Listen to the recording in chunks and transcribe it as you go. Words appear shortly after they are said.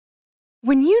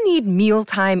When you need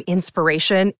mealtime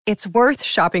inspiration, it's worth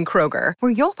shopping Kroger,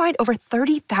 where you'll find over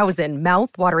 30,000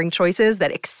 mouth-watering choices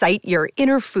that excite your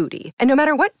inner foodie. And no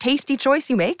matter what tasty choice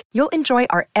you make, you'll enjoy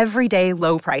our everyday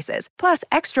low prices, plus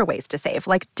extra ways to save,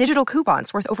 like digital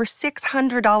coupons worth over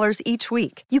 $600 each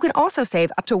week. You can also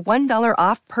save up to $1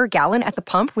 off per gallon at the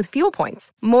pump with fuel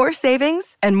points. More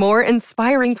savings and more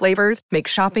inspiring flavors make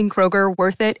shopping Kroger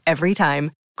worth it every time.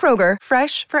 Kroger,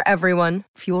 fresh for everyone.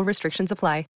 Fuel restrictions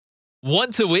apply.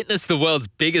 Want to witness the world's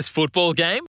biggest football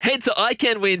game? Head to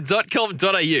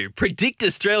iCanWin.com.au, predict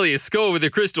Australia's score with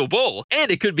a crystal ball, and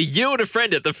it could be you and a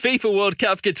friend at the FIFA World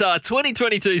Cup Qatar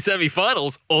 2022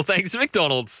 semi-finals, all thanks to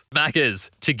McDonald's. Maccas,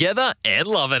 together and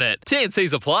loving it.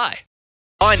 TNCs apply.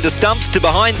 Behind the stumps to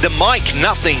behind the mic,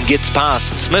 nothing gets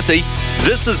past Smithy.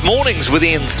 This is Mornings with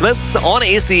Ian Smith on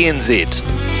SENZ.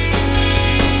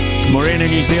 Morena,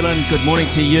 New Zealand, good morning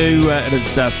to you. It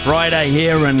is Friday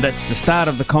here and it's the start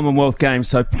of the Commonwealth Games,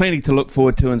 so plenty to look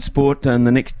forward to in sport in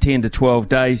the next 10 to 12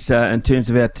 days in terms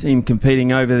of our team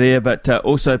competing over there, but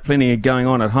also plenty going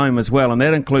on at home as well, and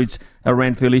that includes a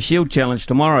Ranfurly Shield Challenge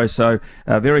tomorrow. So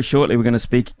very shortly we're going to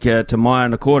speak to Maya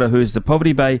Nakora, who is the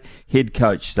Poverty Bay head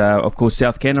coach. Of course,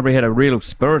 South Canterbury had a real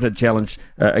spirited challenge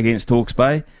against Hawke's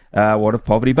Bay. What have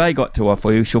Poverty Bay got to offer?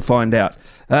 We shall find out.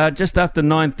 Just after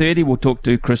 9:30, we'll talk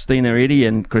to Christina Eddy,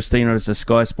 and Christina is a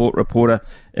Sky Sport reporter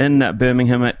in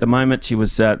Birmingham at the moment. She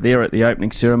was there at the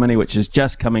opening ceremony, which is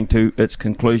just coming to its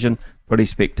conclusion. Pretty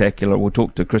spectacular. We'll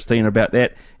talk to Christina about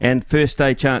that. And first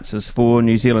day chances for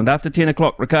New Zealand. After 10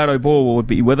 o'clock, Ricardo Ball will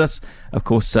be with us. Of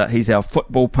course, he's our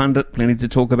football pundit. Plenty to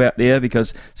talk about there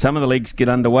because some of the leagues get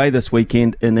underway this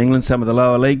weekend in England, some of the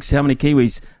lower leagues. How many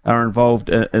Kiwis are involved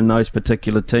in those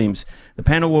particular teams? The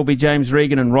panel will be James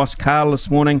Regan and Ross Carl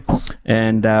this morning.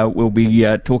 And we'll be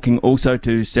talking also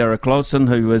to Sarah Clausen,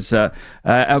 who is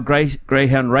our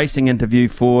Greyhound Racing interview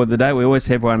for the day. We always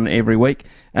have one every week.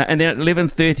 And then at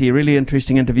 11:30, a really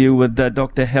interesting interview with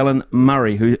Dr. Helen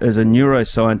Murray, who is a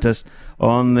neuroscientist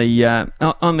on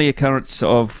the occurrence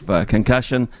of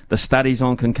concussion, the studies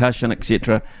on concussion,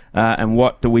 etc., and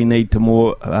what do we need to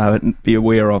more be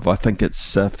aware of, I think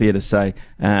it's fair to say.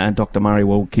 And Dr. Murray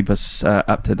will keep us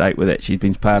up to date with that. She's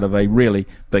been part of a really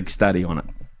big study on it.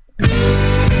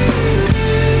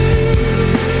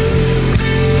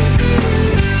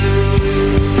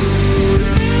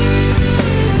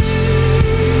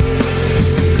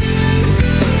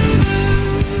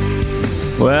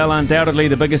 Well, undoubtedly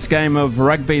the biggest game of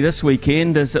rugby this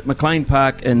weekend is at McLean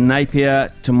Park in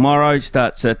Napier. Tomorrow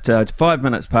starts at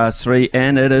 3:05,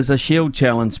 and it is a Shield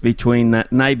Challenge between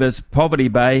neighbours Poverty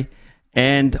Bay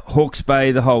and Hawke's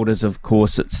Bay, the holders, of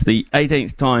course. It's the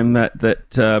 18th time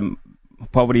that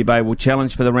Poverty Bay will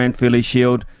challenge for the Ranfurly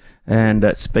Shield, and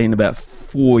it's been about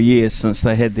 4 years since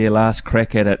they had their last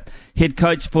crack at it. Head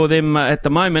coach for them at the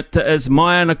moment is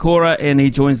Maya Nakora, and he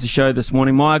joins the show this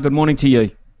morning. Maya, good morning to you.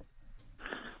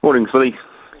 Morning, Philly.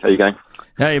 How you going?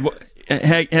 Hey,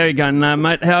 how you going,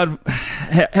 mate? How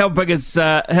big is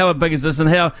this, and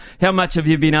how much have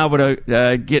you been able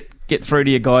to get through to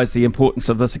your guys the importance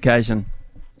of this occasion?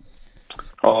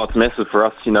 Oh, it's massive for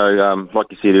us. You know,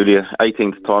 like you said earlier,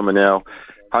 18th time in our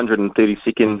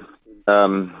 132nd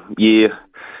year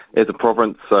as a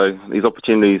province. So these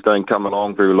opportunities don't come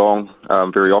along very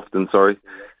often.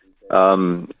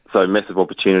 So massive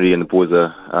opportunity, and the boys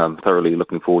are thoroughly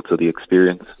looking forward to the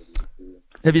experience.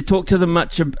 Have you talked to them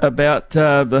much about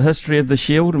the history of the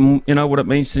Shield and what it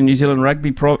means to New Zealand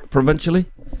rugby provincially?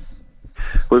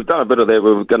 We've done a bit of that.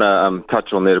 We're going to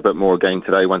touch on that a bit more again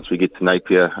today once we get to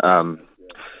Napier.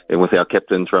 And with our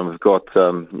captains run, we've got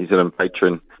New Zealand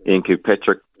patron Ian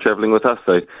Kirkpatrick travelling with us.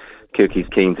 So Kirky's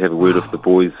keen to have a word with the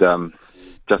boys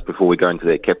just before we go into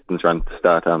that captain's run to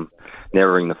start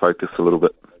narrowing the focus a little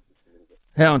bit.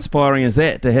 How inspiring is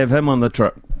that to have him on the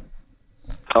trip?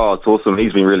 Oh, it's awesome.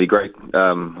 He's been really great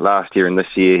last year and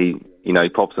this year. He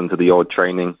pops into the odd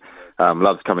training,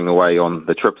 loves coming away on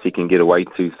the trips he can get away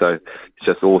to. So it's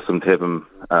just awesome to have him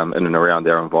in and around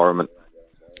our environment.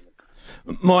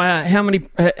 Maya, how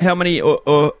many,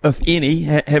 or if any,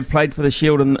 have played for the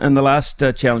Shield in the last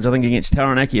challenge? I think against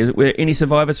Taranaki. Were any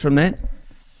survivors from that?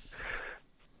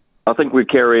 I think we're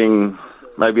carrying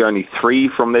maybe only 3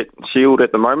 from that Shield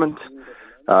at the moment.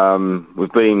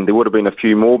 There would have been a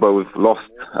few more, but we've lost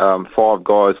 5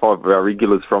 of our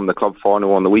regulars from the club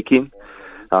final on the weekend.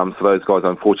 So those guys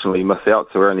unfortunately miss out.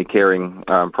 So we're only carrying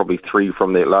probably 3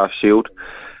 from that last Shield.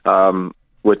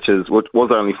 which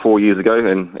was only 4 years ago,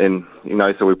 and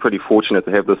so we're pretty fortunate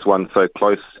to have this one so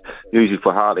close. Usually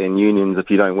for Heartland Unions, if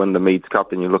you don't win the Meads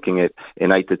Cup, then you're looking at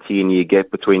an 8 to 10 year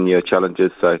gap between your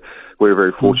challenges. So we're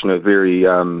very fortunate, very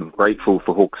grateful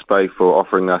for Hawke's Bay for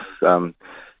offering us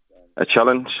a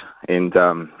challenge, and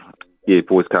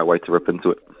boys can't wait to rip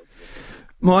into it.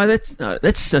 My, that's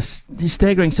just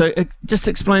staggering. So just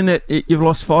explain that you've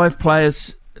lost 5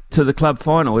 players to the club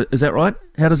final. Is that right?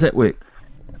 How does that work?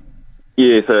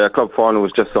 Yeah, so our club final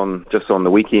was just on the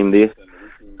weekend there.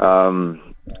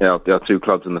 Our 2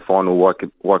 clubs in the final,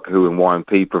 Waikahu and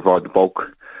YMP, provide the bulk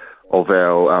of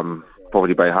our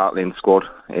Poverty Bay Heartland squad,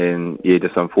 and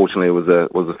just unfortunately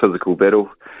it was a physical battle,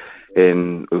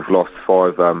 and we've lost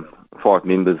 5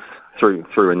 members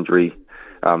through injury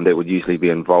that would usually be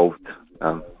involved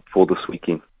for this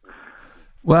weekend.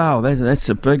 Wow, that's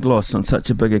a big loss on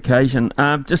such a big occasion.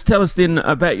 Just tell us then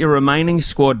about your remaining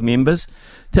squad members.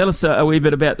 Tell us a wee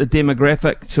bit about the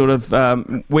demographic, sort of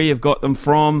where you've got them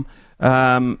from,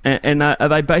 and are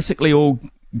they basically all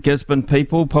Gisborne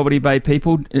people, Poverty Bay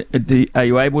people? Are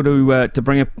you able to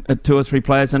bring 2 or 3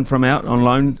 players in from out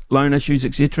on loan issues,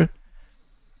 etc.?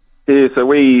 Yeah, so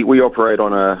we operate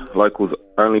on a locals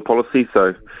only policy.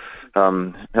 So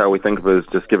how we think of it is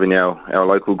just giving our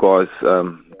local guys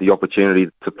the opportunity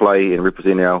to play and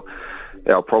represent our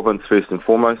province first and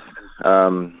foremost.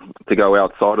 To go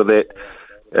outside of that,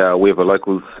 we have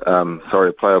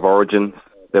a player of origin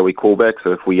that we call back.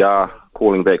 So if we are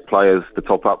calling back players to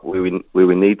top up where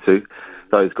we need to,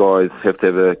 those guys have to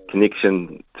have a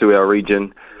connection to our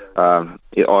region.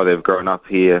 Either have grown up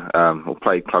here or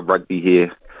played club rugby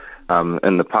here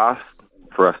in the past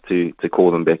for us to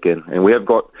call them back in. And we have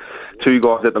got 2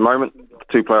 guys at the moment,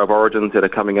 2 player of origins that are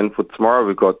coming in for tomorrow.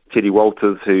 We've got Teddy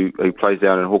Walters, who plays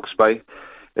down in Hawke's Bay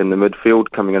in the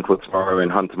midfield, coming in for tomorrow,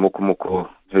 and Hunter Mokomoko,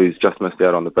 who's just missed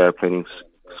out on the Bay of Plenty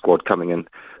squad, coming in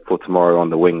for tomorrow on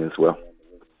the wing as well.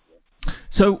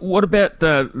 So what about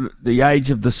the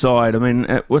age of the side? I mean,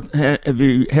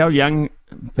 how young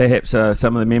perhaps are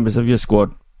some of the members of your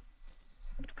squad?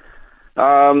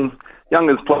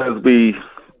 Youngest players will be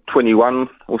 21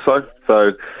 or so.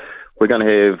 So we're going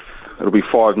to it'll be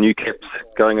 5 new caps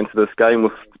going into this game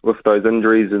with those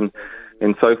injuries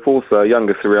and so forth. So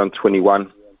youngest around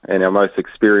 21, and our most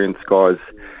experienced guys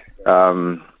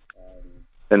in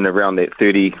around that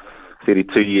 30,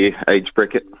 32-year age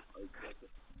bracket.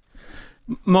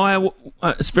 Maya,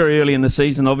 it's very early in the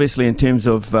season, obviously, in terms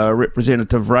of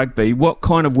representative rugby. What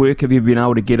kind of work have you been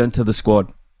able to get into the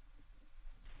squad?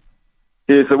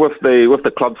 Yeah, so with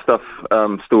the club stuff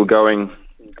still going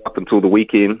up until the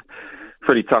weekend,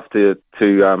 pretty tough to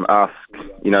ask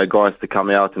guys to come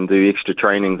out and do extra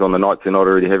trainings on the nights they're not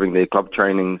already having their club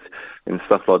trainings and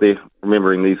stuff like that.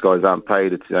 Remembering these guys aren't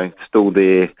paid, it's still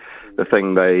the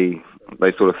thing they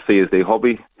sort of see as their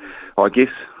hobby, I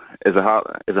guess, as a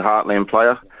Heartland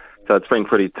player. So it's been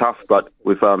pretty tough, but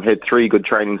we've had 3 good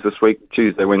trainings this week: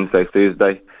 Tuesday, Wednesday,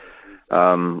 Thursday.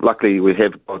 Luckily, we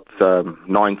have got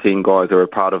 19 guys that were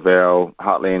part of our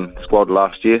Heartland squad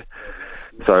last year.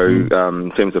 So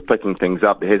in terms of picking things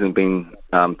up, there hasn't been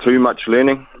too much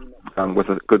learning with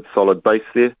a good solid base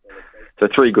there. So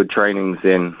 3 good trainings,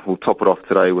 and we'll top it off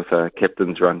today with a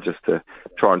captain's run just to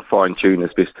try and fine-tune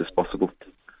as best as possible.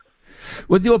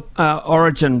 With your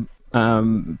origin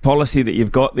policy that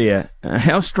you've got there,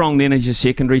 how strong then is your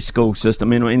secondary school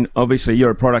system? I mean, obviously you're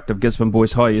a product of Gisborne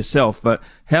Boys High yourself, but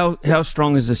how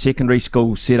strong is the secondary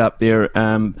school set up there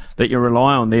that you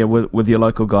rely on there with your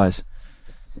local guys?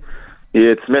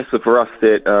 Yeah, it's massive for us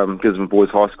that Gisborne Boys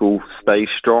High School stays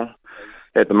strong.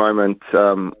 At the moment,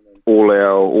 all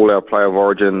our player of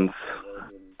origins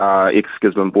are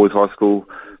ex-Gisborne Boys High School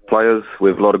players. We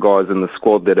have a lot of guys in the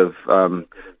squad that have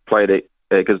played at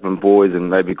Gisborne Boys and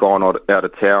maybe gone out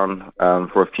of town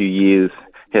for a few years,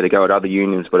 had to go at other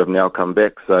unions but have now come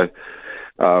back. So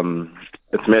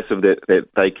it's massive that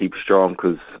they keep strong,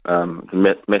 because it's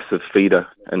a massive feeder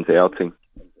into our team.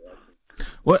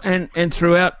 Well, and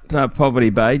throughout Poverty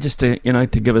Bay, just to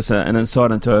give us an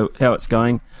insight into how it's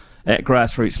going at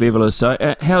grassroots level, so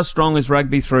how strong is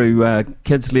rugby through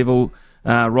kids level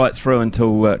right through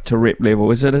until to rep level?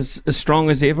 Is it as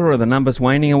strong as ever, or are the numbers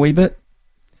waning a wee bit?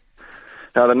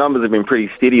 The numbers have been pretty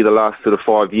steady the last sort of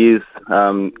 5 years.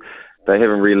 They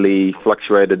haven't really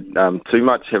fluctuated too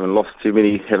much, haven't lost too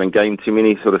many, haven't gained too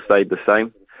many, sort of stayed the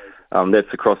same.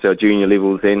 That's across our junior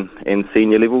levels and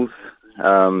senior levels.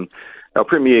 Our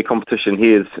premier competition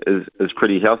here is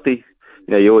pretty healthy.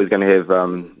 You're always going to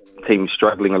have teams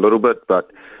struggling a little bit,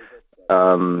 but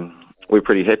we're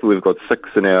pretty happy. We've got 6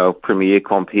 in our premier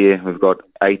comp here. We've got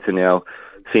 8 in our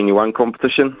senior 1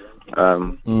 competition.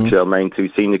 which are our main two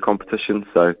senior competitions.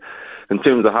 So, in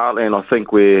terms of Heartland, I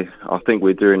think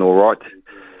we're doing all right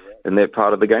in that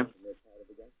part of the game.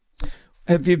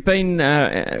 Have you been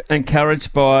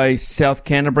encouraged by South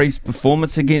Canterbury's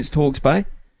performance against Hawke's Bay?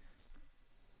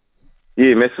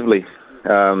 Yeah, massively.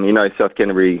 South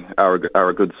Canterbury are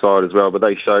a good side as well, but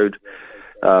they showed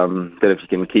that if you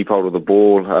can keep hold of the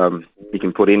ball, you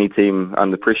can put any team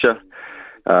under pressure.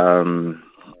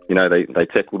 They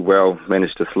tackled well,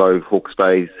 managed to slow Hawke's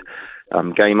Bay's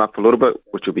game up a little bit,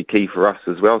 which will be key for us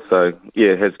as well. So, yeah,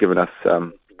 it has given us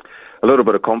a little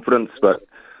bit of confidence, but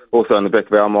also in the back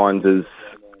of our minds is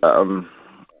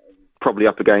probably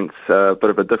up against a bit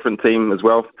of a different team as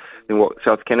well than what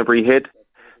South Canterbury had.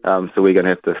 So we're going to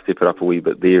have to step it up a wee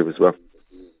bit there as well.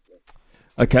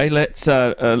 Okay, let's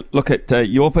look at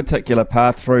your particular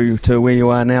path through to where you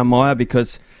are now, Maya,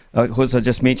 because, of course, I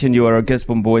just mentioned you are a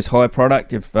Gisborne Boys High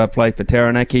product. You've played for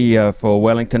Taranaki, for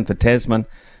Wellington, for Tasman.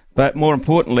 But more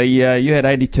importantly, you had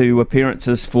 82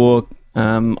 appearances for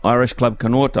Irish Club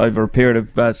Connaught over a period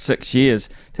of 6 years.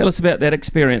 Tell us about that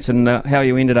experience and how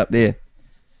you ended up there.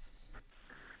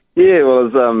 Yeah, well,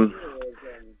 it was,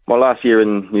 my last year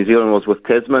in New Zealand was with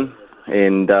Tasman,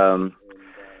 and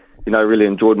really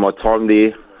enjoyed my time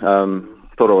there.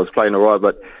 Thought I was playing all right,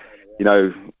 but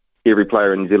every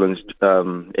player in New Zealand's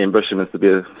ambition is to be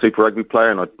a Super Rugby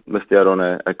player, and I missed out on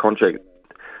a contract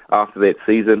after that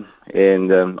season,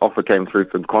 and offer came through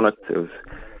from Connacht. It was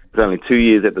only 2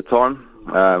 years at the time,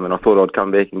 and I thought I'd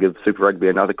come back and give Super Rugby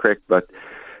another crack, but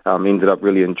ended up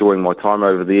really enjoying my time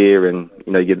over there, and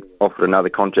get offered another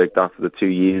contract after the 2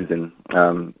 years, and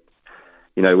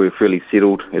we were fairly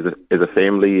settled as a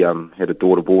family. Had a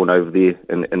daughter born over there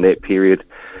in that period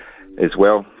as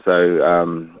well.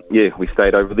 So we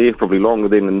stayed over there probably longer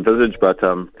than envisaged, but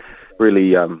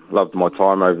really loved my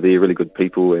time over there. Really good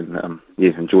people, and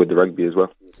enjoyed the rugby as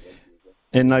well.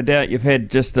 And no doubt you've had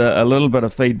just a little bit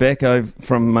of feedback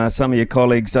from some of your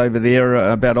colleagues over there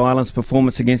about Ireland's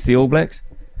performance against the All Blacks.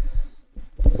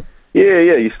 Yeah,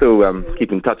 you still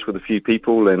keep in touch with a few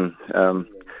people, and the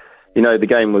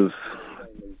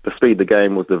speed the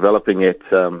game was developing at,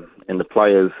 and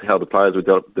how the players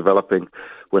were developing.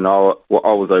 When I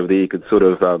was over there, you could sort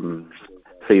of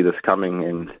see this coming,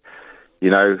 and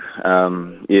so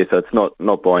it's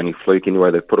not by any fluke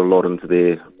anyway. They've put a lot into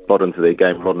their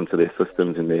game, a lot into their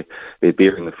systems, and they're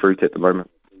bearing the fruit at the moment.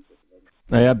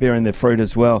 They are bearing their fruit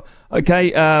as well.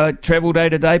 Okay, travel day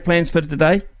today, plans for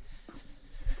today?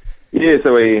 Yeah,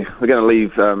 so we're going to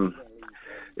leave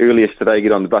earliest today,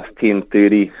 get on the bus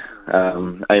 10:30,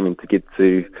 aiming to get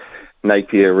to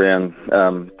Napier around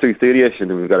 2:30ish,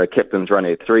 and we've got a captain's run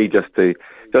at 3 just to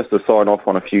sign off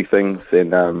on a few things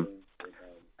and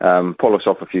polish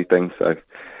off a few things. So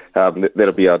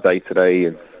that'll be our day today,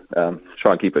 and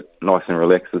try and keep it nice and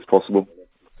relaxed as possible.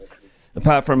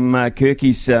 Apart from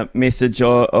Kirky's message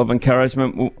of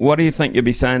encouragement, what do you think you'll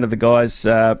be saying to the guys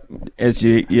as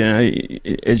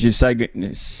you say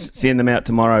send them out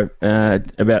tomorrow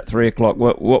about 3 o'clock?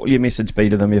 What will your message be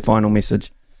to them? Your final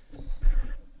message?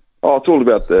 Oh,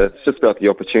 it's just about the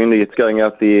opportunity. It's going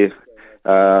out there,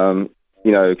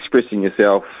 expressing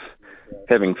yourself,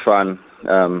 having fun,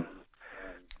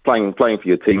 playing for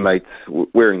your teammates,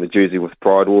 wearing the jersey with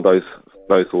pride, all those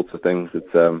sorts of things.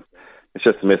 It's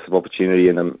just a massive opportunity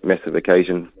and a massive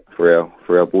occasion for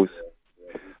our boys.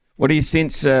 What do you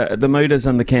sense the mood is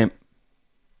in the camp?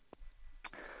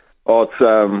 Oh, it's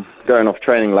going off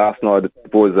training last night. The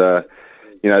boys are,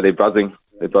 they're buzzing.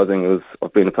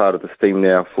 I've been a part of this team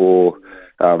now for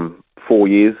 4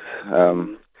 years,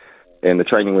 and the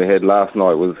training we had last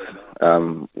night was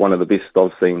one of the best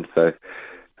I've seen. So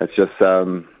it's just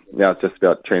now it's just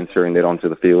about transferring that onto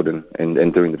the field and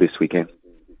doing the best we can.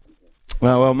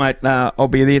 Well, mate, I'll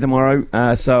be there tomorrow,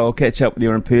 so I'll catch up with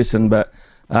you in person. But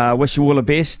I wish you all the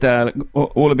best.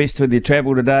 All the best with your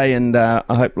travel today, and I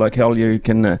hope, like hell, you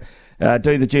can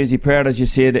do the jersey proud, as you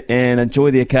said, and enjoy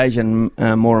the occasion,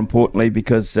 more importantly,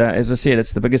 because, as I said,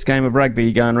 it's the biggest game of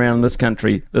rugby going around in this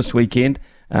country this weekend.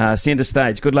 Centre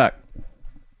stage. Good luck.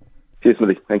 Cheers,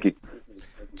 Smithy. Thank you.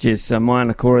 Cheers. Maya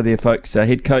Nakora there, folks,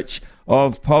 head coach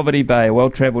of Poverty Bay, a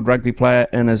well-travelled rugby player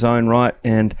in his own right,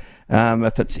 and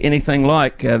if it's anything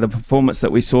like the performance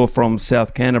that we saw from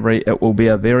South Canterbury, it will be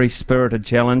a very spirited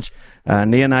challenge.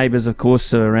 Near neighbours, of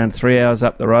course, around 3 hours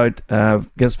up the road,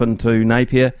 Gisborne to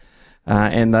Napier,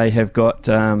 and they have got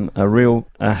a real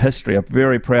history, a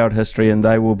very proud history, and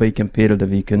they will be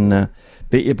competitive. You can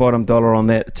bet your bottom dollar on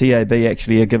that. TAB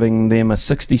actually are giving them a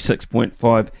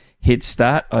 66.5 head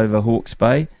start over Hawke's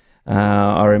Bay.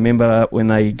 I remember when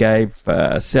they gave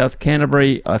South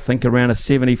Canterbury, I think, around a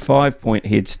 75-point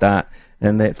head start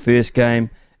in that first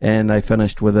game, and they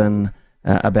finished within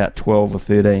about 12 or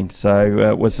 13. So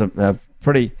it was a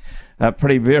pretty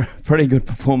good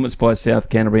performance by South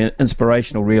Canterbury,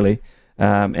 inspirational really.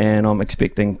 And I'm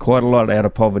expecting quite a lot out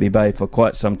of Poverty Bay for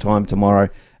quite some time tomorrow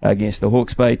against the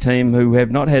Hawke's Bay team, who have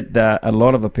not had a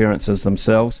lot of appearances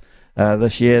themselves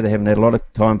this year. They haven't had a lot of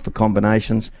time for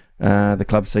combinations. The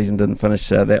club season didn't finish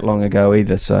that long ago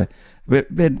either. So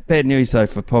bad news though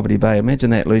for Poverty Bay.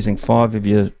 Imagine that, losing 5 of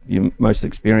your most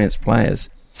experienced players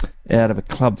out of a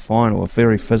club final, a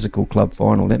very physical club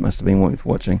final. That must have been worth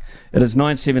watching. It is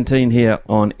 9:17 here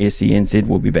on SENZ.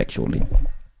 We'll be back shortly.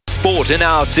 Sport in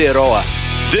Aotearoa.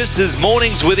 This is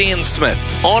Mornings with Ian Smith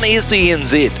on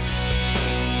SENZ.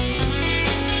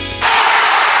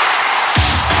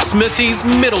 Smithy's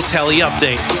medal tally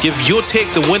update. Give your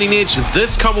tech the winning edge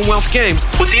this Commonwealth Games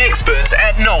with the experts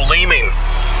at Noel Leeming.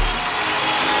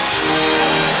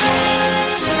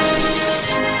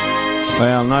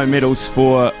 Well, no medals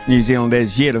for New Zealand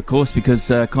as yet, of course,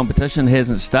 because competition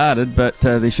hasn't started, but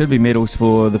there should be medals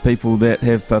for the people that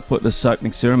have put this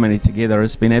opening ceremony together.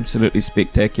 It's been absolutely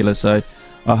spectacular, so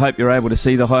I hope you're able to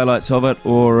see the highlights of it,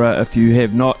 or if you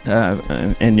have not,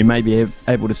 and you may be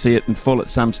able to see it in full at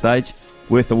some stage,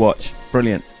 worth a watch.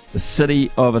 Brilliant. The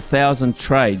city of 1,000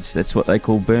 trades, that's what they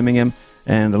call Birmingham,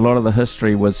 and a lot of the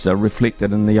history was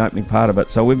reflected in the opening part of it.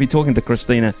 So we'll be talking to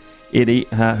Christina Eddy,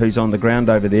 who's on the ground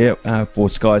over there for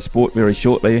Sky Sport very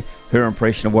shortly, her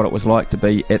impression of what it was like to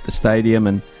be at the stadium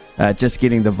and just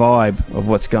getting the vibe of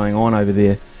what's going on over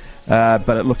there.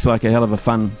 But it looks like a hell of a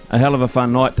fun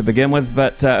night to begin with.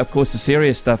 But of course the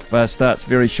serious stuff starts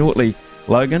very shortly,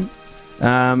 Logan.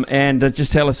 And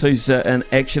just tell us who's in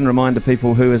action. Remind the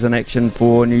people who is in action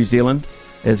for New Zealand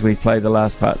as we play the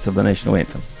last parts of the national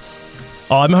anthem.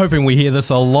 I'm hoping we hear this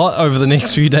a lot over the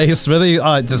next few days, Smithy.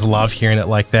 I just love hearing it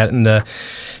like that. And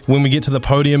when we get to the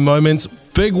podium moments,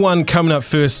 big one coming up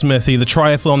first, Smithy, the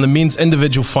triathlon, the men's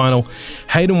individual final.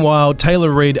 Hayden Wilde,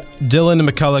 Taylor Reid, Dylan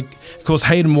McCulloch. Of course,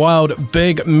 Hayden Wilde,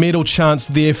 big medal chance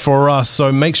there for us. So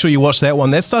make sure you watch that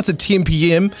one. That starts at 10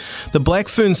 p.m. The Black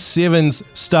Ferns Sevens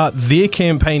start their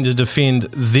campaign to defend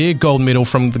their gold medal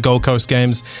from the Gold Coast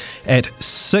Games at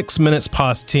 6 minutes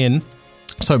past 10.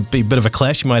 So it'd be a bit of a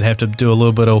clash. You might have to do a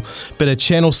little bit of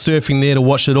channel surfing there to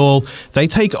watch it all. They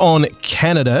take on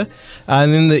Canada.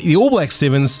 And then the All Black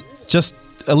Sevens, just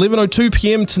 11:02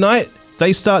 p.m. tonight,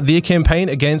 they start their campaign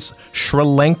against Sri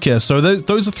Lanka. So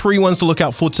those are 3 ones to look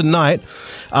out for tonight.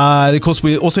 Of course,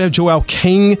 we also have Joelle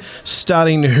King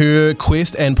starting her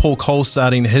quest and Paul Cole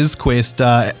starting his quest,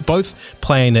 both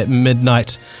playing at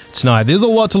midnight tonight. There's a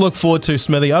lot to look forward to,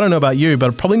 Smithy. I don't know about you, but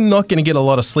I'm probably not going to get a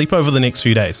lot of sleep over the next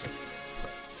few days.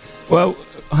 Well,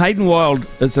 Hayden Wilde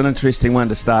is an interesting one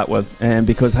to start with, and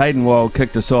because Hayden Wilde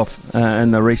kicked us off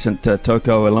in the recent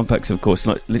Tokyo Olympics, of course,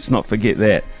 let's not forget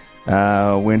that,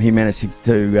 when he managed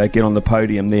to get on the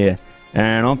podium there.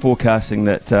 And I'm forecasting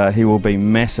that he will be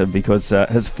massive because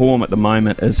his form at the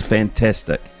moment is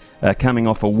fantastic. Coming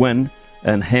off a win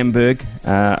in Hamburg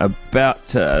about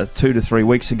 2 to 3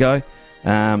 weeks ago,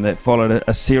 that followed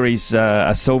a series,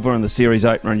 a silver in the series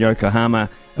opener in Yokohama,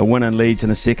 a win in Leeds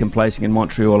and a second placing in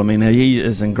Montreal. I mean, he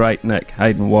is in great nick,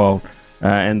 Hayden Wilde.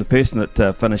 And the person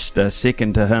that finished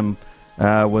second to him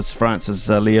was France's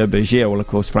Leo Berger. Well, of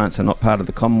course, France are not part of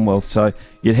the Commonwealth, so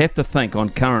you'd have to think on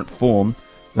current form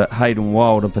that Hayden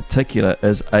Wilde in particular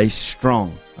is a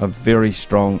very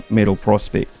strong medal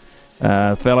prospect.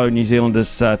 Fellow New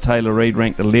Zealanders Taylor Reid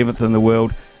ranked 11th in the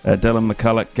world, Dylan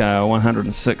McCulloch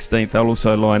 116th. They'll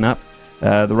also line up.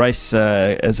 The race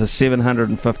is a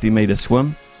 750 metre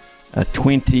swim, a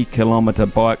 20 kilometre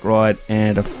bike ride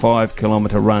and a 5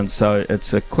 kilometre run. So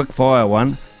it's a quick fire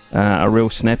one, a real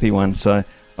snappy one. So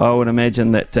I would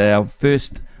imagine that our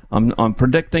first, I'm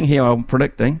predicting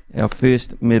our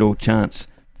first medal chance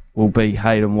will be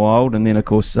Hayden Wilde, and then of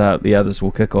course the others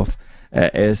will kick off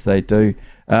as they do.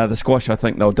 The squash, I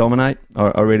think they'll dominate.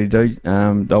 I really do.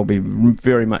 They'll be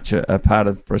very much a part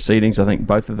of proceedings. I think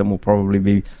both of them will probably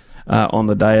be on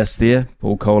the dais there.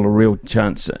 Paul Cole, a real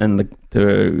chance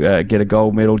to get a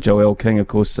gold medal. Joelle King, of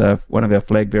course, one of our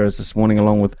flag bearers this morning,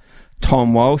 along with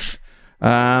Tom Walsh.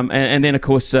 And then, of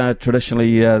course,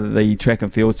 traditionally, the track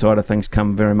and field side of things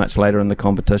come very much later in the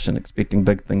competition, expecting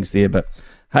big things there. But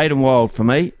Hayden Wilde, for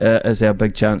me, is our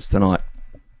big chance tonight.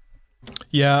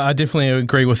 Yeah, I definitely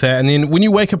agree with that. And then when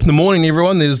you wake up in the morning,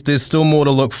 everyone, there's still more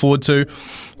to look forward to.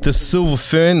 The Silver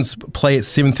Ferns play at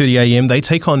 7:30 a.m. They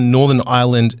take on Northern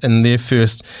Ireland in their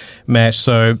first match,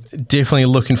 so definitely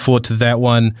looking forward to that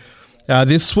one.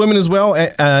 There's swimming as well.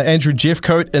 Andrew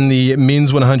Jeffcoat in the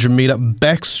men's 100-metre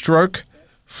backstroke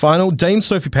final. Dame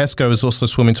Sophie Pascoe is also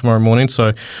swimming tomorrow morning,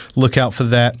 so look out for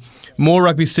that. more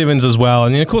rugby sevens as well.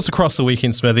 And then, of course, across the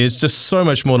weekend, Smithy, it's just so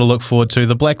much more to look forward to.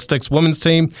 The Black Sticks women's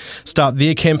team start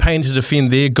their campaign to defend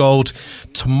their gold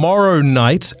tomorrow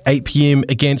night, 8 p.m.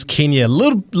 against Kenya. A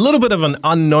little bit of an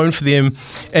unknown for them,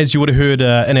 as you would have heard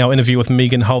in our interview with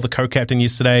Megan Hull, the co-captain,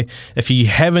 yesterday. If you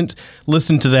haven't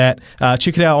listened to that,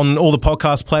 check it out on all the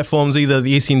podcast platforms, either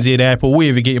the SNZ app or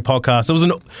wherever you get your podcast. It was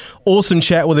an awesome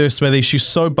chat with her, Smithy. She's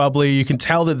so bubbly. You can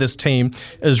tell that this team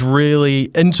is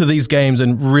really into these games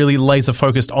and really laser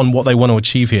focused on what they want to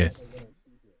achieve here.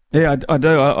 Yeah, I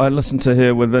do. I listened to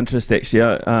her with interest, actually.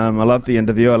 I loved the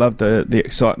interview. I loved the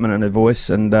excitement in her voice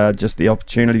and just the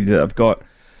opportunity that I've got.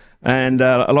 And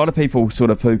a lot of people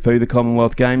sort of poo-poo the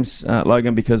Commonwealth Games,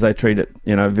 Logan, because they treat it,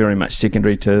 very much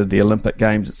secondary to the Olympic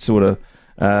Games. It's sort of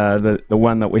the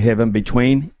one that we have in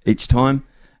between each time.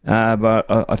 But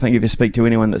I think if you speak to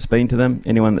anyone that's been to them,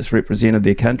 anyone that's represented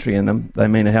their country in them, they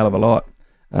mean a hell of a lot.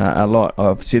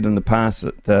 I've said in the past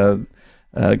that the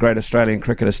great Australian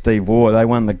cricketer Steve Waugh, they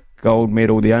won the gold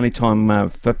medal. The only time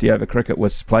 50 over cricket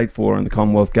was played for in the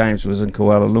Commonwealth Games was in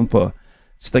Kuala Lumpur.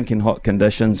 Stinking hot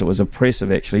conditions. It was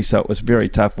oppressive, actually, so it was very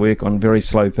tough work on very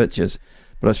slow pitches.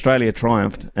 But Australia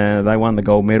triumphed. They won the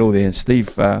gold medal there. And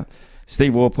Steve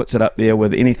Waugh puts it up there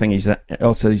with anything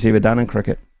else that he's ever done in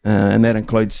cricket. And that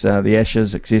includes the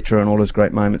Ashes, etc., and all his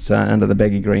great moments under the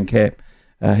baggy green cap.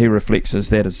 He reflects as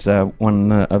that as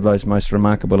one of those most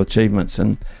remarkable achievements.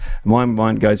 And my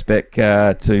mind goes back to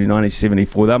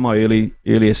 1974. They're my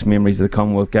earliest memories of the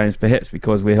Commonwealth Games, perhaps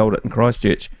because we held it in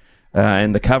Christchurch.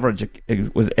 And the coverage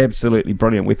was absolutely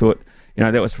brilliant. We thought,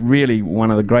 that was really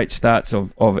one of the great starts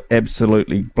of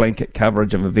absolutely blanket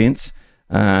coverage of events.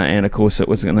 And, of course, it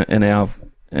was in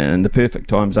the perfect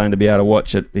time zone to be able to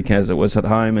watch it because it was at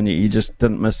home and you just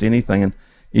didn't miss anything. And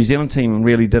New Zealand team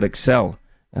really did excel.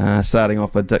 Starting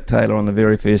off with Dick Taylor on the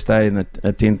very first day in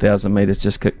the 10,000 metres,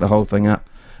 just kicked the whole thing up.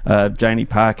 Janie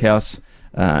Parkhouse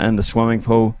in the swimming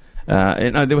pool.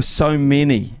 There were so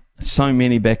many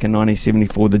back in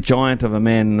 1974. The giant of a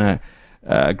man,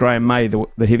 Graham May, the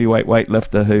heavyweight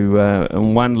weightlifter, who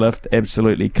in one lift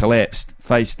absolutely collapsed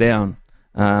face down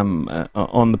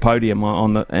on the podium.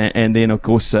 And then of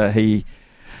course he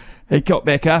got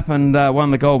back up and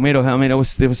won the gold medal. I mean,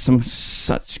 there was some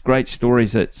such great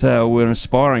stories that were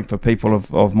inspiring for people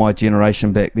of my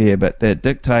generation back there. But that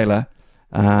Dick Taylor,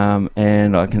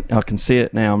 and I can see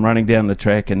it now. I'm running down the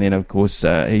track, and then of course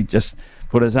he just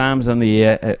put his arms in the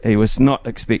air. He was not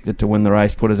expected to win the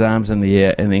race. Put his arms in the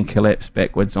air and then collapsed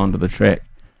backwards onto the track.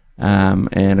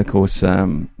 And of course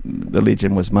the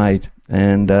legend was made.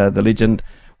 And the legend,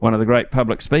 one of the great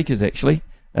public speakers actually.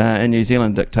 In New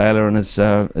Zealand, Dick Taylor, and his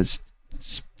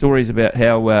stories about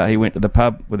how he went to the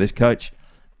pub with his coach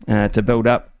to build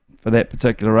up for that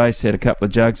particular race, had a couple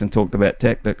of jugs and talked about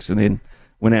tactics, and then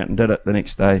went out and did it the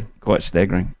next day. Quite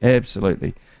staggering,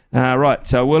 absolutely. Right,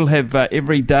 so we'll have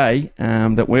every day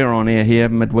that we're on air here,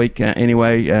 midweek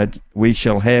anyway, we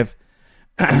shall have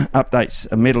updates,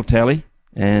 a medal tally,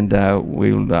 and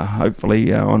we'll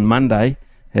hopefully on Monday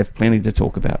have plenty to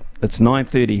talk about. It's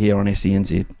 9:30 here on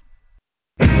SENZ.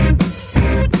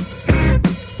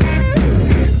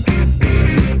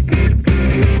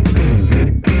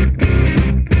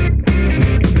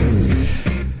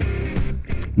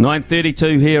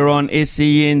 .32 here on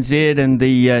SENZ, and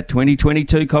the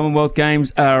 2022 Commonwealth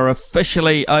Games are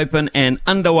officially open and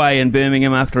underway in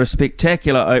Birmingham after a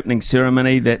spectacular opening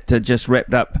ceremony that just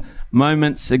wrapped up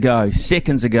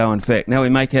seconds ago in fact. Now we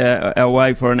make our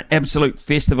way for an absolute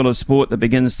festival of sport that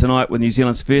begins tonight with New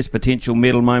Zealand's first potential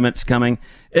medal moments coming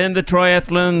in the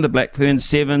triathlon. The Black Ferns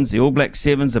Sevens, the All Black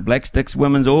Sevens, the Black Sticks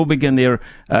Women's all begin their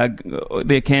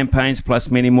campaigns,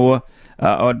 plus many more.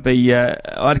 I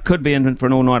could be in for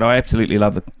an all-night. I absolutely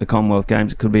love the Commonwealth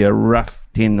Games. It could be a rough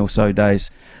 10 or so days.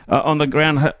 On the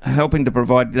ground, helping to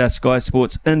provide Sky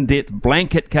Sports in-depth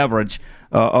blanket coverage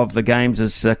of the Games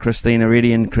is Christina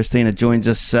Reddy, and Christina joins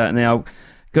us now.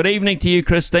 Good evening to you,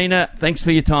 Christina. Thanks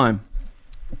for your time.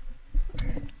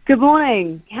 Good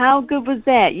morning. How good was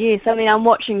that? Yes, I mean, I'm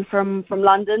watching from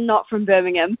London, not from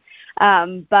Birmingham.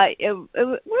 But it was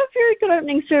a very good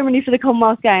opening ceremony for the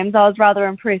Commonwealth Games. I was rather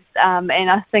impressed, and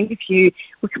I think if you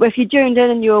tuned in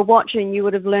and you were watching, you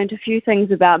would have learned a few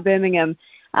things about Birmingham,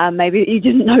 maybe you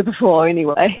didn't know before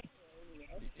anyway.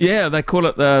 Yeah, they call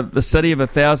it the city of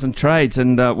 1,000 trades,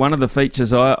 and one of the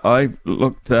features I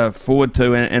looked forward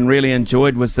to and really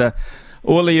enjoyed was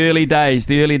all the early days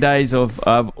of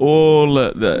all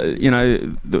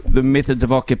the methods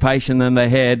of occupation that they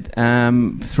had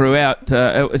throughout.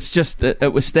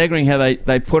 It was staggering how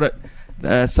they put it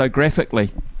so graphically.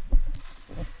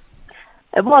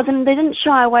 It was, and they didn't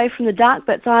shy away from the dark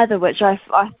bits either, which I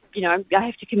I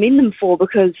have to commend them for,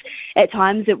 because at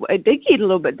times it did get a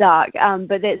little bit dark.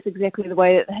 But that's exactly the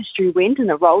way that the history went, and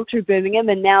it rolled through Birmingham,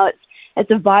 and now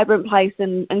it's a vibrant place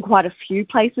in quite a few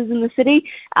places in the city,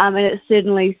 and it's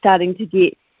certainly starting to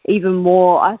get even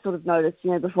more. I sort of noticed,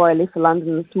 before I left for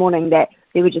London this morning, that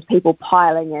there were just people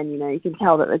piling in. You can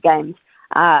tell that the games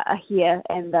are here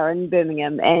and they're in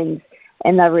Birmingham, and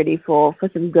they're ready for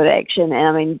some good action. And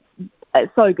I mean,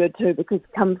 it's so good too, because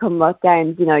come Commonwealth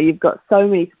Games, you've got so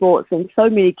many sports and so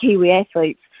many Kiwi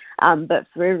athletes. But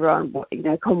for everyone,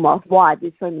 Commonwealth wide,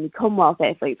 there's so many Commonwealth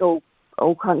athletes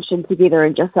all crunched in together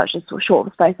in just such a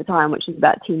short space of time, which is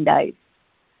about 10 days.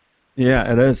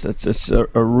 Yeah, it is. It's a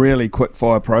really quick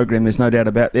fire program. There's no doubt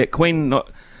about that. Queen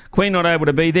not able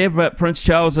to be there, but Prince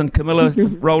Charles and Camilla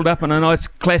rolled up in a nice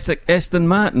classic Aston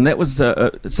Martin. That was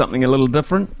something a little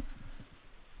different.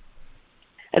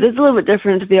 It is a little bit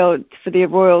different for the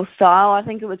royal style. I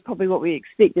think it was probably what we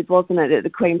expected, wasn't it? That the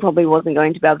Queen probably wasn't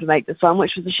going to be able to make this one,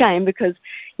 which was a shame, because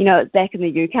it's back in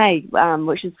the UK,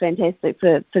 which is fantastic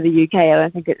for the UK. I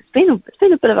think it's been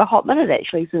a bit of a hot minute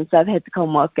actually since they've had the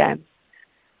Commonwealth Games.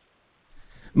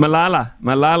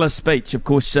 Malala's speech, of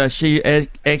course, she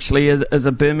actually is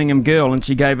a Birmingham girl, and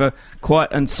she gave a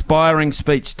quite inspiring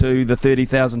speech to the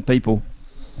 30,000 people.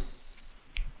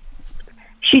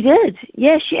 She did.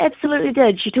 Yeah, she absolutely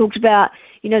did. She talked about,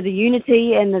 the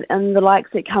unity and the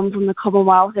likes that come from the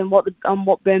Commonwealth, and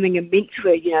what Birmingham meant to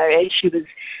her, as she was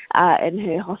in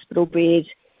her hospital bed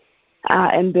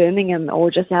in Birmingham, or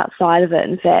just outside of it,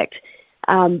 in fact.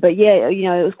 But yeah,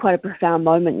 it was quite a profound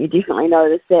moment. You definitely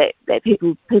notice that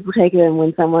people take it in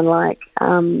when someone like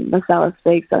Masala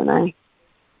speaks, don't they?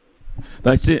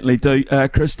 They certainly do.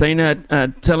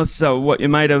 Christina, tell us what you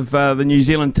made of the New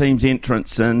Zealand team's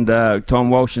entrance, and Tom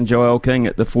Walsh and Joelle King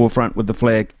at the forefront with the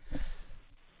flag.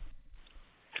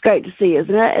 It's great to see,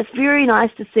 isn't it? It's very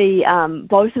nice to see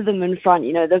both of them in front.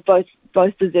 They've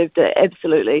both deserved it,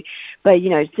 absolutely. But,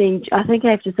 seeing, I think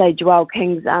I have to say, Joelle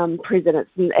King's presence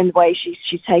and the way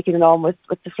she's taken it on with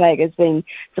the flag has been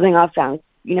something I've found,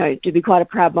 to be quite a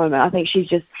proud moment. I think she's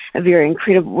just a very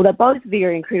incredible, well, they're both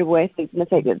very incredible athletes in the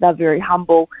fact that they're very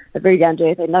humble, they're very down to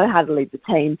earth, they know how to lead the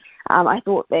team. I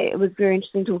thought that it was very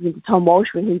interesting talking to Tom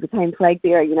Walsh when he became flag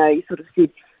bearer. He sort of said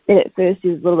that at first he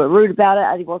was a little bit rude about it,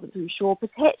 and he wasn't too sure.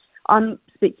 Perhaps I'm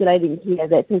speculating here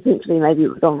that potentially maybe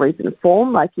it was on recent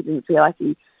form, like he didn't feel like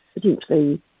he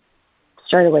potentially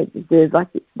straight away deserved like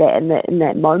that in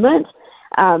that moment.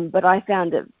 But I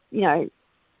found it,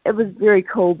 it was very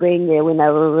cool being there when they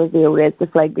were revealed as the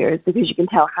flag bearers, because you can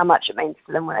tell how much it means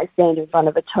to them when they stand in front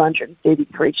of a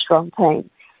 233 strong team,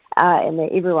 and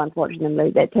that everyone's watching them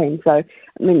lead that team. So,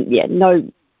 I mean, yeah, no,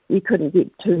 you couldn't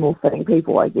get two more fitting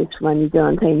people, I guess, from a New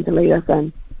Zealand team to lead us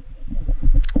in.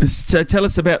 So tell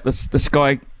us about the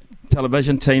Sky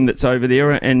Television team that's over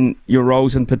there and your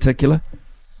roles in particular.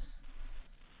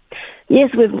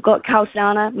 Yes, we've got Carl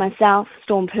Stauner, myself,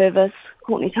 Storm Purvis,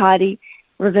 Courtney Tidy,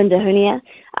 Ravinda Hunia.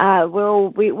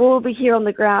 We'll be here on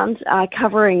the ground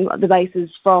covering the bases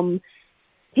from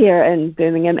here in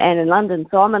Birmingham and in London.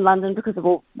 So I'm in London because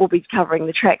we'll be covering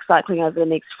the track cycling over the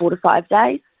next 4 to 5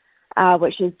 days,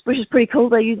 which is pretty cool.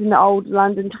 They're using the old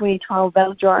London 2012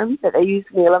 velodrome that they used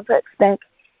in the Olympics back,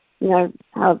 10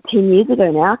 years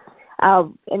ago now.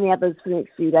 And the others for the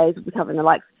next few days will be covering the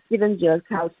likes of Sevens,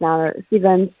 Carl Stauner at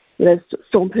Sevens,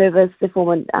 Storm Purvis, the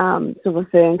former Silver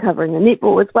Fern, covering the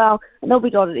netball as well. And they'll be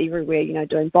dotted everywhere,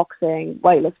 doing boxing,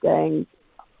 weightlifting,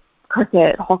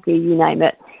 cricket, hockey, you name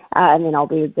it. And then I'll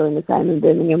be doing the same in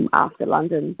Birmingham after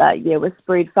London. But yeah, we're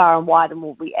spread far and wide, and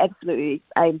we'll be absolutely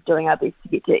doing our best to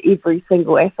get to every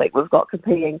single athlete we've got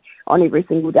competing on every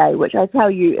single day, which I tell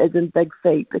you is a big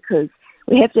feat, because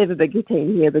we have to have a bigger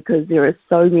team here because there are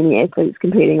so many athletes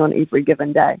competing on every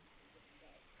given day.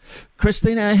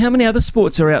 Christina, how many other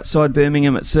sports are outside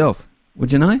Birmingham itself?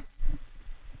 Would you know?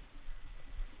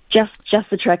 Just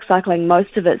the track cycling,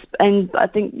 most of it. And I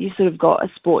think you sort of got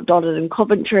a sport dotted in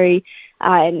Coventry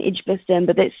and Edgbaston,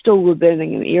 but that's still the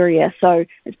Birmingham area. So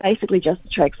it's basically just the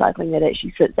track cycling that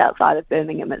actually sits outside of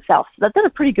Birmingham itself. So they've done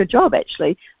a pretty good job,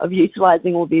 actually, of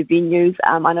utilising all their venues.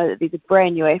 I know that there's a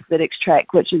brand new athletics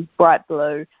track, which is bright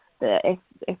blue. The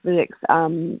athletics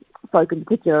folk in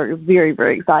particular are very,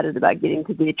 very excited about getting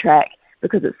to their track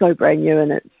because it's so brand new,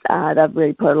 and it's they've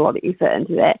really put a lot of effort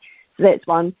into that. So that's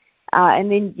one.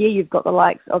 And then, you've got the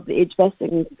likes of the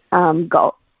Edgbaston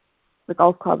golf. The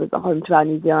golf club is the home to our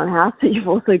New Zealand house, but you've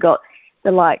also got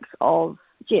the likes of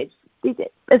Jets.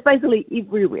 It's basically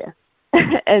everywhere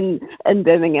in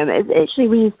Birmingham. It's actually,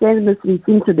 when you stand in the city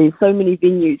centre, there's so many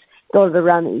venues dotted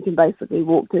around that you can basically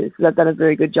walk to. So they've done a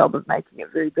very good job of making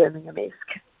it very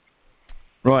Birmingham-esque.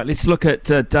 Right, let's look at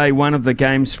day one of the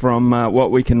games from what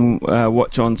we can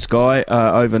watch on Sky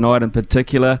overnight in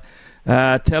particular.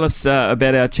 Tell us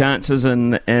about our chances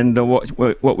and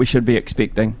what we should be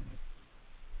expecting.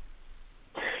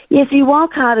 Yes, the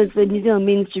wild card is the New Zealand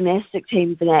men's gymnastics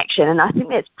teams in action, and I think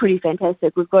that's pretty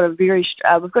fantastic. We've got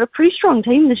a pretty strong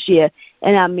team this year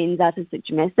in our men's artistic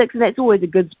gymnastics, and that's always a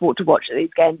good sport to watch at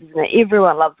these games, isn't it?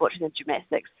 Everyone loves watching the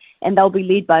gymnastics, and they'll be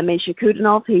led by Misha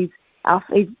Kudanov.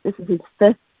 This is his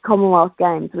fifth Commonwealth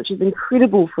Games, which is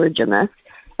incredible for a gymnast.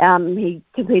 He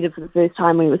competed for the first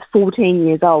time when he was 14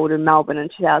 years old in Melbourne in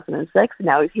 2006, and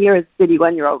now he's here as a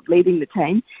 31-year-old leading the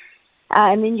team.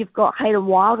 And then you've got Hayden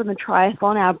Wild in the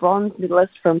triathlon, our bronze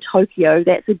medalist from Tokyo.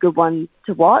 That's a good one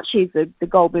to watch. He's the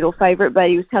gold medal favourite, but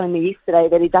he was telling me yesterday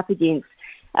that he's up against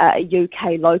a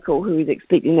UK local who is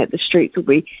expecting that the streets will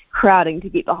be crowding to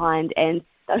get behind. And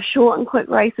they're short and quick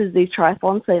races, these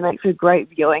triathlons, so it makes for great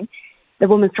viewing. The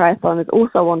women's triathlon is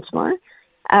also on tomorrow.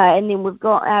 And then we've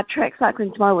got our track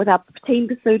cycling tomorrow with our team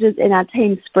pursuiters and our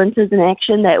team sprinters in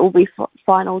action. That will be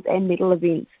finals and medal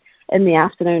events in the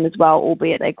afternoon as well,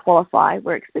 albeit they qualify.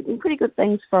 We're expecting pretty good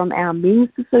things from our men's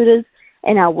pursuiters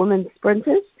and our women's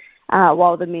sprinters,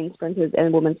 while the men's sprinters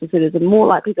and women's pursuiters are more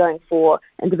likely going for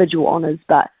individual honours,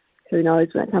 but who knows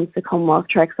when it comes to Commonwealth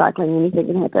track cycling, anything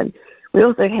can happen. We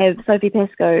also have Sophie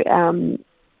Pascoe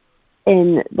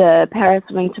in the Paris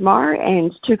swimming tomorrow,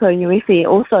 and Tuko Nuefi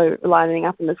also lining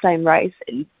up in the same race.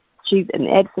 And she's an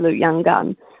absolute young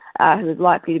gun who is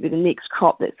likely to be the next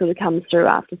crop that sort of comes through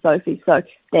after Sophie. So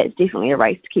that's definitely a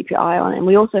race to keep your eye on. And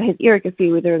we also have Erica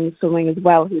Fairweather in the swimming as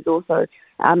well, who's also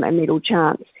a medal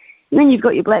chance. And then you've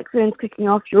got your Black Ferns kicking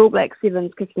off, your All Black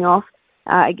Sevens kicking off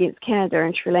against Canada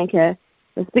and Sri Lanka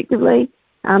respectively.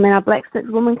 And our Black Sticks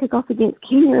women kick off against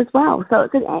Kenya as well. So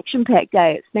it's an action-packed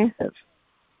day. It's massive.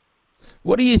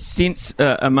 What do you sense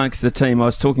amongst the team? I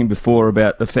was talking before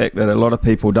about the fact that a lot of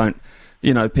people don't,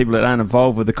 people that aren't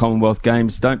involved with the Commonwealth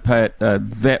Games don't pay it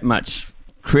that much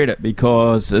credit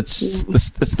because it's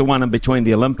the one in between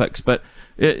the Olympics. But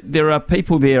there are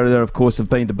people there that, of course, have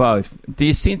been to both. Do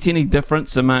you sense any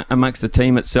difference amongst the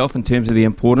team itself in terms of the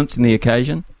importance and the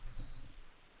occasion?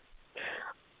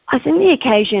 I think the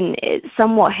occasion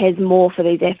somewhat has more for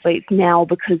these athletes now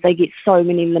because they get so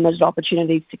many limited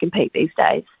opportunities to compete these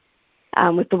days.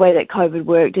 With the way that COVID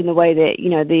worked and the way that,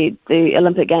 the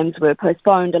Olympic Games were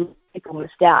postponed, a lot of people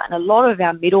missed out. And a lot of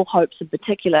our medal hopes in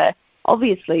particular,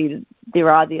 obviously there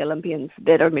are the Olympians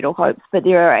that are medal hopes, but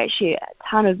there are actually a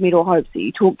ton of medal hopes that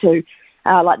you talk to,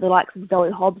 like the likes of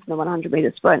Zoe Hobbs in the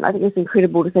 100-metre sprint. I think it's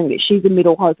incredible to think that she's a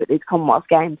medal hope at these Commonwealth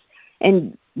Games,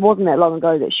 and wasn't that long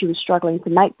ago that she was struggling to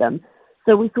make them.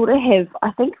 So we sort of have,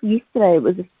 I think yesterday it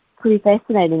was pretty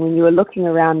fascinating when you were looking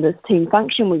around this team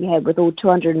function we had with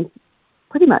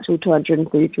pretty much all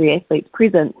 233 athletes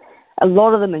present. A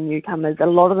lot of them are newcomers. A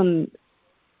lot of them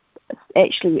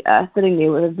actually are sitting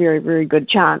there with a very, very good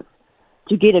chance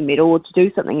to get a medal or to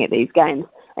do something at these games.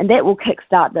 And that will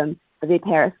kickstart them for their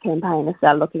Paris campaign if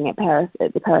they're looking at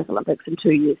the Paris Olympics in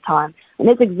 2 years' time. And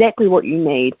that's exactly what you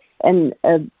need in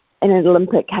an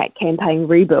Olympic campaign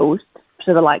rebuild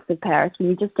to the likes of Paris,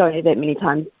 when you just don't have that many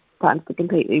times to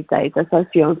compete these days. They're so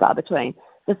few and far between.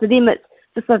 So for them,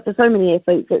 for so many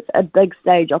athletes, it's a big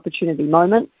stage opportunity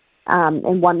moment,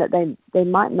 and one that they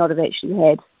might not have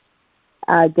actually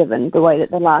had given the way that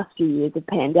the last few years have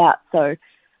panned out. So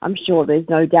I'm sure there's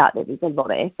no doubt that there's a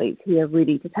lot of athletes here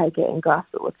ready to take it and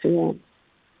grasp it with two hands.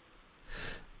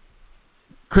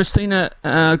 Christina,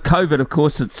 COVID, of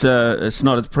course, it's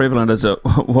not as prevalent as it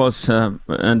was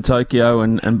in Tokyo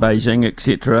and Beijing,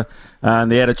 etc. And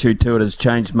the attitude to it has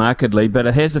changed markedly, but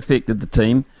it has affected the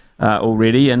team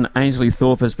already. And Ainsley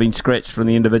Thorpe has been scratched from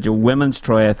the individual women's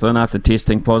triathlon after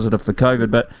testing positive for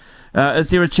COVID. But is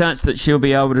there a chance that she'll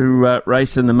be able to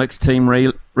race in the mixed team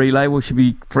relay? Will she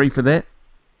be free for that?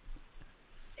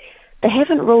 They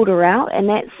haven't ruled her out, and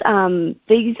that's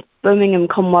these Birmingham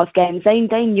Commonwealth Games.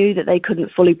 They knew that they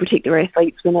couldn't fully protect their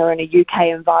athletes when they were in a UK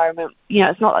environment.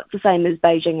 It's not the same as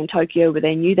Beijing and Tokyo, where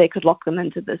they knew they could lock them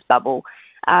into this bubble.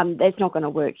 That's not going to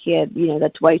work here.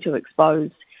 That's way too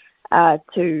exposed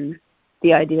to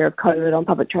the idea of COVID on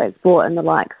public transport and the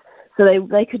likes. So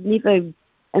they could never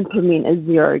implement a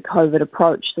zero COVID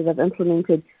approach. So they've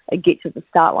implemented a get to the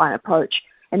start line approach,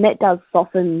 and that does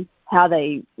soften how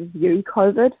they view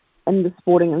COVID in the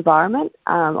sporting environment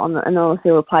on the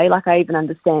field of play. Like, I even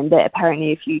understand that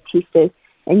apparently if you test it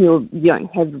and you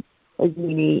don't have as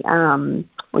many,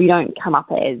 or you don't come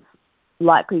up as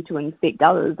likely to infect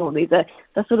others, or they've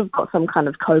sort of got some kind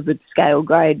of COVID scale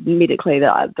grade medically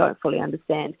that I don't fully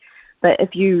understand. But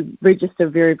if you register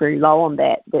very, very low on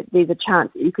that there's a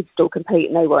chance that you could still compete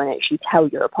and they won't actually tell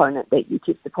your opponent that you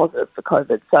tested positive for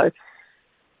COVID. So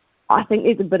I think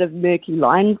there's a bit of murky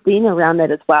lines then around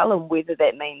that as well, and whether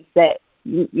that means that,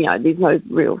 there's no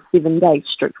real 7-day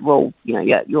strict rule.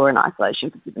 You're in isolation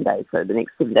for 7 days, so the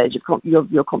next 7 days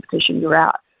of your competition, you're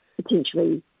out.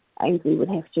 Potentially, Ainsley would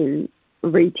have to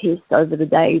retest over the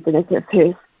days, and if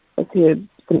her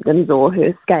symptoms or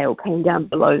her scale came down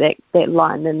below that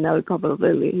line, then they would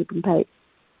probably let her compete.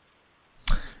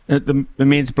 The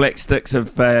men's Black Sticks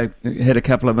have had a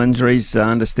couple of injuries.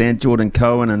 I understand Jordan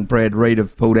Cohen and Brad Reid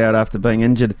have pulled out after being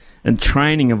injured in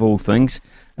training, of all things.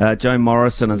 Joe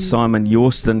Morrison and Simon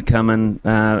Yorston come in.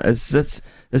 Is this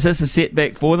a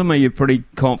setback for them? Or are you pretty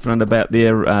confident about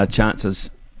their chances?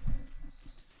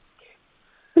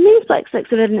 The men's Black Sticks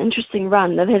have had an interesting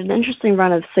run. They've had an interesting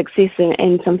run of success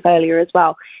and some failure as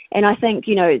well. And I think,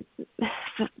 the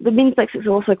men's Black Sticks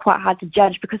are also quite hard to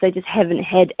judge because they just haven't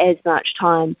had as much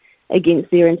time against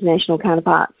their international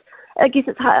counterparts. I guess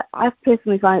it's hard. I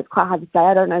personally find it's quite hard to say.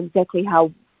 I don't know exactly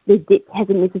how their depth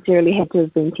hasn't necessarily had to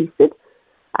have been tested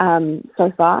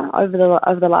so far over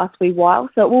the last wee while.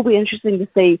 So it will be interesting to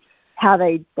see how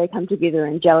they come together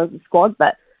and gel as a squad.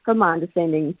 But from my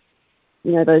understanding,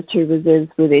 those two reserves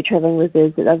were their travelling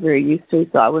reserves that they're very used to,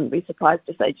 so I wouldn't be surprised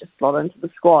if they just slot into the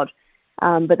squad.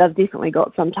 But they've definitely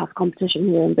got some tough competition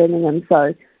here in Birmingham,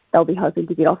 so they'll be hoping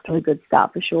to get off to a good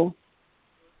start for sure.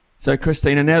 So,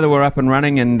 Christina, now that we're up and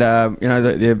running and,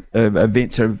 the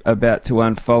events are about to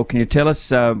unfold, can you tell us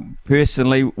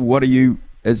personally,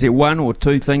 is there one or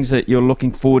two things that you're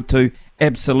looking forward to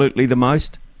absolutely the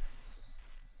most?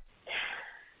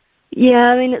 Yeah,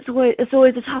 I mean, it's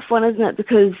always a tough one, isn't it?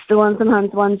 Because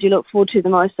sometimes the ones you look forward to the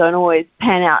most don't always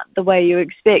pan out the way you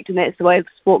expect, and that's the way the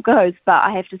sport goes. But I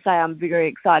have to say I'm very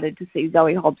excited to see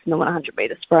Zoe Hobbs in the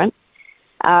 100-metre sprint.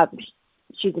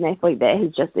 She's an athlete that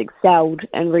has just excelled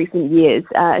in recent years,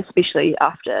 especially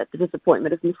after the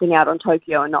disappointment of missing out on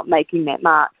Tokyo and not making that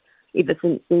mark. Ever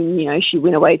since then, she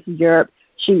went away to Europe.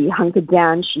 She hunkered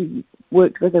down. She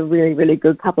worked with a really, really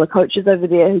good couple of coaches over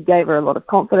there who gave her a lot of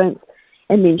confidence.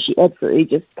 And then she absolutely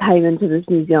just came into this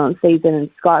New Zealand season and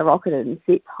skyrocketed and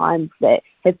set times that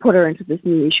have put her into this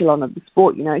new echelon of the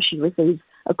sport. She receives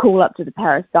a call up to the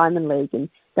Paris Diamond League and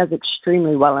does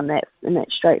extremely well in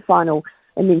that straight final.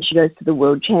 And then she goes to the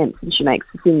World Champs and she makes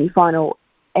the semi-final.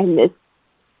 And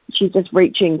she's just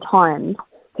reaching times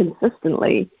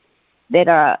consistently that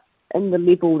are in the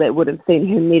level that would have seen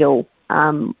her medal,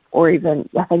 or even,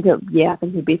 I think her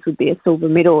best would be a silver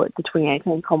medal at the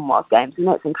 2018 Commonwealth Games, and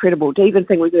that's incredible. To even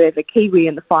think we could have a Kiwi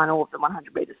in the final of the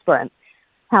 100-metre sprint,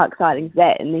 how exciting is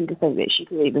that? And then to think that she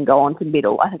could even go on to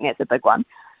medal, I think that's a big one.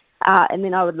 And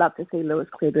then I would love to see Lewis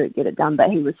Clareburt get it done, but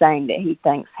he was saying that he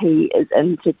thinks he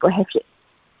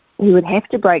would have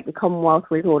to break the Commonwealth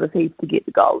record if he's to get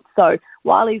the gold. So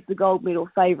while he's the gold medal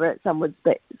favourite, some would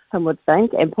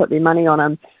think, and put their money on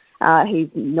him, he's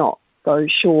not so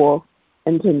sure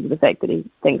in terms of the fact that he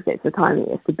thinks that's the time he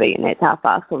has to be, and that's how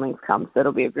fast swimming's come, so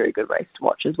it'll be a very good race to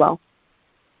watch as well.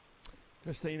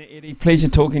 Christina Eddy, pleasure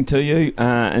talking to you.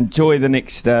 Enjoy the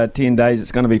next 10 days.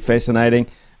 It's going to be fascinating.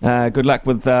 Good luck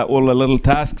with all the little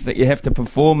tasks that you have to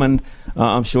perform, and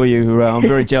I'm sure I'm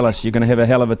very jealous. You're going to have a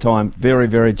hell of a time. Very,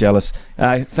 very jealous.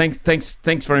 Thanks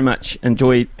very much.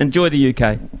 Enjoy the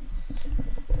UK.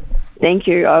 Thank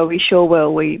you. Oh, we sure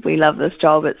will. We love this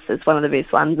job. It's one of the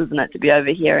best ones, isn't it, to be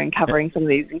over here and covering some of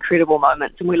these incredible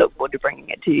moments, and we look forward to bringing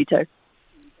it to you too.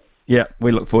 Yeah,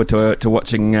 we look forward to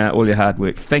watching all your hard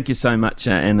work. Thank you so much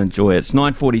and enjoy it. It's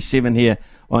 9:47 here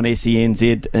on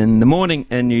SENZ in the morning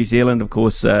in New Zealand, of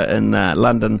course, in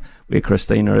London, where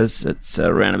Christina is. It's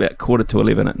around about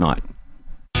 10:45 at night.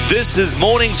 This is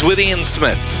Mornings with Ian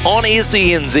Smith on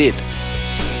SENZ.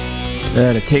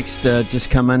 The text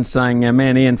just come in saying,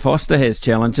 man, Ian Foster has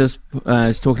challenges.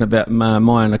 He's talking about Maya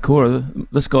Nakura.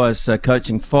 This guy's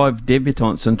coaching 5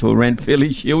 debutants into a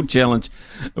Ranfurly Shield challenge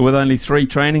with only 3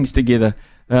 trainings together.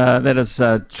 That is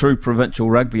true provincial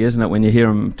rugby, isn't it, when you hear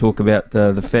him talk about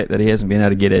the fact that he hasn't been able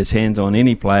to get his hands on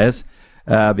any players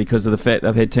because of the fact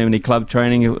they've had too many club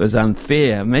training. It was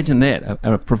unfair. Imagine that,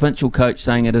 a provincial coach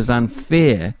saying it is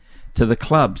unfair to the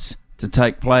clubs to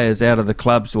take players out of the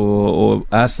clubs or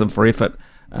ask them for effort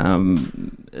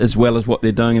as well as what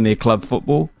they're doing in their club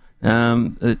football.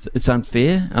 It's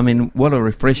unfair. I mean, what a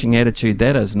refreshing attitude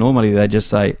that is. Normally they just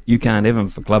say, you can't have them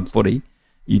for club footy.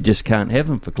 You just can't have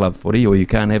them for club footy, or you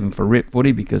can't have them for rep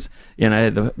footy because,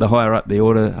 the higher up the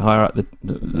order, higher up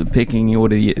the pecking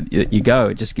order you go,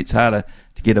 it just gets harder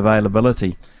to get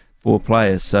availability for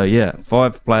players. So,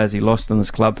 5 players he lost in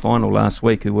this club final last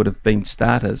week who would have been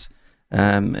starters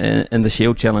in the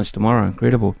Shield Challenge tomorrow.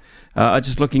 Incredible. I'm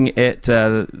just looking at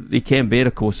the Can Bet,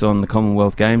 of course, on the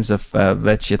Commonwealth Games, if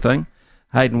that's your thing.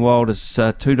 Hayden Wild is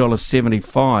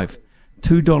 $2.75.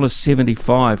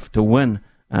 $2.75 to win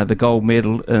the gold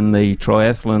medal in the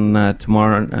triathlon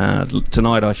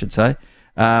tonight, I should say.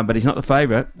 But he's not the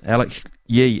favourite. Alex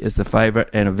Yee is the favourite,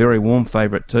 and a very warm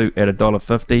favourite too at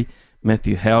 $1.50.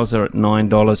 Matthew Hauser at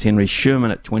 $9. Henry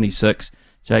Sherman at $26.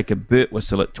 Jacob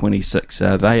Birtwistle at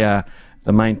 $26. They are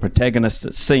the main protagonists,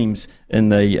 it seems, in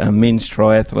the men's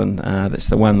triathlon. That's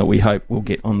the one that we hope will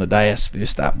get on the dais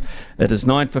first up. It is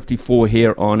 9:54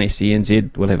 here on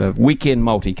SENZ. We'll have a weekend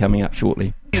multi coming up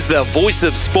shortly. He's the voice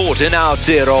of sport in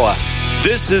Aotearoa.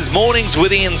 This is Mornings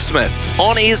with Ian Smith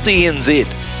on SENZ.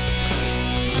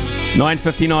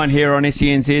 9:59 here on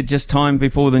SENZ, just time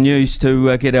before the news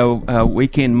to get our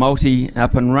weekend multi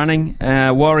up and running.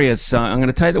 Warriors, I'm going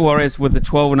to take the Warriors with the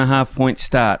 12.5 point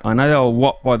start. I know they were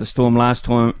whopped by the Storm last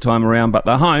time around, but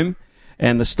they're home,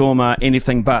 and the Storm are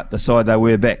anything but the side they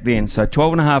were back then. So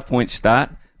 12.5 point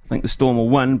start. I think the Storm will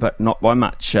win, but not by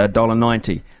much,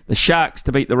 $1.90. The Sharks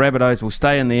to beat the Rabbitohs will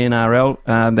stay in the NRL.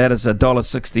 That is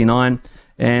 $1.69.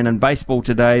 And in baseball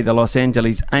today, the Los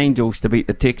Angeles Angels to beat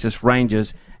the Texas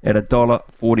Rangers at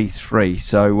 $1.43.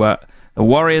 So the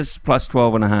Warriors plus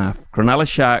 12.5. Cronulla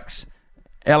Sharks,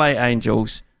 LA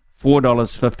Angels,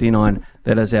 $4.59.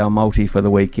 That is our multi for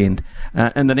the weekend.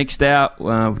 In the next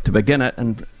hour, to begin it,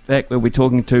 in fact, we'll be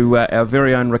talking to our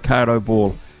very own Ricardo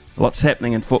Ball. Lots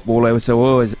happening in football, as there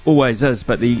always is,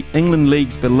 but the England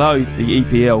leagues below the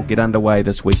EPL get underway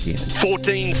this weekend.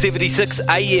 14:76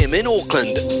 a.m. in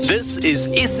Auckland. This is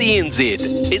SENZ.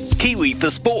 It's Kiwi for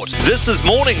sport. This is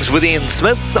Mornings with Ian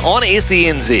Smith on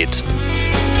SENZ.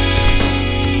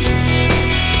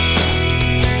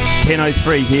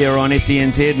 10:03 here on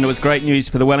SENZ, and it was great news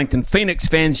for the Wellington Phoenix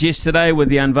fans yesterday with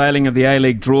the unveiling of the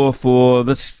A-League draw for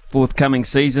this forthcoming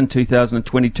season,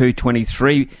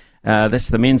 2022-23. That's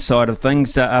the men's side of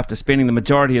things. After spending the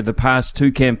majority of the past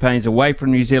two campaigns away from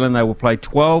New Zealand, they will play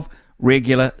 12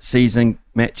 regular season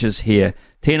matches here.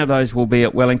 10 of those will be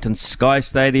at Wellington Sky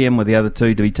Stadium, with the other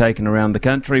two to be taken around the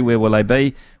country. Where will they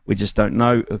be? We just don't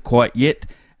know quite yet.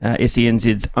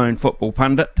 SENZ's own football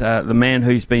pundit, the man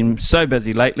who's been so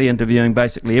busy lately interviewing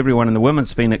basically everyone in the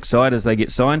women's Phoenix side as they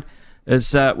get signed,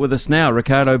 is with us now.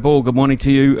 Ricardo Ball, good morning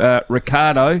to you,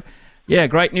 Ricardo. Yeah,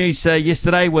 great news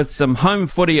yesterday with some home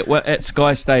footy at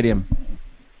Sky Stadium.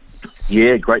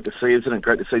 Yeah, great to see, isn't it?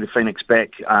 Great to see the Phoenix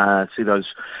back, see those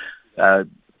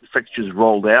fixtures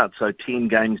rolled out. So 10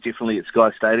 games definitely at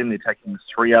Sky Stadium. They're taking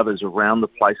 3 others around the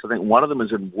place. I think one of them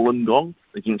is in Wollongong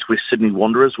against West Sydney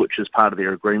Wanderers, which is part of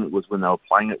their agreement was when they were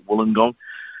playing at Wollongong.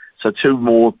 So 2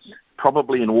 more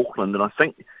probably in Auckland, and I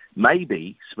think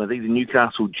maybe, Smithy, the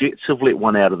Newcastle Jets have let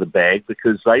one out of the bag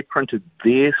because they printed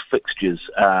their fixtures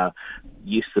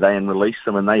yesterday and released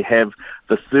them, and they have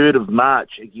the 3rd of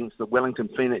March against the Wellington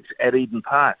Phoenix at Eden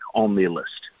Park on their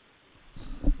list.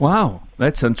 Wow,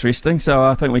 that's interesting. So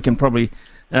I think we can probably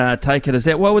take it as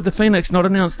that. Why would the Phoenix not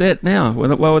announce that now?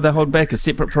 Why would they hold back a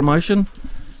separate promotion?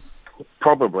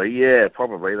 Probably, yeah,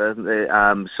 probably. But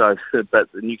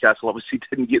Newcastle obviously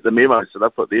didn't get the memo, so they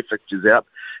put their fixtures out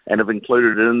and have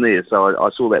included it in there. So I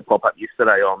saw that pop up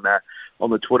yesterday on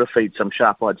the Twitter feed. Some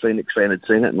sharp-eyed Phoenix fan had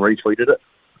seen it and retweeted it.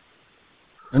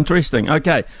 Interesting.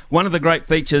 Okay, one of the great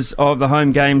features of the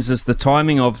home games is the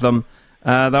timing of them.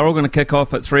 They're all going to kick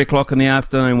off at 3 o'clock in the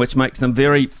afternoon, which makes them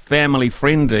very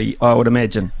family-friendly, I would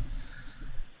imagine.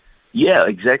 Yeah,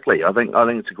 exactly. I think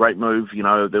it's a great move. You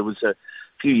know, there was a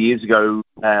few years ago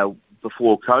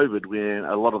before COVID when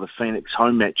a lot of the Phoenix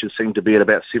home matches seemed to be at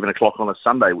about 7 o'clock on a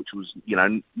Sunday, which was, you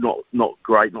know, not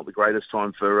great, not the greatest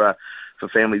time for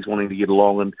families wanting to get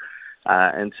along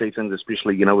and see things,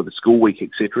 especially, you know, with the school week,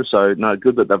 etc. So, no,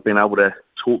 good that they've been able to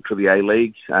talk to the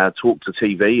A-League, talk to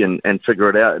TV and figure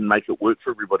it out and make it work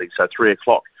for everybody. So 3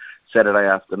 o'clock Saturday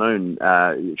afternoon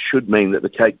should mean that the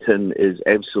cake tin is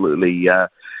absolutely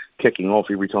kicking off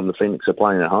every time the Phoenix are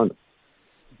playing at home.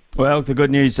 Well, the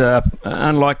good news,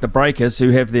 unlike the Breakers,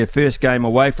 who have their first game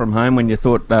away from home, when you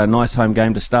thought a nice home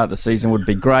game to start the season would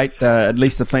be great, at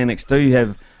least the Phoenix do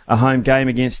have a home game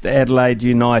against Adelaide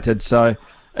United. So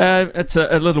it's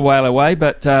a little while away,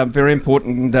 but very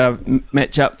important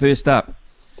match-up first up.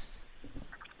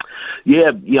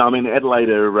 Yeah. I mean, Adelaide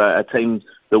are a team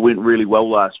that went really well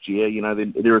last year. You know,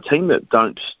 they're a team that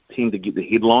don't tend to get the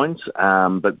headlines,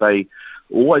 but they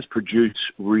always produce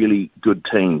really good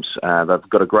teams. They've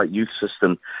got a great youth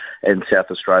system in South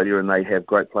Australia, and they have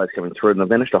great players coming through. And they've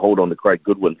managed to hold on to Craig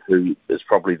Goodwin, who is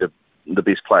probably the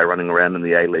best player running around in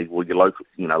the A-League, or your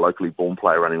locally born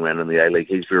player running around in the A-League.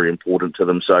 He's very important to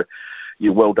them. So,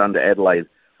 you're well done to Adelaide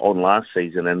on last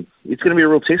season, and it's going to be a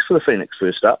real test for the Phoenix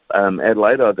first up.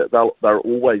 Adelaide, they're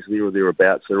always there or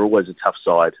thereabouts. They're always a tough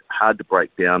side, hard to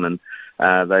break down, and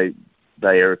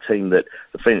they are a team that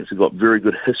the Phoenix have got very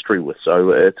good history with,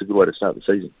 so it's a good way to start the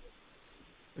season.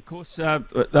 Of course,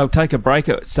 they'll take a break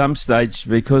at some stage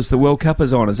because the World Cup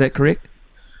is on, is that correct?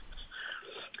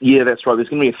 Yeah, that's right. There's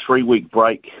going to be a 3-week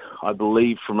break, I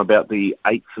believe, from about the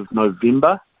 8th of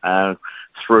November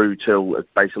through till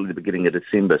basically the beginning of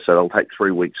December. So they'll take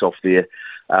 3 weeks off there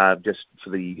just for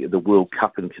the World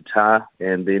Cup in Qatar,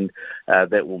 and then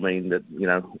that will mean that, you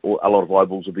know, a lot of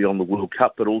eyeballs will be on the World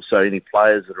Cup, but also any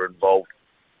players that are involved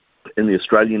in the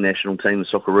Australian national team, the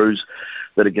Socceroos,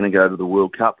 that are going to go to the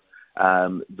World Cup.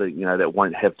 That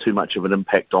won't have too much of an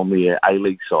impact on the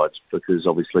A-League sides, because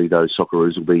obviously those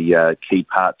Socceroos will be key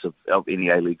parts of any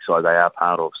A-League side they are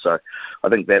part of. So I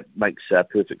think that makes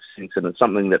perfect sense, and it's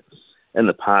something that in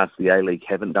the past the A-League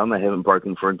haven't done. They haven't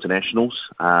broken for internationals,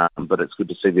 but it's good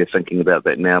to see they're thinking about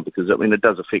that now, because I mean it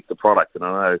does affect the product. And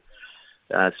I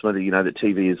know, Smithy, you know that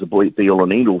TV is the be-all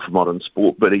and end-all for modern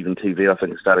sport, but even TV I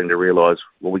think is starting to realise,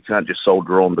 well, we can't just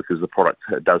soldier on because the product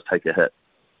does take a hit.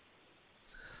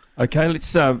 Okay,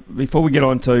 let's before we get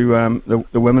on to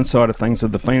the women's side of things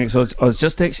with the Phoenix, I was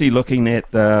just actually looking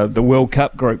at the World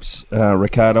Cup groups,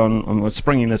 Ricardo. I was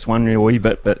springing this one a wee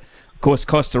bit, but of course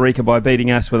Costa Rica, by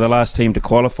beating us, were the last team to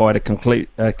qualify to complete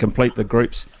the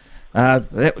groups.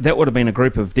 That would have been a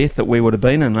group of death that we would have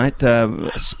been in, mate.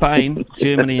 Spain,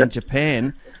 Germany, and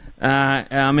Japan.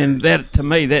 I mean, that to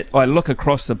me, that I look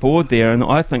across the board there, and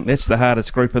I think that's the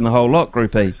hardest group in the whole lot,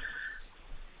 Group E.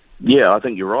 Yeah, I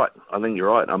think you're right. I mean,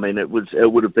 it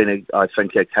would have been,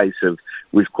 a case of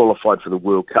we've qualified for the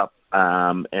World Cup,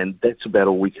 and that's about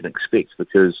all we can expect,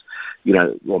 because, you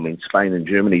know, well, I mean, Spain and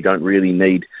Germany don't really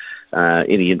need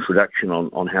any introduction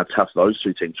on how tough those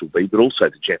two teams will be, but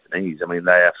also the Japanese. I mean,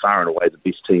 they are far and away the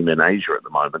best team in Asia at the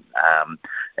moment,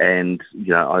 and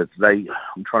you know, I'm trying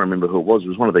to remember who it was. It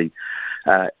was one of the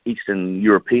Eastern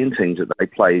European teams that they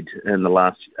played in the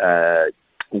last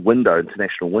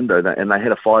international window, and they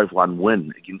had a 5-1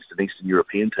 win against an Eastern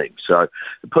European team. So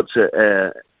it puts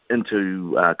it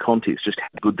into context just how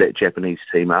good that Japanese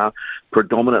team are.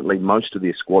 Predominantly, most of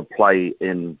their squad play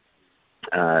in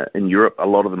Europe, a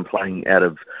lot of them playing out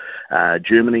of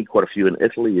Germany, quite a few in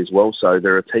Italy as well. So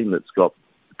they're a team that's got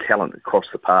talent across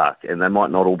the park, and they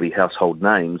might not all be household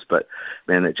names, but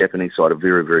man, that Japanese side are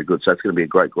very, very good. So it's going to be a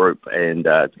great group, and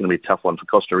it's going to be a tough one for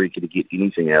Costa Rica to get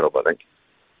anything out of, I think.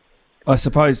 I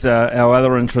suppose our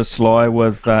other interests lie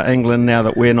with England now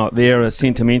that we're not there,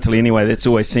 sentimentally anyway. That's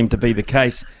always seemed to be the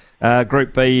case.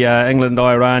 Group B, England,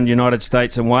 Iran, United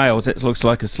States and Wales. That looks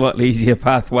like a slightly easier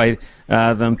pathway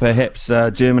than perhaps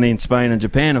Germany and Spain and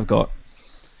Japan have got.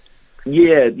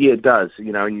 Yeah, it does.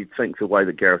 You know, and you'd think the way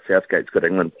that Gareth Southgate's got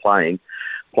England playing,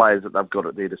 players that they've got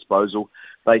at their disposal,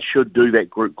 they should do that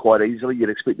group quite easily.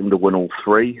 You'd expect them to win all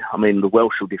three. I mean, the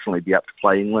Welsh will definitely be up to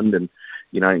play England, and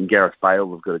you know, in Gareth Bale,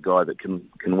 they've got a guy that can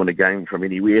win a game from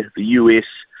anywhere. The US,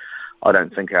 I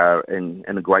don't think are in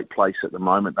a great place at the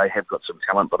moment. They have got some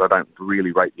talent, but I don't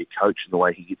really rate their coach in the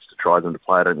way he gets to try them to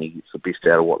play. I don't think he gets the best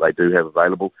out of what they do have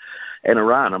available. And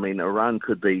Iran, I mean, Iran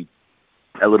could be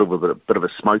a little bit of a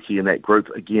smoky in that group.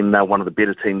 Again, they're one of the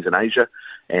better teams in Asia,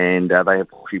 and they have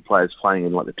a few players playing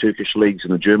in like the Turkish leagues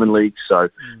and the German leagues, so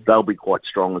they'll be quite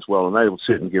strong as well, and they will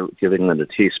certainly give England a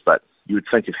test. But you would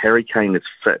think if Harry Kane is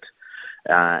fit,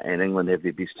 and England have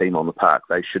their best team on the park,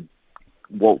 they should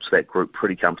waltz that group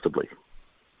pretty comfortably.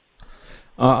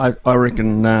 I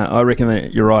reckon that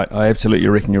you're right. I absolutely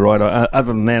reckon you're right. Other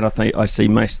than that, I think I see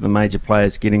most of the major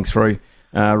players getting through.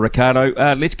 Ricardo,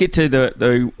 let's get to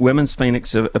the women's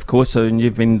Phoenix, of course, and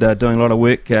you've been doing a lot of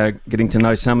work getting to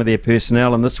know some of their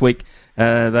personnel, and this week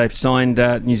they've signed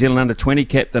New Zealand under-20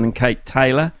 captain Kate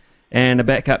Taylor and a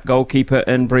backup goalkeeper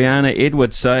in Brianna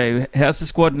Edwards. So how's the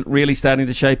squad really starting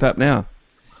to shape up now?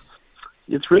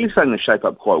 It's really starting to shape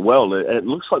up quite well. It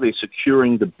looks like they're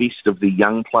securing the best of the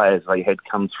young players they had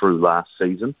come through last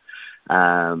season. You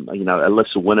know,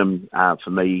 Alyssa Wynnum, for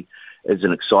me, is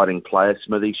an exciting player,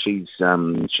 Smithy.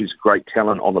 She's great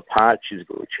talent on the park. She's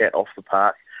got a chat off the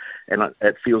park. And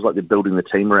it feels like they're building the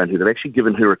team around her. They've actually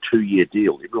given her a 2-year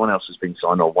deal. Everyone else has been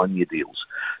signed on 1-year deals.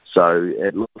 So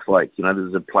it looks like, you know,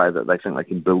 there's a player that they think they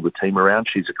can build the team around.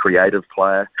 She's a creative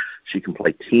player. She can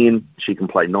play 10. She can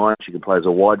play 9. She can play as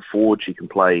a wide forward. She can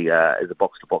play as a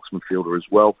box-to-box midfielder as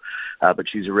well. But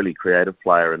she's a really creative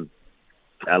player, and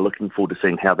looking forward to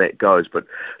seeing how that goes. But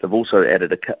they've also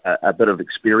added a bit of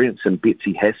experience in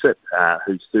Betsy Hassett,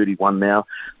 who's 31 now,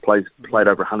 played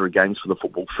over 100 games for the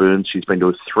Football Ferns. She's been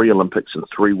to 3 Olympics and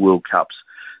 3 World Cups.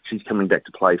 She's coming back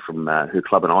to play from her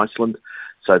club in Iceland.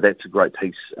 So that's a great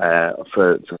piece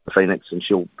for Phoenix, and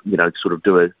she'll, sort of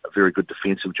do a very good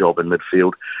defensive job in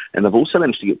midfield. And they've also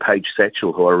managed to get Paige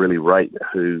Satchell, who I really rate,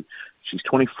 she's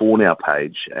 24 now,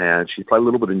 Paige, and she played a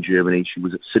little bit in Germany. She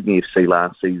was at Sydney FC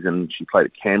last season. She played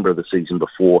at Canberra the season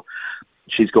before.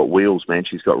 She's got wheels, man.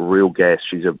 She's got real gas.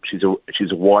 She's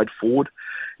a wide forward,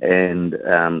 and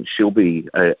she'll be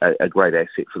a great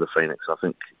asset for the Phoenix. I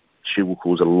think she will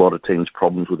cause a lot of teams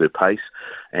problems with her pace,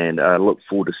 and I look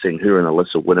forward to seeing her and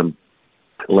Alyssa Wynnum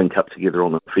link up together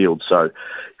on the field. So,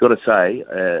 got to say,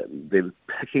 they're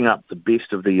picking up the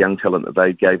best of the young talent that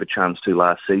they gave a chance to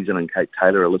last season, and Kate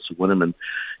Taylor, Alyssa Wynnum,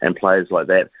 and players like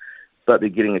that. But they're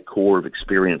getting a core of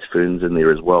experienced ferns in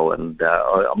there as well, and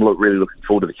I'm really looking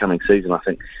forward to the coming season. I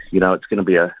think it's going to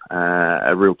be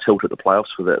a real tilt at the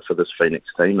playoffs for this Phoenix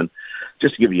team. And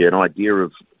just to give you an idea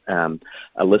of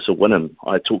Alyssa Wynnum,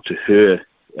 I talked to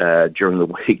her during the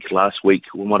week last week,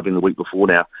 or it might have been the week before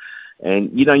now,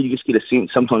 and you just get a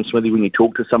sense sometimes, Smithy, when you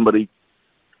talk to somebody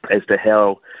as to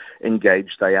how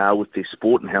engaged they are with their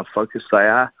sport and how focused they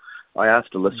are. I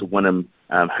asked Alyssa Wynnum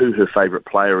who her favourite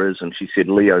player is, and she said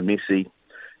Leo Messi.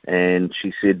 And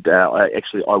she said, I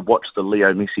watched the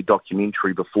Leo Messi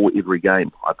documentary before every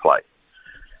game I play.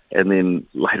 And then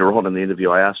later on in the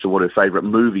interview, I asked her what her favourite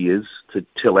movie is to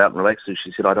chill out and relax. And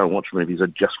she said, I don't watch movies, I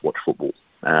just watch football.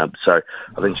 So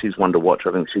I think she's one to watch.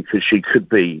 I think she could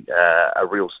be a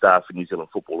real star for New Zealand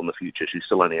football in the future. She's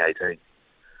still only 18.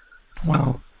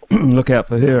 Wow. Look out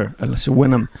for her, Alyssa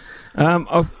Wynnum.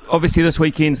 Obviously, this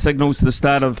weekend signals the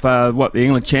start of the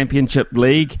England Championship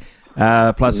League,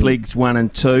 plus Leagues 1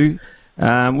 and 2.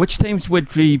 Which teams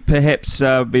would we perhaps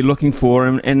be looking for,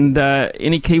 and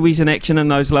any Kiwis in action in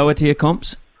those lower tier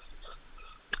comps?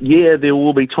 Yeah, there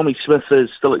will be. Tommy Smith is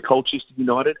still at Colchester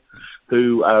United,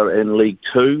 who are in League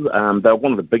 2. They're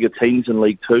one of the bigger teams in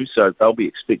League 2, so they'll be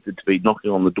expected to be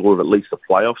knocking on the door of at least the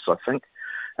playoffs, I think.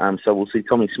 So we'll see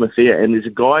Tommy Smith there. And there's a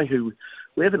guy who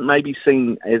we haven't maybe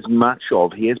seen as much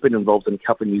of. He has been involved in a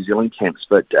couple of New Zealand camps,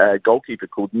 but a goalkeeper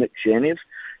called Nick Janev,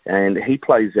 and he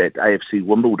plays at AFC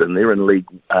Wimbledon. They're in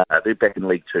they're back in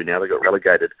League 2 now. They got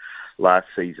relegated last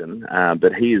season,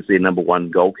 but he is their number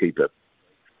one goalkeeper.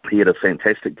 He had a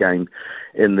fantastic game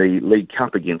in the League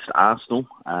Cup against Arsenal.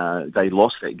 They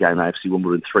lost that game, AFC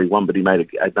Wimbledon 3-1, but he made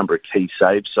a number of key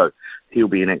saves, so he'll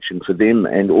be in action for them.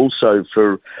 And also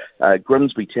for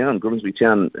Grimsby Town. Grimsby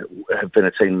Town have been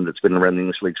a team that's been around the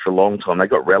English leagues for a long time. They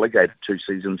got relegated 2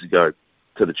 seasons ago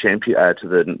to the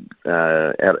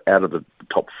out of the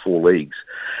top 4 leagues.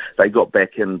 They got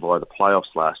back in via the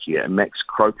playoffs last year, and Max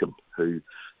Crocombe, whose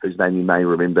name you may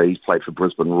remember, he's played for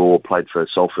Brisbane Roar, played for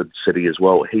Salford City as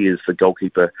well. He is the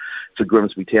goalkeeper for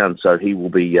Grimsby Town, so he will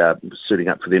be suiting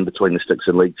up for them between the sticks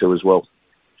in League 2 as well.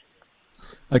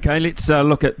 Okay, let's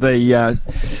look at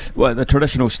the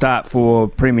traditional start for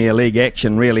Premier League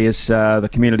action. Really is the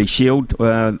Community Shield.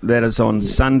 That is on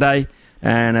Sunday,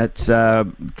 and it's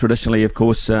traditionally, of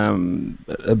course,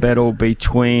 a battle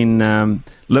between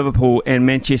Liverpool and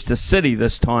Manchester City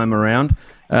this time around.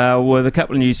 With a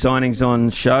couple of new signings on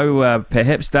show,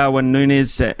 perhaps Darwin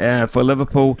Núñez for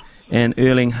Liverpool and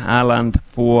Erling Haaland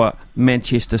for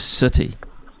Manchester City.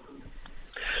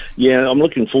 Yeah, I'm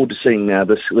looking forward to seeing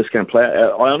this game play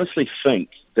out. I honestly think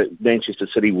that Manchester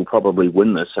City will probably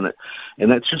win this, and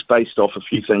that's just based off a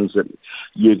few things that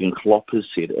Jurgen Klopp has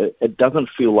said. It doesn't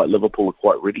feel like Liverpool are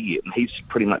quite ready yet, and he's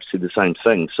pretty much said the same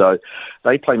thing. So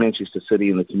they play Manchester City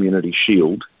in the Community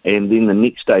Shield, and then the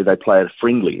next day they play a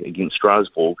friendly against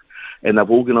Strasbourg, and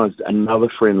they've organised another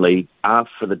friendly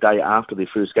for the day after their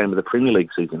first game of the Premier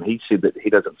League season. He said that he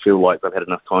doesn't feel like they've had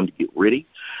enough time to get ready,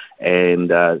 and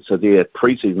so their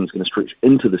pre-season is going to stretch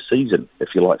into the season,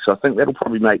 if you like. So I think that'll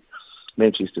probably make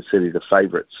Manchester City the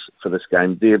favourites for this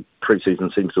game. Their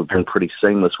pre-season seems to have been pretty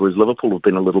seamless, whereas Liverpool have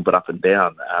been a little bit up and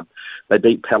down. They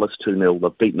beat Palace 2-0,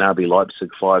 they've beaten RB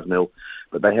Leipzig 5-0,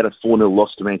 but they had a 4-0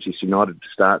 loss to Manchester United to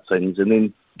start things, and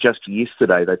then just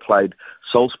yesterday they played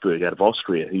Salzburg out of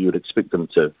Austria, who you would expect them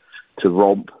to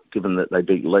romp, given that they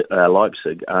beat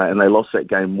Leipzig, and they lost that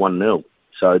game 1-0.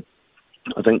 So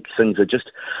I think things are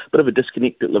just a bit of a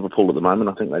disconnect at Liverpool at the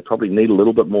moment. I think they probably need a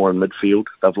little bit more in midfield.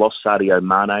 They've lost Sadio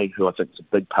Mane, who I think is a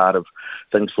big part of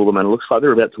things for them, and it looks like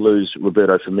they're about to lose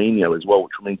Roberto Firmino as well,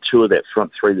 which will mean 2 of that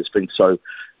front 3 that's been so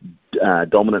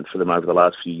dominant for them over the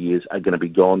last few years are going to be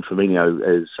gone. Firmino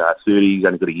is 30, he's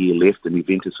only got a year left, and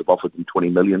Juventus have offered him 20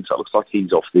 million, so it looks like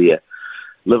he's off there.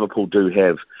 Liverpool do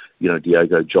have,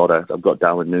 Diogo Jota. They've got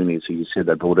Darwin Núñez, who you said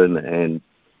they brought in, and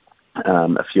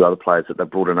a few other players that they've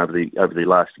brought in over the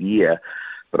last year,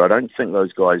 but I don't think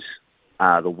those guys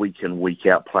the week in, week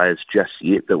out players just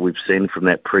yet that we've seen from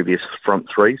that previous front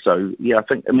three. So, yeah, I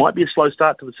think it might be a slow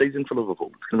start to the season for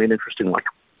Liverpool. It's going to be an interesting one.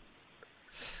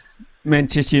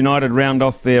 Manchester United round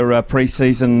off their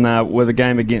pre-season with a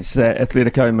game against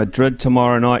Atletico Madrid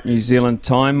tomorrow night, New Zealand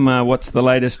time. What's the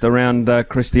latest around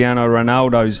Cristiano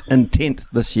Ronaldo's intent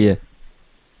this year?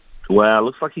 Well, it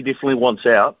looks like he definitely wants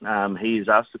out. He has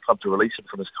asked the club to release him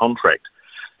from his contract.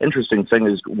 Interesting thing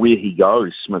is where he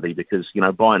goes, Smithy, because,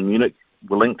 Bayern Munich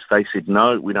were linked. They said,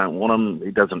 no, we don't want him.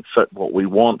 He doesn't fit what we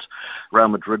want. Real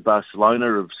Madrid,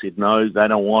 Barcelona have said, no, they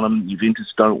don't want him.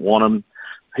 Juventus don't want him.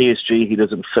 PSG, he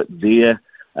doesn't fit there.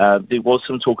 There was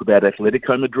some talk about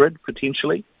Atletico Madrid,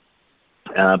 potentially.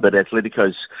 But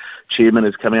Atletico's chairman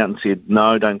has come out and said,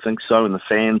 no, don't think so. And the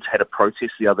fans had a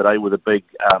protest the other day with a big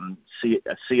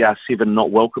CR7 not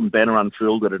welcome banner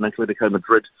unfurled at an Atletico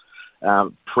Madrid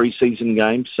pre-season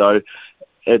game. So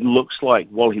it looks like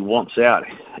while he wants out,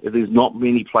 there's not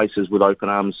many places with open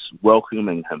arms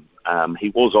welcoming him. He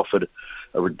was offered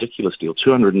a ridiculous deal,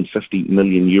 €250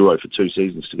 million for 2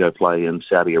 seasons to go play in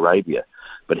Saudi Arabia.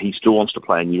 But he still wants to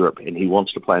play in Europe, and he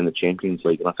wants to play in the Champions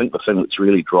League. And I think the thing that's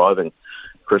really driving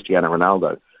Cristiano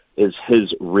Ronaldo is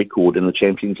his record in the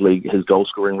Champions League, his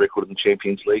goal-scoring record in the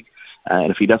Champions League.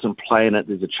 And if he doesn't play in it,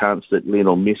 there's a chance that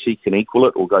Lionel Messi can equal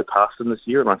it or go past him this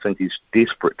year. And I think he's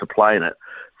desperate to play in it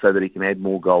so that he can add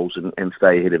more goals and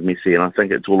stay ahead of Messi. And I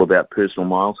think it's all about personal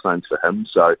milestones for him.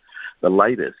 So the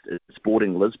latest is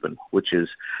Sporting Lisbon, which is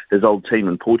his old team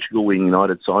in Portugal where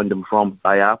United signed him from.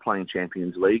 They are playing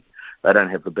Champions League. They don't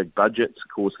have the big budgets. Of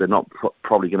course, they're not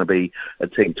probably going to be a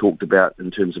team talked about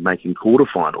in terms of making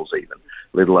quarterfinals even,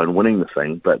 let alone winning the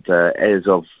thing. But as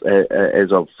of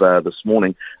this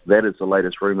morning, that is the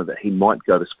latest rumour that he might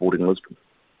go to Sporting Lisbon.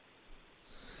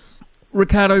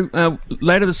 Ricardo,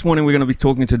 later this morning we're going to be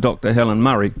talking to Dr. Helen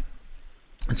Murray.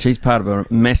 She's part of a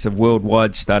massive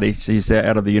worldwide study. She's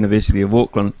out of the University of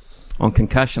Auckland on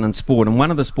concussion and sport. And one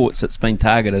of the sports that's been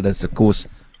targeted is, of course,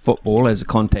 football as a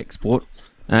contact sport.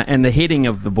 And the heading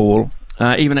of the ball,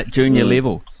 even at junior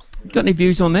level. You got any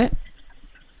views on that?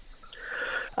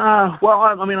 Well,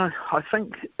 I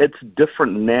think it's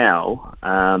different now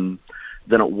than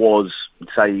it was,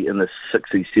 say, in the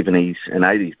 60s, 70s and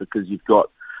 80s, because you've got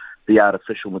the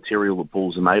artificial material that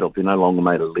balls are made of. They're no longer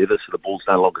made of leather, so the balls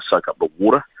no longer soak up the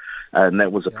water. And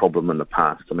that was a problem in the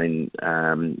past. I mean,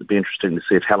 it'd be interesting to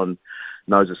see if Helen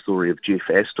knows the story of Jeff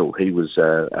Astle. He was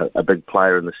a big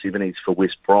player in the 70s for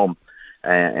West Brom.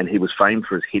 And he was famed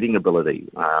for his heading ability,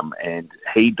 and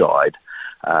he died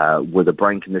with a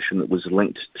brain condition that was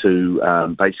linked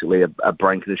to basically a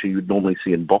brain condition you would normally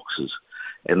see in boxers,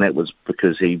 and that was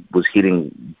because he was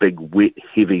hitting big, wet,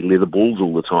 heavy leather balls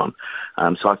all the time.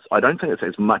 So I don't think it's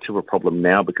as much of a problem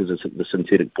now because it's the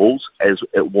synthetic balls as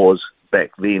it was back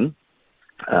then.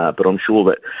 But I'm sure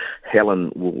that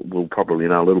Helen will probably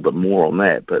know a little bit more on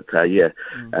that. But the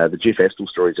Jeff Astle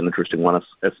story is an interesting one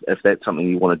if that's something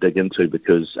you want to dig into,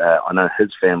 because I know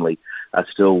his family are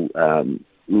still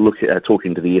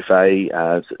talking to the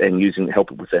FA and using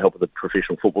with the help of the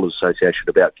Professional Footballers Association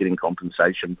about getting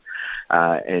compensation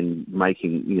and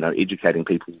educating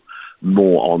people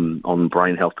more on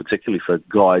brain health, particularly for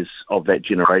guys of that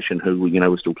generation who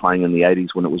were still playing in the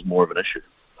 80s when it was more of an issue.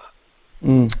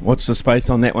 Watch the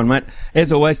space on that one, mate.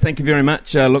 As always, thank you very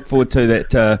much. Look forward to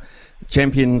that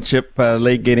Championship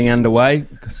League getting underway.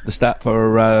 The start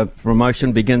for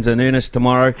promotion begins in earnest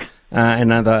tomorrow,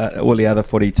 and all the other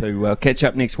footy too. Catch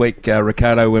up next week,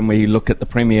 Ricardo, when we look at the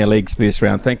Premier League's first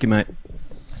round. Thank you, mate.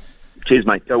 Cheers,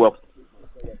 mate. Go well.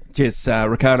 Cheers.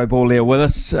 Ricardo Ball there with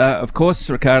us. Of course,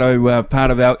 Ricardo,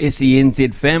 part of our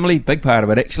SENZ family, big part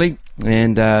of it actually.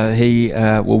 And he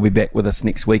will be back with us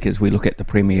next week as we look at the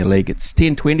Premier League. It's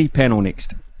 10:20, panel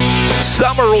next.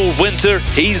 Summer or winter,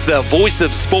 he's the voice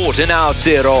of sport in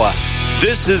Aotearoa.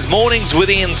 This is Mornings with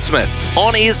Ian Smith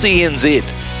on SENZ.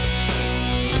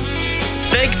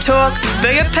 Big talk,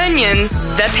 big opinions,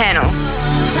 the panel.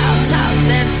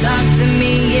 Talk to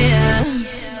me, yeah.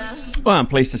 Well, I'm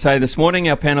pleased to say this morning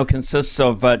our panel consists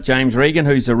of James Regan,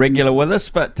 who's a regular with us,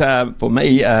 but for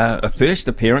me, a first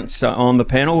appearance on the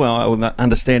panel. I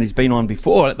understand he's been on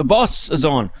before. The boss is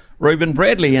on, Ruben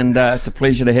Bradley, and it's a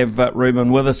pleasure to have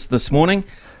Ruben with us this morning.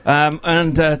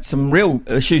 And some real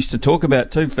issues to talk about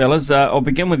too, fellas. I'll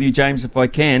begin with you, James, if I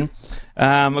can.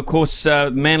 Of course,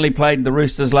 Manly played the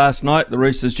Roosters last night. The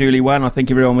Roosters duly won. I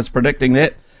think everyone was predicting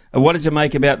that. What did you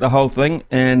make about the whole thing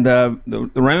and the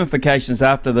ramifications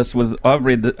after this? I've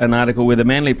read an article where the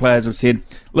Manly players have said,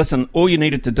 listen, all you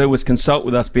needed to do was consult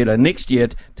with us better. Next year,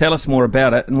 tell us more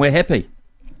about it, and we're happy.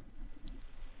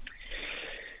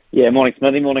 Yeah, morning,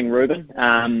 Smithy. Morning,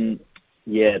 Ruben.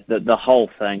 the whole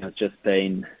thing has just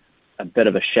been a bit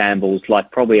of a shambles.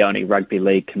 Like probably only rugby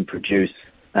league can produce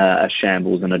a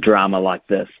shambles and a drama like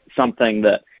this. Something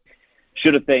that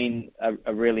should have been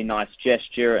a really nice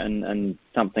gesture and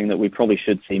something that we probably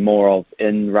should see more of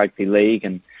in rugby league,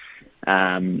 and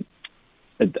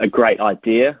a great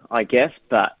idea, I guess,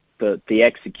 but the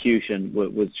execution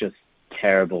was just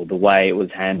terrible. The way it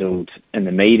was handled in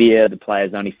the media, the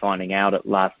players only finding out at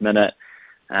last minute,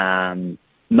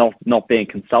 not being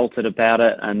consulted about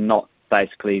it, and not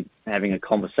basically having a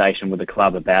conversation with the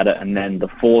club about it, and then the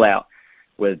fallout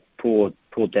with poor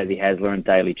Desi Hasler and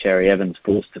Daly Cherry Evans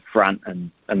forced to front,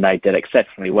 and they did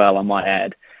exceptionally well, I might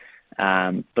add.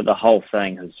 But the whole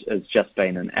thing has just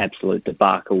been an absolute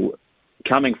debacle,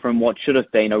 coming from what should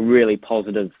have been a really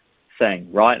positive thing,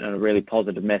 right? And a really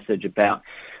positive message about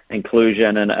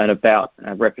inclusion and about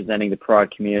representing the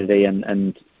pride community.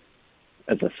 And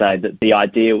as I say, the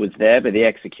idea was there, but the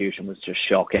execution was just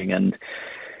shocking. And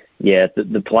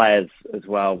the players as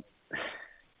well.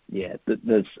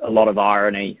 There's a lot of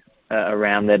irony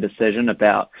around their decision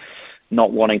about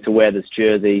not wanting to wear this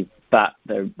jersey, but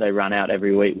they run out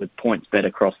every week with points bet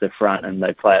across their front, and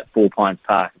they play at Four Pines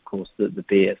Park, of course, the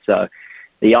beer. So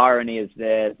the irony is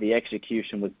there. The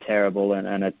execution was terrible,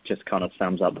 and it just kind of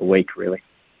sums up the week, really.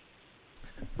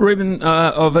 Ruben,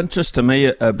 of interest to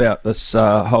me about this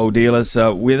whole deal is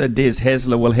whether Des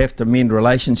Hasler will have to mend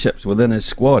relationships within his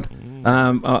squad.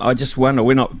 I just wonder.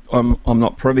 I'm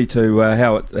not privy to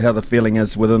how the feeling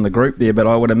is within the group there, but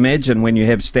I would imagine when you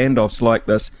have standoffs like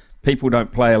this, people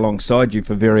don't play alongside you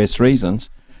for various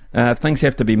reasons. Things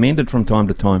have to be mended from time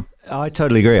to time. I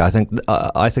totally agree. I think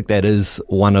that is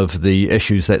one of the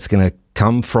issues that's going to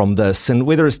come from this, and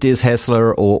whether it's Des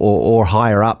Hasler or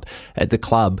higher up at the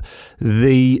club,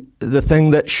 the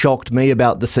thing that shocked me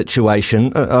about the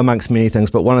situation, amongst many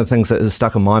things, but one of the things that has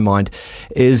stuck in my mind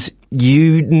is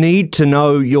you need to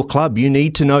know your club, you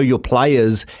need to know your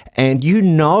players, and you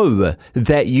know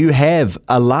that you have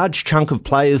a large chunk of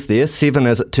players there, 7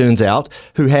 as it turns out,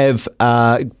 who have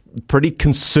pretty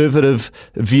conservative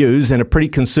views and a pretty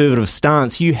conservative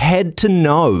stance. You had to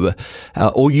know,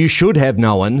 or you should have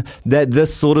known, that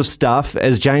this sort of stuff,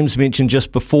 as James mentioned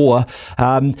just before,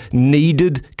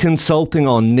 needed consulting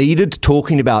on, needed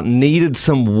talking about, needed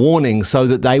some warning so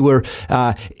that they were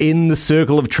in the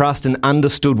circle of trust and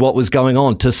understood what was going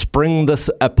on. To spring this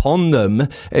upon them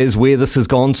is where this has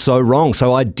gone so wrong.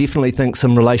 So I definitely think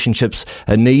some relationships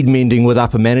need mending with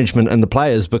upper management and the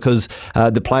players, because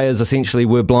the players essentially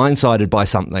were blindsided by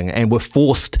something and were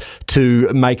forced to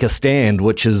make a stand,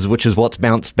 which is what's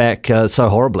bounced back so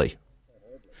horribly.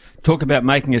 Talk about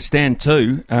making a stand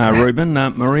too, Ruben.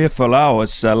 Maria Folau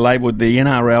has labelled the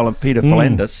NRL and Peter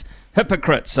V'landys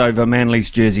hypocrites over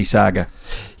Manly's jersey saga.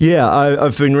 Yeah,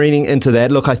 I've been reading into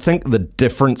that. Look, I think the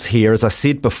difference here, as I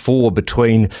said before,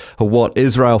 between what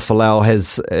Israel Folau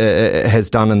has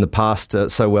done in the past,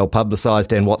 so well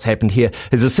publicised, and what's happened here,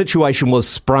 is the situation was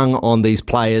sprung on these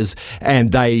players,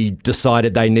 and they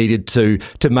decided they needed to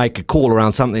make a call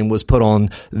around something was put on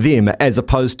them, as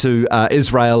opposed to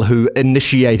Israel, who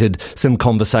initiated some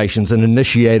conversations and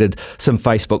initiated some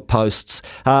Facebook posts.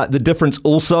 The difference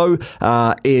also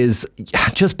is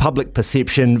just public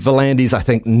perception. V'landys, I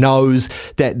think, knows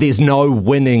that there's no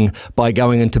winning by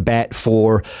going into bat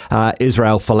for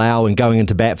Israel Folau and going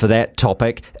into bat for that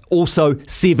topic. Also,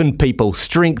 7 people,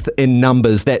 strength in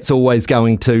numbers, that's always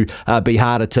going to be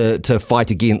harder to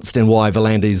fight against, and why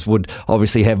V'landys would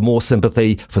obviously have more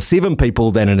sympathy for 7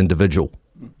 people than an individual.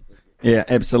 Yeah,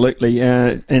 absolutely.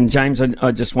 And James,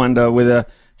 I just wonder whether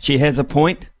she has a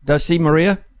point. Does she,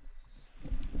 Maria?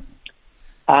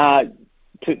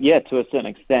 To a certain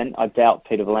extent. I doubt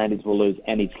Peter V'landys will lose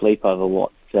any sleep over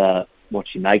what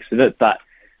she makes of it. But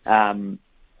Ruben's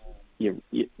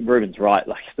right.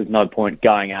 Like, there's no point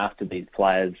going after these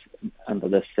players under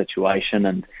this situation.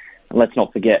 And let's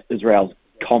not forget, Israel's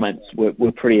comments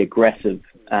were pretty aggressive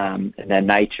in their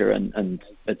nature, and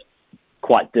it's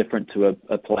quite different to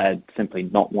a player simply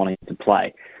not wanting to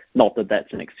play. Not that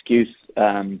that's an excuse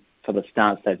for the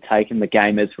stance they've taken. The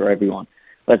game is for everyone.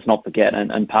 Let's not forget,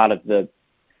 and part of the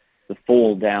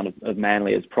fall down of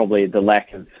Manly is probably the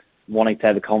lack of wanting to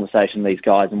have a conversation with these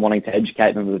guys and wanting to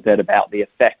educate them a bit about the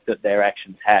effect that their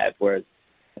actions have, whereas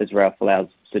Israel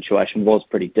Folau's situation was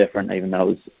pretty different, even though it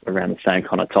was around the same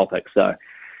kind of topic. So,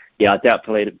 yeah, I doubt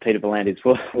Peter V'landys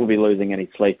will be losing any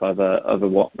sleep over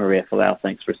what Maria Folau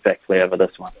thinks respectfully over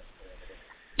this one.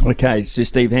 Okay, so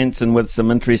Steve Hansen with some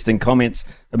interesting comments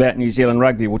about New Zealand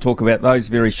rugby. We'll talk about those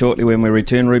very shortly when we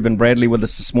return. Ruben Bradley with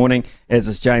us this morning, as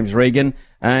is James Regan,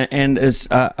 and is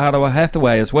Aroa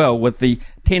Hathaway as well with the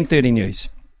 10:30 news.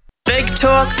 Big Big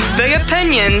talk, big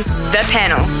opinions, the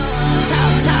panel.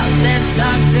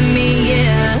 Talk to me,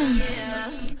 yeah.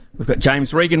 We've got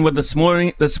James Regan with us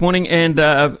this morning, and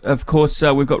of course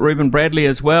we've got Ruben Bradley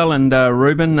as well. And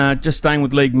Ruben, just staying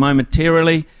with league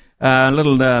momentarily, a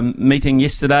little meeting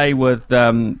yesterday with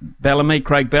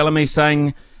Craig Bellamy,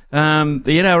 saying the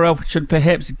NRL should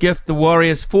perhaps gift the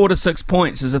Warriors 4 to 6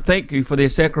 points as a thank you for their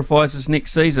sacrifices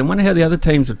next season. Wonder how the other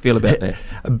teams would feel about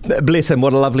that. Bless him,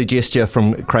 what a lovely gesture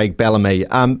from Craig Bellamy.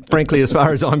 Frankly, as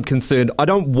far as I'm concerned, I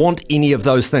don't want any of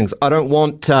those things. I don't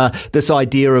want this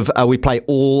idea of we play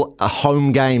all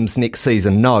home games next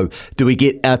season. No. Do we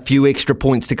get a few extra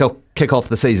points to kick off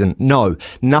the season? No.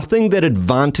 Nothing that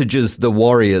advantages the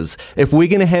Warriors. If we're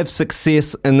going to have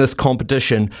success in this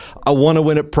competition, I want to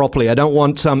win it properly. I don't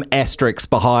want some asterisks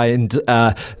behind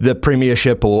the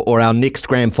premiership or our next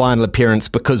grand final appearance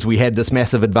because we had this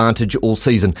massive advantage all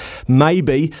season.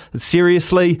 Maybe,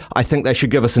 seriously, I think they should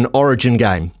give us an Origin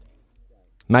game.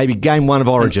 Maybe game 1 of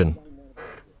Origin.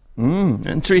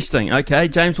 Interesting. Okay,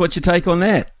 James, what's your take on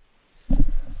that?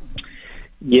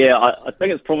 Yeah, I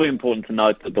think it's probably important to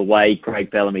note that the way Craig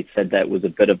Bellamy said that was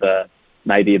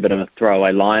maybe a bit of a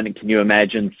throwaway line. And can you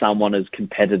imagine someone as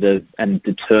competitive and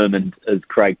determined as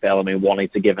Craig Bellamy wanting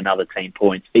to give another team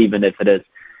points, even if it is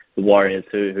the Warriors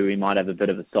who he might have a bit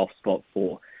of a soft spot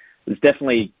for? There's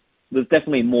definitely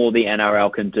more the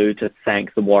NRL can do to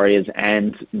thank the Warriors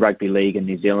and Rugby League in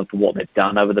New Zealand for what they've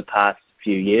done over the past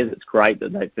few years. It's great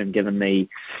that they've been given the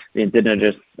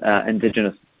Indigenous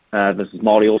versus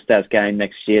Māori All-Stars game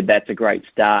next year. That's a great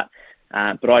start.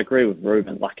 But I agree with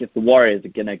Ruben. Like, if the Warriors are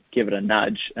going to give it a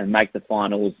nudge and make the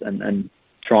finals and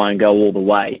try and go all the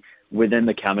way within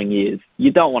the coming years,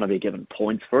 you don't want to be given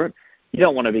points for it. You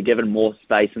don't want to be given more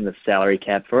space in the salary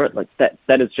cap for it. Like,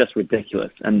 that is just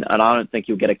ridiculous. And I don't think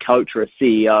you'll get a coach or a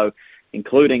CEO,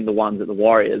 including the ones at the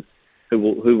Warriors, who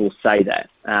will say that.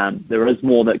 There is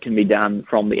more that can be done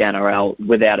from the NRL,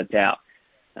 without a doubt.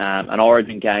 An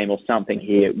Origin game or something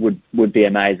here would be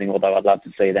amazing, although I'd love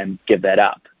to see them give that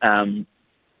up.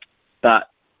 But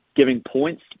giving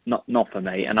points, not for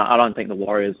me, and I don't think the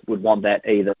Warriors would want that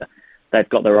either. They've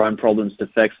got their own problems to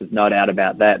fix, there's no doubt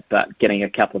about that, but getting a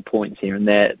couple of points here and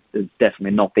there is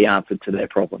definitely not the answer to their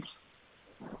problems.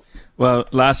 Well,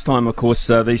 last time, of course,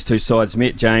 these two sides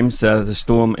met, James, the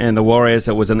Storm and the Warriors.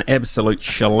 It was an absolute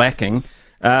shellacking.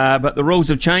 But the rules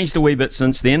have changed a wee bit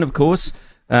since then, of course.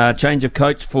 Change of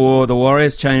coach for the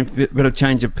Warriors, bit of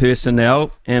change of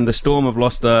personnel, and the Storm have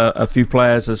lost a few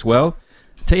players as well.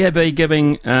 TAB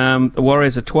giving the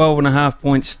Warriors a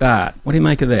 12.5-point start. What do you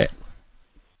make of that?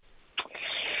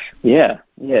 Yeah,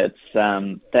 it's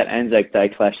that Anzac Day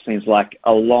clash seems like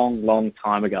a long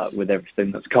time ago with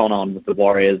everything that's gone on with the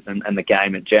Warriors and the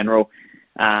game in general.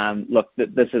 Look,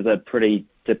 this is a pretty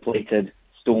depleted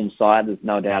Storm side, there's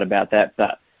no doubt about that,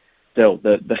 but still,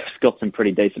 they've got some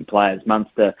pretty decent players.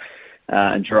 Munster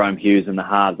and Jerome Hughes and the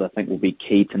halves, I think, will be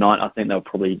key tonight. I think they'll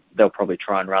probably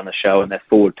try and run the show, and their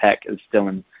forward pack is still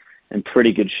in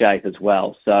pretty good shape as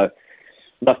well. So,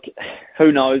 look,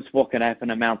 who knows what can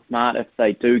happen at Mount Smart if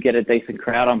they do get a decent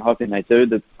crowd. I'm hoping they do.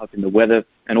 I'm hoping the weather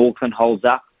in Auckland holds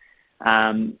up.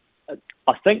 I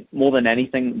think more than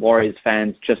anything, Warriors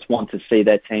fans just want to see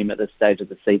their team at this stage of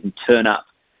the season turn up,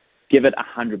 give it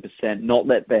 100%, not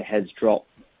let their heads drop,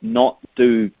 not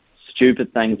do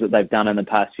stupid things that they've done in the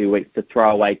past few weeks to throw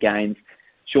away games.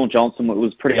 Sean Johnson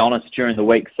was pretty honest during the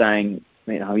week, saying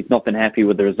he's not been happy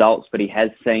with the results, but he has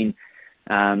seen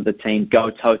the team go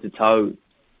toe-to-toe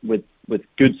with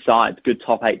good sides, good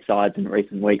top 8 sides in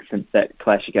recent weeks since that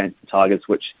clash against the Tigers,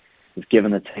 which has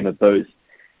given the team a boost.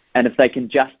 And if they can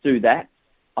just do that,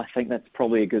 I think that's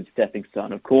probably a good stepping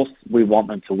stone. Of course, we want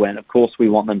them to win. Of course, we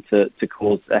want them to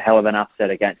cause a hell of an upset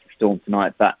against the Storm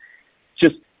tonight, but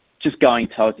just going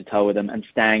toe-to-toe with them and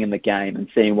staying in the game and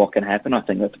seeing what can happen, I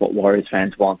think that's what Warriors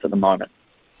fans want at the moment.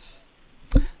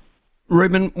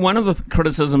 Ruben, one of the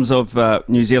criticisms of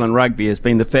New Zealand rugby has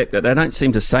been the fact that they don't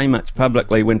seem to say much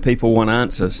publicly when people want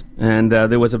answers. And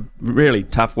there was a really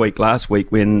tough week last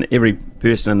week when every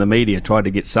person in the media tried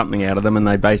to get something out of them and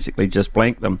they basically just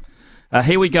blanked them.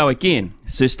 Here we go again.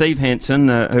 Sir Steve Hansen,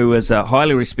 who is a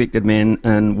highly respected man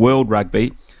in world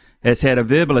rugby, has had a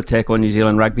verbal attack on New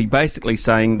Zealand rugby, basically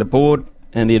saying the board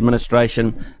and the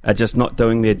administration are just not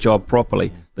doing their job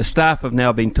properly. The staff have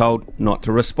now been told not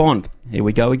to respond. Here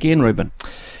we go again, Ruben.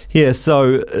 Yeah,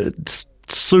 so it's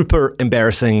super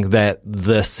embarrassing that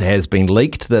this has been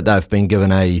leaked, that they've been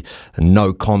given a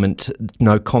no comment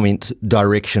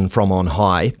direction from on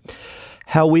high.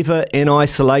 However, in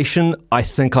isolation, I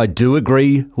think I do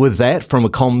agree with that from a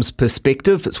comms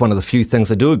perspective. It's one of the few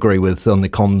things I do agree with on the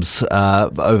comms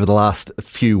over the last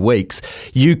few weeks.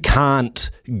 You can't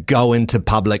go into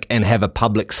public and have a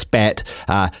public spat.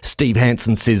 Steve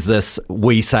Hansen says this,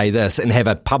 we say this, and have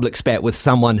a public spat with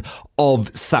someone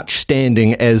of such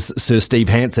standing as Sir Steve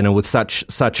Hansen and with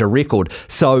such a record.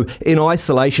 So in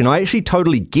isolation, I actually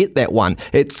totally get that one.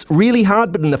 It's really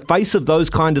hard, but in the face of those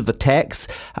kind of attacks,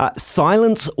 silence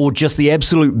or just the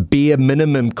absolute bare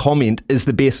minimum comment is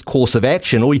the best course of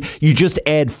action, or you just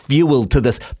add fuel to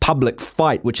this public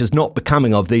fight, which is not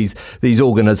becoming of these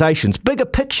organisations. Bigger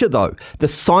picture, though, the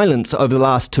silence over the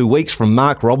last 2 weeks from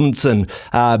Mark Robinson,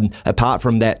 apart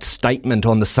from that statement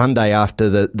on the Sunday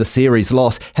after the series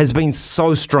loss, has been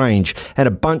so strange, and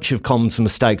a bunch of comms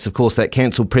mistakes, of course, that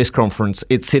cancelled press conference,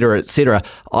 etc., etc.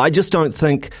 I just don't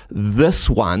think this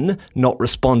one, not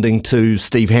responding to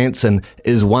Steve Hansen,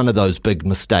 is one of those big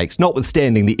mistakes,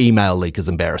 notwithstanding the email leak is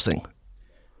embarrassing.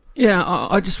 Yeah,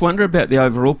 I just wonder about the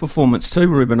overall performance too,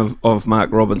 Ruben, of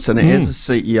Mark Robinson as a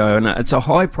CEO, and it's a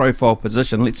high-profile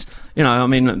position.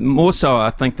 More so,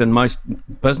 I think, than most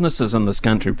businesses in this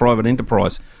country, private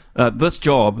enterprise. This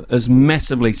job is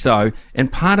massively so, and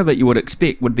part of it you would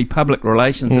expect would be public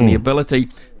relations and the ability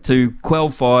to quell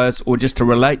fires or just to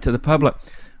relate to the public.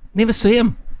 Never see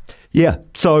him. Yeah,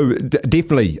 so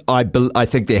definitely, I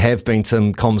think there have been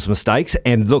some comms mistakes,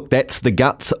 and look, that's the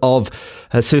guts of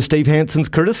Sir Steve Hansen's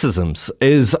criticisms,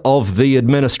 is of the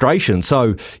administration.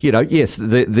 So, yes,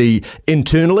 the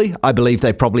internally, I believe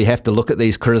they probably have to look at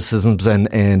these criticisms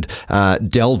and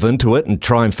delve into it and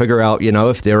try and figure out,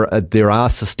 if there are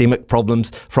systemic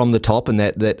problems from the top and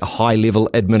that high-level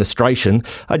administration.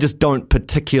 I just don't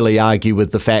particularly argue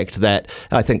with the fact that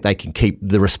I think they can keep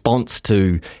the response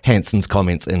to Hansen's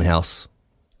comments in-house.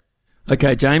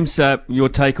 Okay, James, your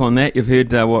take on that. You've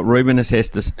heard what Ruben has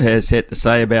had to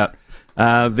say about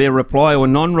their reply or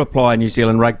non-reply in New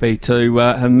Zealand Rugby to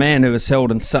a man who is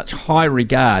held in such high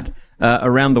regard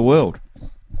around the world.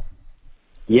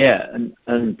 Yeah,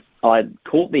 and I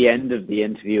caught the end of the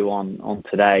interview on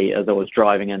today as I was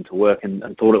driving into work and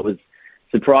thought it was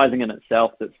surprising in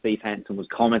itself that Steve Hansen was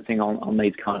commenting on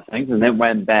these kind of things, and then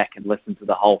went back and listened to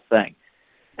the whole thing.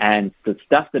 And the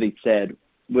stuff that he said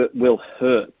will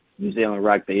hurt New Zealand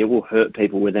Rugby. It will hurt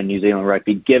people within New Zealand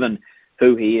Rugby, given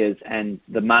who he is and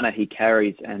the manner he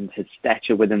carries and his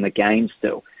stature within the game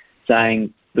still.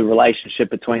 Saying the relationship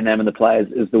between them and the players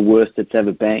is the worst it's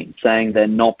ever been. Saying they're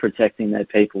not protecting their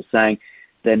people. Saying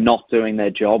they're not doing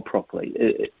their job properly.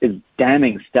 It's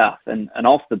damning stuff. And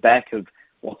off the back of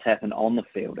what's happened on the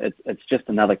field, it's just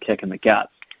another kick in the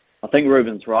guts. I think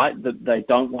Ruben's right that they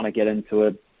don't want to get into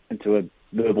a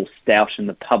verbal stoush in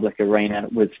the public arena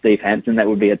with Steve Hansen. That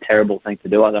would be a terrible thing to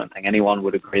do. I don't think anyone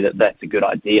would agree that that's a good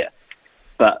idea.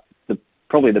 But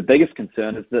probably the biggest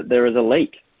concern is that there is a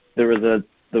leak. There was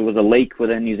a leak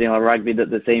within New Zealand Rugby that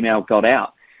this email got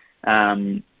out.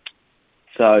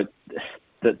 So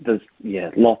there's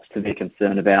lots to be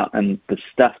concerned about, and the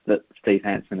stuff that Steve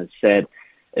Hansen has said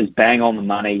is bang on the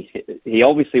money. He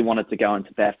obviously wanted to go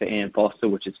into bat for Ian Foster,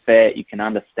 which is fair. You can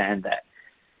understand that.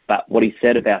 But what he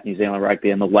said about New Zealand Rugby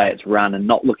and the way it's run and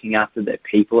not looking after their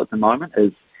people at the moment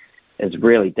is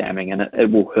really damning, and it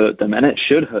will hurt them, and it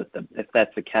should hurt them if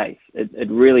that's the case.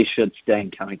 It really should sting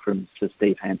coming from Sir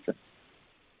Steve Hansen.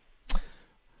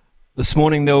 This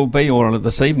morning there'll be, or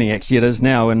this evening actually it is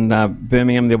now, in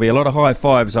Birmingham, there'll be a lot of high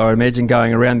fives, I imagine,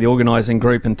 going around the organising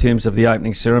group in terms of the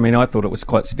opening ceremony. I thought it was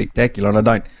quite spectacular, and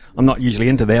I'm not usually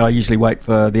into that. I usually wait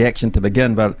for the action to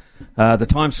begin, but the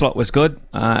time slot was good,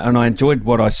 and I enjoyed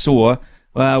what I saw,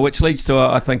 which leads to,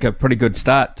 I think, a pretty good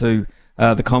start to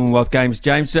the Commonwealth Games.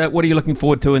 James, what are you looking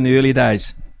forward to in the early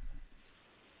days?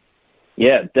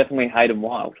 Yeah, definitely Hayden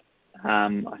Wild.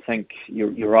 I think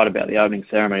you're right about the opening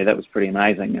ceremony. That was pretty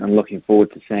amazing. I'm looking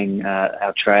forward to seeing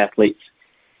our triathletes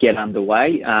get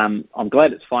underway. I'm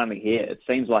glad it's finally here. It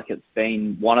seems like it's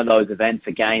been one of those events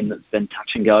again that's been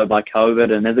touch and go by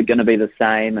COVID. And is it going to be the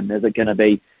same? And is it going to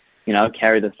be,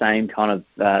 carry the same kind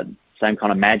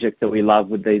of magic that we love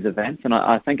with these events? And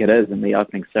I think it is. And the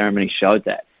opening ceremony showed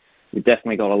that. We've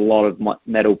definitely got a lot of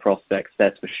medal prospects,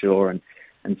 that's for sure.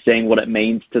 And seeing what it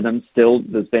means to them still.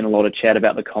 There's been a lot of chat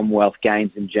about the Commonwealth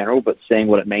Games in general, but seeing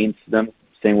what it means to them,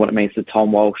 seeing what it means to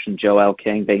Tom Walsh and Joel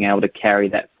King, being able to carry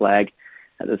that flag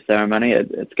at the ceremony,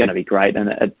 it's going to be great. And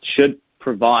it should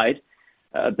provide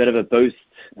a bit of a boost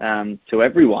to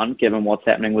everyone, given what's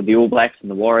happening with the All Blacks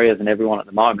and the Warriors and everyone at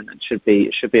the moment. It should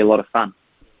be a lot of fun.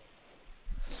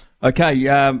 Okay,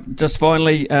 just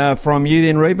finally from you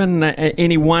then, Ruben,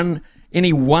 any one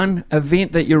Any one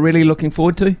event that you're really looking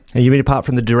forward to? You mean apart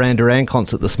from the Duran Duran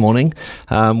concert this morning,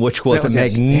 which was a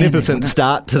magnificent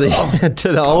start to the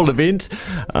to the whole event.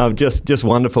 Just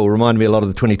wonderful. Reminded me a lot of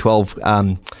the 2012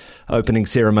 opening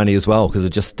ceremony as well, because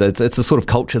it's a sort of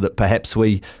culture that perhaps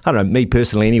we, I don't know, me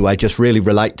personally anyway, just really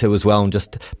relate to as well. And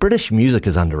just British music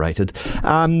is underrated.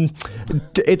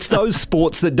 It's those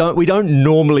sports that we don't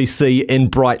normally see in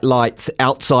bright lights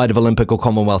outside of Olympic or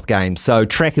Commonwealth Games. So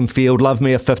track and field, love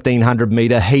me a 1500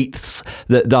 metre, heaths,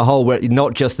 the whole,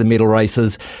 not just the medal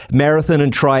races, marathon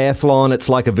and triathlon. It's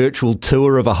like a virtual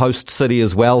tour of a host city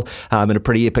as well, in a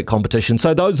pretty epic competition.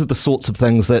 So those are the sorts of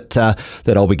things that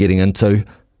I'll be getting into.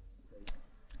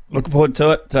 Looking forward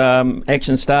to it.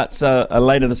 Action starts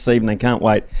later this evening. Can't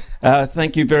wait.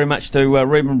 Thank you very much to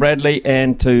Reuben Bradley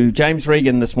and to James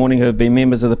Regan this morning, who have been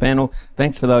members of the panel.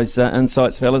 Thanks for those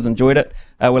insights, fellas. Enjoyed it.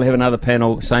 We'll have another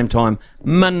panel same time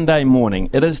Monday morning.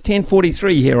 It is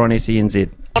 10:43 here on SENZ.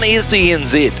 On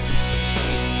SENZ.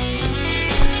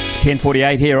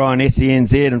 10:48 here on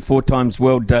SENZ, and 4 times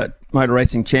world motor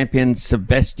racing champion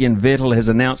Sebastian Vettel has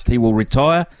announced he will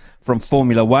retire from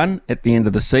Formula One at the end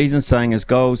of the season, saying his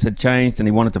goals had changed and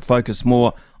he wanted to focus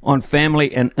more on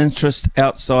family and interest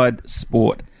outside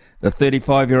sport. The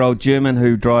 35-year-old German,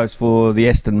 who drives for the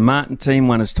Aston Martin team,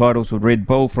 won his titles with Red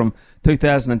Bull from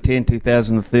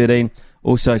 2010-2013,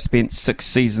 also spent 6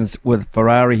 seasons with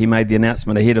Ferrari. He made the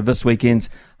announcement ahead of this weekend's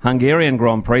Hungarian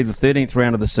Grand Prix, the 13th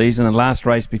round of the season and last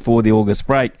race before the August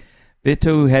break.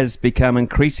 Vettel has become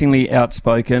increasingly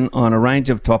outspoken on a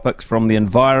range of topics, from the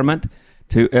environment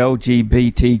to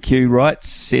LGBTQ rights.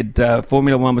 Said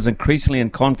Formula One was increasingly in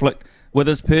conflict with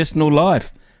his personal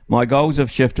life. My goals have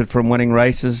shifted from winning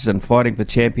races and fighting for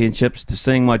championships to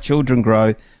seeing my children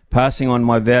grow, passing on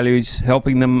my values,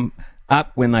 helping them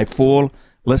up when they fall,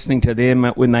 listening to them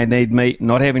when they need me,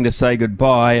 not having to say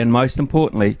goodbye, and most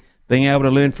importantly, being able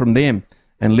to learn from them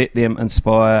and let them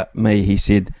inspire me, he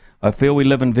said. I feel we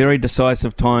live in very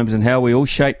decisive times, and how we all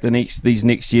shape these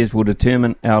next years will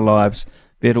determine our lives.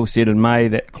 Vettel said in May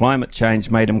that climate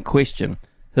change made him question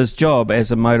his job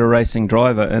as a motor racing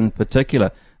driver in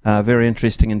particular. Very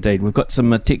interesting indeed. We've got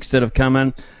some texts that have come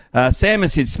in. Sam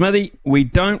has said, Smithy, we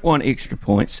don't want extra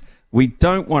points. We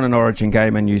don't want an Origin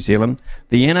game in New Zealand.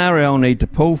 The NRL need to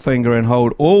pull finger and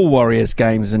hold all Warriors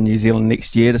games in New Zealand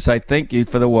next year to say thank you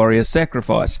for the Warriors'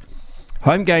 sacrifice.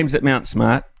 Home games at Mount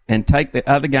Smart, and take the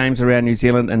other games around New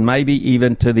Zealand and maybe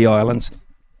even to the islands.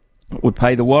 It would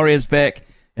pay the Warriors back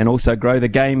and also grow the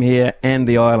game here and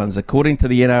the islands. According to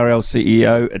the NRL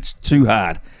CEO, it's too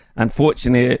hard.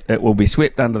 Unfortunately, it will be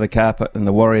swept under the carpet and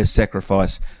the Warriors'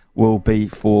 sacrifice will be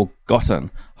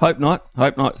forgotten. Hope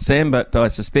not, Sam, but I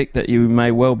suspect that you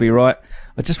may well be right.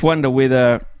 I just wonder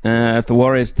whether, if the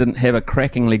Warriors didn't have a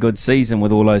crackingly good season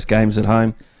with all those games at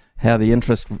home, how the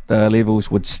interest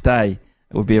levels would stay.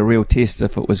 It would be a real test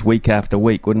if it was week after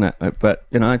week, wouldn't it? But,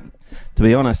 you know, to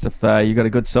be honest, if you've got a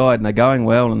good side and they're going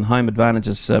well and home advantage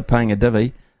is paying a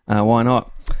divvy, why not?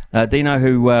 Dino,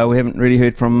 who we haven't really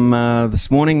heard from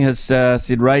this morning, has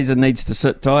said Razor needs to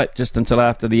sit tight just until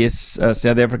after the South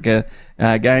Africa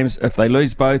games. If they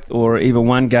lose both or even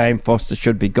one game, Foster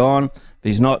should be gone. If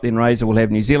he's not, then Razor will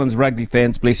have New Zealand's rugby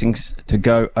fans' blessings to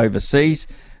go overseas.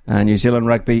 New Zealand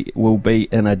rugby will be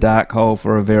in a dark hole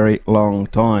for a very long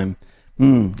time.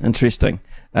 Interesting.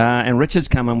 And Richard's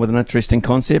come in with an interesting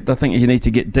concept. I think you need to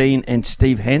get Dean and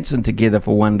Steve Hansen together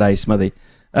for one day, Smithy.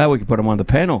 We could put them on the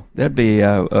panel. That'd be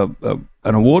an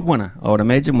award winner, I would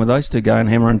imagine, with those two going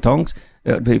hammer and tongs.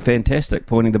 It would be fantastic,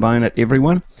 pointing the bone at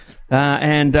everyone.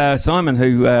 And Simon,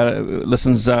 who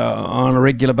listens on a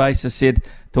regular basis, said,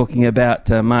 talking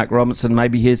about Mark Robinson,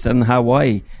 maybe he's in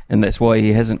Hawaii, and that's why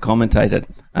he hasn't commented.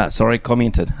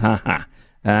 Ha.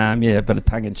 Yeah, a bit of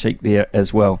tongue-in-cheek there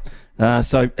as well.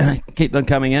 So keep them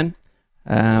coming in.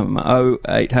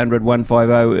 0800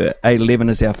 150 811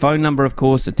 is our phone number, of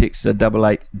course. The text is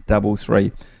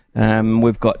 8833.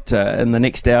 We've got in the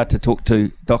next hour to talk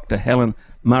to Dr. Helen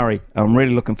Murray. I'm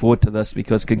really looking forward to this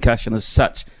because concussion is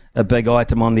such a big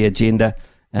item on the agenda.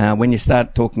 When you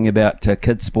start talking about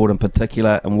kids sport in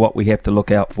particular and what we have to look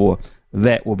out for,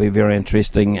 that will be very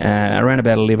interesting. Around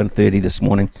about 11:30 this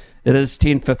morning. It is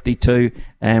 10:52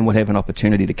 and we'll have an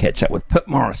opportunity to catch up with Pip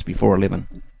Morris before 11.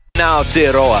 Now Te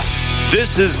Roa.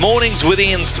 This is Mornings with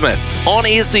Ian Smith on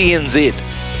SENZ.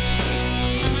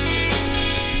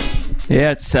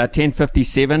 Yeah, it's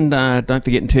 10:57. Don't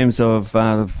forget, in terms of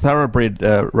thoroughbred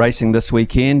racing this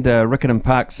weekend, Riccarton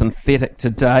Park synthetic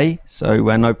today, so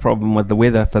no problem with the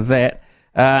weather for that.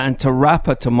 And Te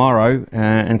Rapa tomorrow,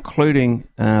 including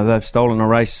they've stolen a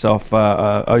race off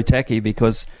Otaki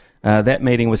because That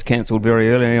meeting was cancelled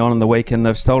very early on in the week, and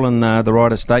they've stolen the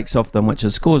Ryder Stakes off them, which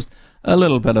has caused a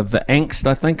little bit of angst,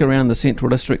 I think, around the Central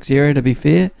Districts area, to be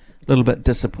fair. A little bit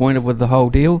disappointed with the whole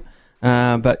deal.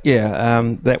 That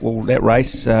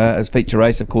race, as feature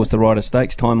race, of course, the Ryder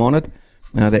Stakes, time-honoured.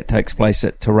 That takes place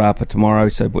at Te Rapa tomorrow,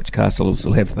 so Butch Castles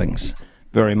will have things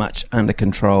very much under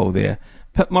control there.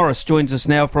 Pip Morris joins us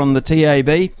now from the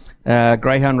TAB.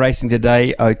 Greyhound racing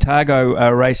today,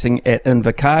 Otago racing at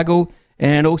Invercargill,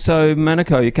 and also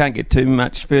Manukau. You can't get too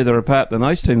much further apart than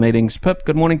those two meetings. Pip,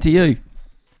 good morning to you.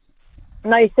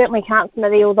 No, you certainly can't,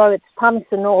 Smithy, although it's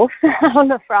Palmerston North on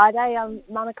the Friday.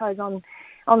 Manukau's on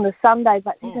the Sunday,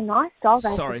 but these are nice dogs, I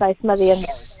have to say, Smithy. And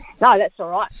no, that's all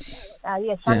right.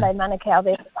 Sunday Manukau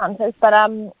there for punters. But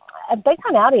a big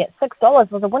one outie at $6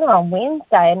 was a winner on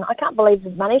Wednesday, and I can't believe the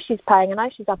money she's paying. I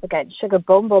know she's up against Sugar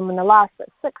Boom Boom in the last, but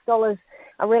 $6,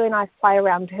 a really nice play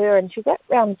around her, and she's at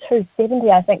around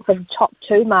 $2.70, I think, for the top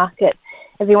two market,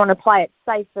 if you want to play it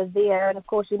safer there. And, of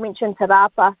course, you mentioned Te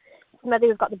Rapa. Smithy,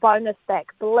 we've got the bonus back.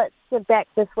 Blitz are back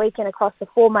this weekend across the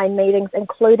four main meetings,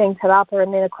 including Te Rapa,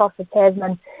 and then across the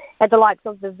Tasman at the likes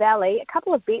of the Valley. A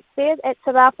couple of bets there at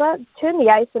Te Rapa. Turn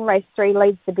the Ace in race 3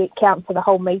 leads the bet count for the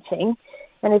whole meeting.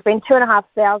 And there's been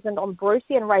 2,500 on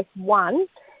Brucey in race 1,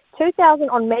 2,000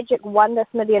 on Magic Wonder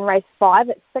Smithy in race 5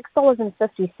 at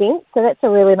 $6.50. So that's a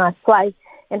really nice play.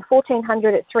 And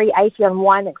 1,400 at $3.80 on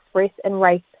Wine Express in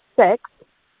race 6.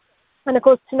 And, of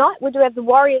course, tonight we do have the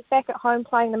Warriors back at home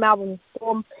playing the Melbourne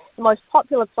Storm. The most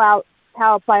popular power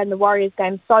play in the Warriors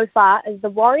game so far is the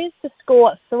Warriors to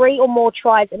score 3 or more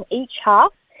tries in each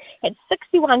half at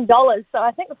 $61. So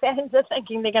I think the fans are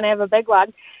thinking they're going to have a big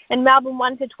one. And Melbourne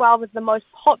 1 to 12 is the most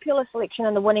popular selection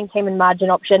in the winning team and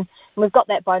margin option. And we've got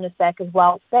that bonus back as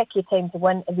well. Back your team to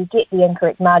win if you get the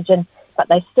incorrect margin, but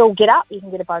they still get up. You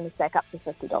can get a bonus back up to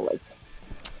 $50.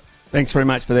 Thanks very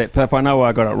much for that, Pip. I know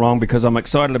I got it wrong because I'm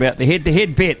excited about the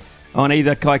head-to-head bet on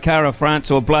either Kaikara France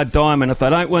or Blood Diamond. If they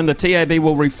don't win, the TAB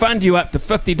will refund you up to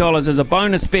 $50 as a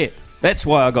bonus bet. That's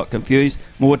why I got confused.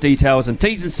 More details and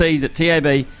T's and C's at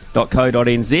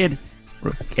tab.co.nz.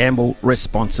 Gamble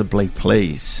responsibly,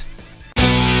 please.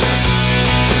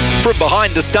 From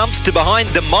behind the stumps to behind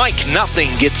the mic, nothing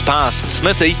gets past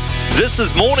Smithy. This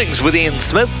is Mornings with Ian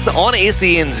Smith on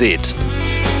SENZ.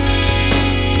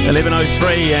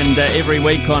 11:03, and every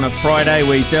week on a Friday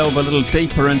we delve a little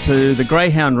deeper into the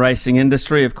greyhound racing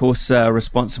industry, of course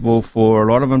responsible for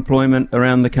a lot of employment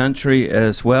around the country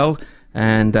as well,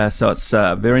 and so it's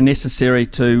very necessary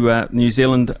to New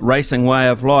Zealand racing way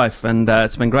of life, and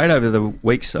it's been great over the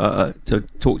weeks to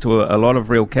talk to a lot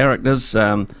of real characters,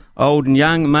 old and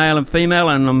young, male and female,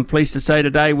 and I'm pleased to say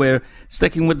today we're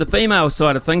sticking with the female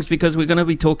side of things because we're going to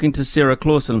be talking to Sarah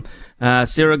Clausen.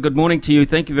 Sarah, good morning to you.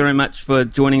 Thank you very much for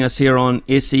joining us here on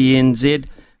SENZ.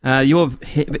 You're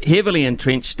heavily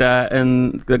entrenched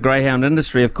in the greyhound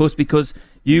industry, of course, because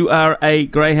you are a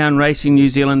Greyhound Racing New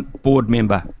Zealand board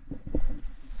member.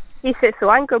 Yes, that's the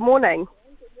one. Good morning.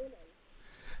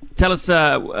 Tell us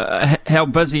how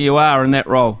busy you are in that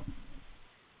role.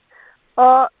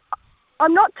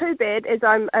 I'm not too bad, as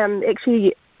I'm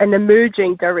actually an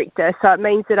emerging director, so it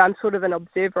means that I'm sort of an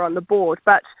observer on the board.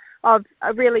 But I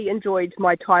really enjoyed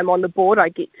my time on the board. I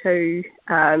get to,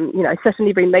 sit in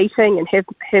every meeting and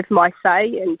have my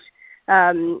say.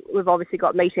 And we've obviously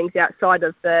got meetings outside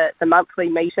of the monthly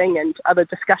meeting and other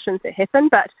discussions that happen.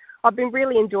 But I've been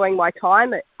really enjoying my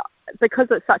time. Because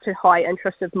it's such a high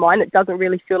interest of mine, it doesn't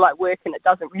really feel like work, and it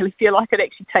doesn't really feel like it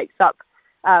actually takes up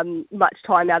much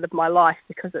time out of my life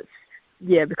because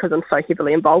I'm so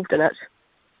heavily involved in it.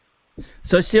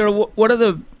 So, Sarah, what are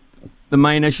the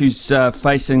main issues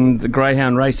facing the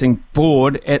Greyhound Racing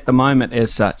Board at the moment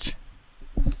as such?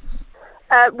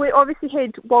 We obviously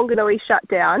had Wanganui shut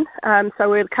down, so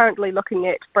we're currently looking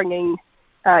at getting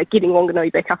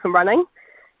Wanganui back up and running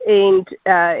and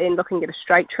looking at a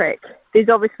straight track. There's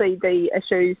obviously the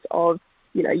issues of,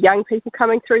 young people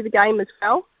coming through the game as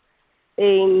well,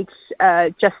 and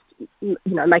just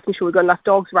making sure we've got enough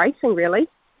dogs racing, really.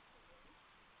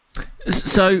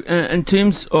 So, in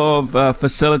terms of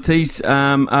facilities,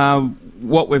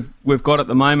 what we've got at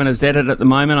the moment, is that it at the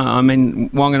moment? I mean,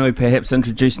 Wanganui perhaps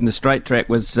introducing the straight track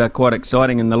was quite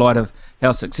exciting in the light of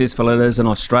how successful it is in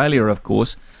Australia, of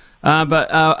course.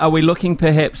 But are we looking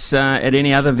perhaps at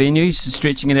any other venues,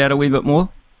 stretching it out a wee bit more?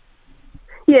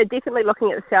 Yeah, definitely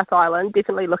looking at the South Island,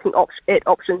 definitely looking at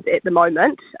options at the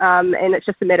moment, and it's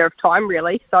just a matter of time,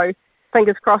 really. So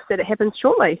fingers crossed that it happens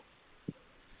shortly.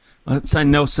 I'd say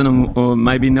Nelson or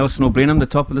maybe Nelson or Blenheim, the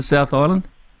top of the South Island?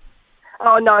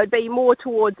 Oh, no, it'd be more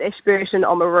towards Ashburton and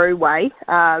Oamaru way.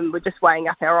 We're just weighing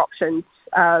up our options.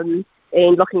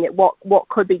 and looking at what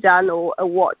could be done or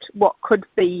what could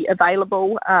be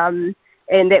available. And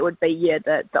that would be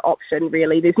the option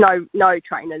really. There's no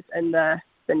trainers in the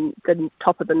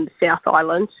top of the South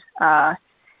Island.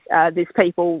 There's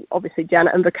people obviously down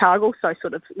at Invercargill, so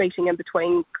sort of meeting in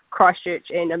between Christchurch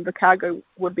and Invercargill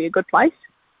would be a good place.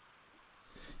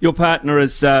 Your partner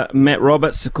is Matt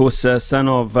Roberts, of course, son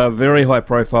of a very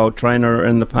high-profile trainer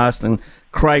in the past, and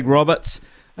Craig Roberts.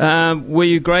 Were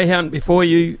you greyhound before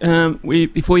you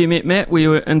met Matt? Were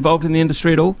you involved in the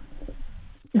industry at all?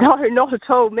 No, not at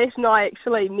all. Matt and I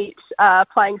actually met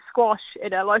playing squash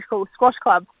at a local squash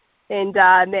club, and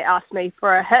Matt asked me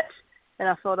for a hit, and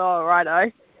I thought, oh,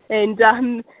 righto. And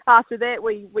after that,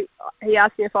 he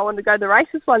asked me if I wanted to go to the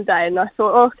races one day, and I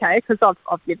thought, oh, okay, because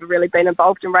I've never really been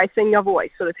involved in racing. I've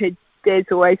always sort of had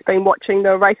Dad's always been watching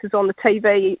the races on the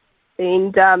TV,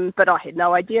 and but I had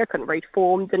no idea. I couldn't read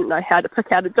form, didn't know how to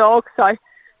pick out a dog, so I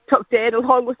took Dad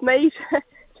along with me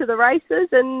to the races,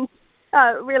 and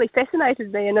it really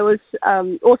fascinated me. And it was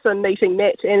awesome meeting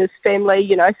Matt and his family,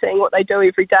 seeing what they do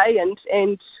every day,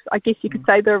 and I guess you could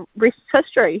say the rest is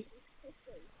history.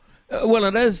 Well,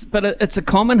 it is, but it's a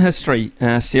common history,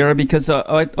 Sarah, because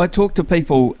I talk to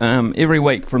people every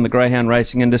week from the greyhound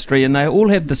racing industry, and they all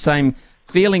have the same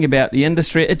feeling about the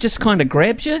industry. It just kind of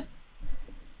grabs you.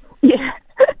 Yeah.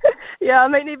 Yeah, I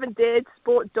mean, even Dad's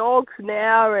bought dogs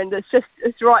now, and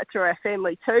it's right through our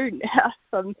family too now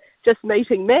from just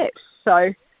meeting Matt.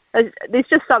 So there's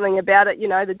just something about it,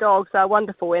 the dogs are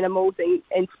wonderful animals,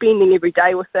 and spending every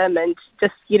day with them and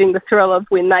just getting the thrill of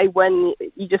when they win,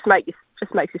 just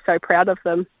makes you so proud of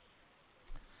them.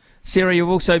 Sarah, you've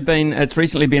also it's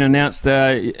recently been announced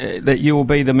that you will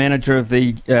be the manager of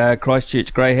the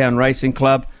Christchurch Greyhound Racing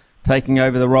Club, taking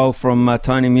over the role from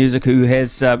Tony Music, who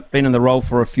has been in the role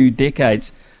for a few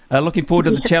decades. Looking forward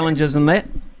to the challenges in that?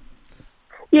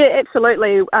 Yeah,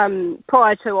 absolutely.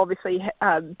 Prior to obviously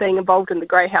being involved in the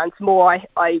greyhounds more,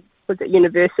 I was at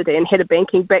university and had a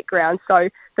banking background, so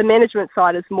the management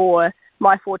side is more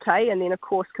my forte, and then of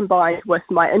course combined with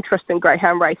my interest in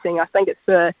greyhound racing, I think it's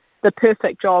the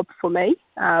perfect job for me.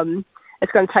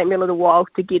 It's going to take me a little while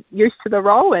to get used to the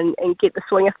role and get the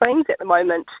swing of things. At the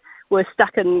moment, we're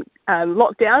stuck in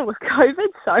lockdown with COVID,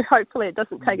 so hopefully it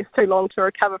doesn't take us too long to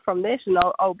recover from that, and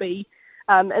I'll be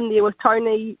in there with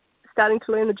Tony starting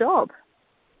to learn the job.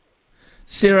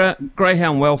 Sarah,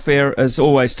 greyhound welfare is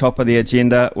always top of the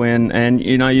agenda and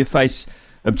you face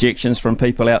objections from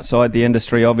people outside the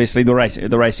industry. Obviously,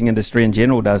 the racing industry in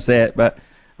general does that. But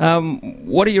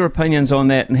what are your opinions on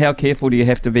that, and how careful do you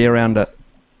have to be around it?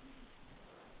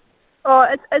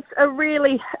 Oh, it's a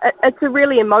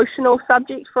really emotional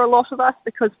subject for a lot of us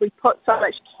because we put so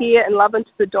much care and love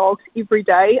into the dogs every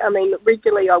day. I mean,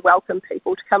 regularly I welcome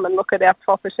people to come and look at our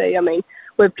property. I mean,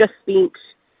 we've just spent,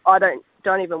 I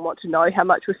don't even want to know how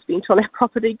much we've spent on our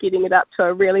property, getting it up to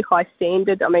a really high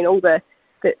standard. I mean, all the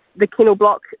kennel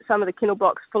block, some of the kennel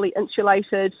blocks fully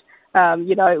insulated.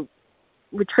 We're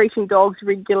treating dogs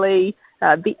regularly.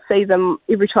 Vets see them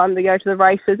every time they go to the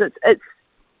races.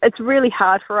 It's really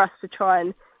hard for us to try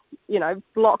and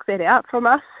block that out from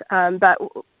us. But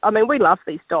I mean, we love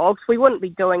these dogs. We wouldn't be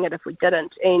doing it if we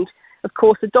didn't. And of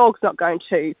course, the dog's not going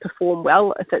to perform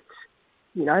well if it's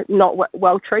not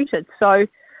well treated. So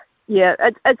yeah,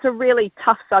 it's a really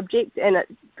tough subject, and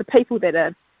the people that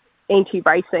are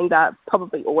anti-racing, they're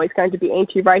probably always going to be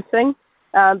anti-racing,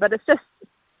 but it's just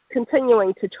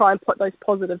continuing to try and put those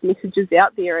positive messages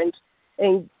out there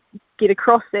and get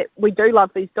across that we do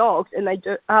love these dogs and they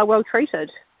are well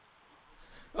treated.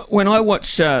 When I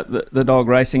watch the dog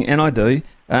racing, and I do,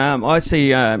 I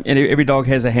see every dog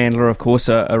has a handler, of course,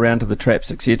 around to the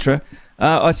traps, etc.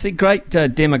 I see great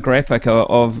demographic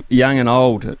of young and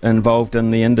old involved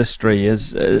in the industry.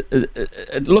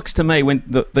 It looks to me, when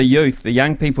the youth, the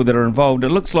young people that are involved, it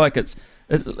looks like it's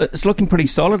looking pretty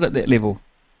solid at that level.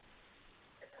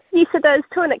 Yes, it is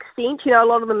to an extent. A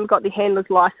lot of them have got their handlers'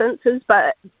 licences,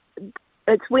 but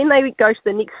it's when they go to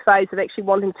the next phase of actually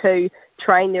wanting to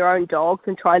train their own dogs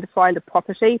and trying to find a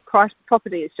property.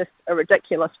 Property is just a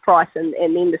ridiculous price, and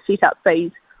then the setup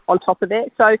fees on top of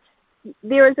that. So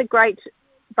there is a great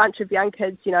bunch of young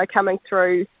kids, coming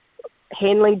through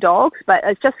handling dogs, but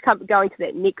it's just going to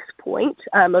that next point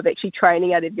of actually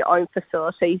training out of your own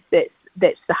facilities.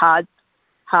 That's the hard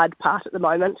part at the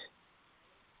moment.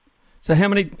 So how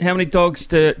many dogs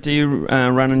do you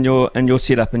run in your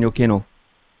setup in your kennel?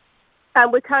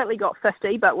 We've currently got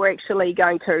 50, but we're actually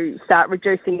going to start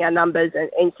reducing our numbers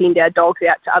and send our dogs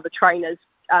out to other trainers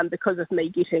because of me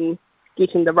getting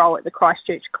the role at the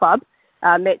Christchurch Club.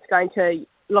 Matt's going to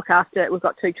look after, we've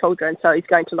got 2 children, so he's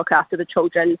going to look after the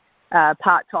children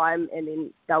part-time, and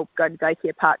then they'll go to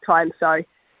daycare part-time. So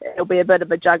it'll be a bit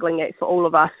of a juggling act for all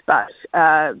of us. But,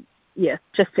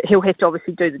 he'll have to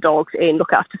obviously do the dogs and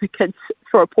look after the kids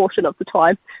for a portion of the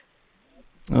time.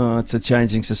 Oh, it's a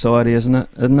changing society, isn't it?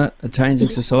 Isn't it? A changing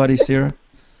society, Sarah?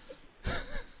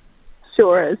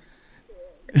 Sure is.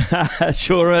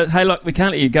 Sure is. Hey, look, we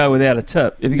can't let you go without a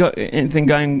tip. Have you got anything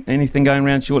going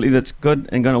around shortly that's good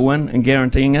and going to win and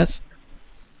guaranteeing us?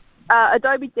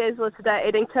 Adobe Dazzler today at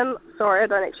Eddington. Sorry, I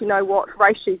don't actually know what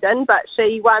race she's in, but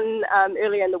she won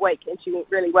earlier in the week and she went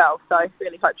really well. So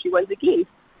really hope she wins again.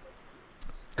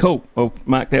 Cool. We'll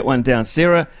mark that one down.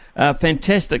 Sarah,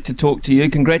 fantastic to talk to you.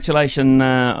 Congratulations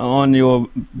on your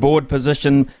board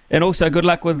position, and also good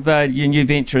luck with your new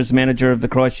venture as manager of the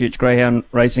Christchurch Greyhound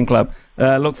Racing Club.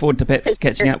 Look forward to perhaps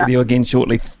catching up with you again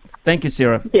shortly. Thank you,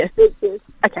 Sarah. Yes, thank you.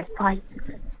 Okay, bye.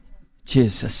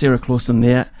 Cheers. Sarah Clausen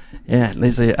there. Yeah,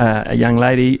 there's a young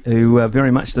lady who very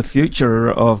much the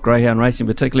future of greyhound racing,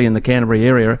 particularly in the Canterbury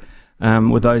area,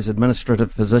 with those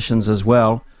administrative positions as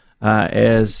well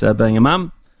as being a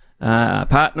mum. A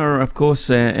partner, of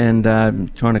course, and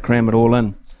trying to cram it all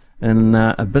in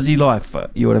a busy life,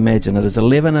 you would imagine. It is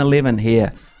 11:11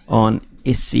 here on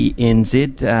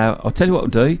SENZ. I'll tell you what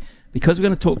we'll do, because we're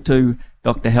going to talk to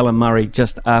Dr. Helen Murray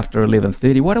just after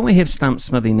 11:30. Why don't we have Stump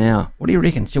Smithy now? What do you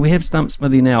reckon? Shall we have Stump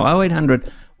Smithy now?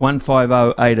 0800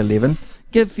 150 811.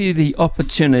 Give you the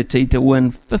opportunity to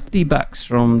win $50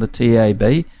 from the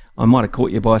TAB. I might have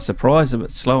caught you by surprise, a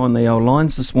bit slow on the old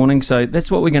lines this morning, so that's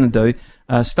what we're going to do.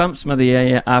 Stump Smithy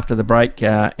after the break,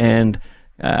 and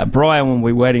Brian will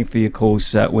be waiting for your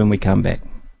calls when we come back.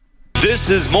 This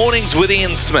is Mornings with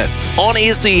Ian Smith on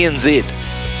SENZ.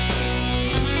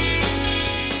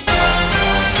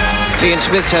 Ian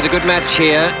Smith's had a good match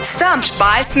here. Stumped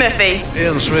by Smithy.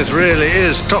 Ian Smith really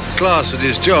is top class at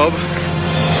his job.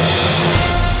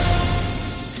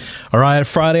 All right,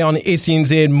 Friday on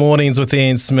SENZ Mornings with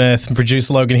Ian Smith and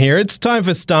producer Logan here. It's time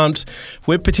for Stumped.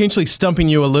 We're potentially stumping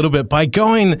you a little bit by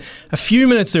going a few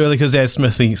minutes early because, as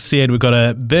Smithy said, we've got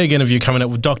a big interview coming up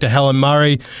with Dr. Helen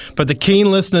Murray. But the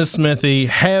keen listeners, Smithy,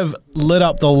 have lit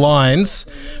up the lines.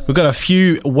 We've got a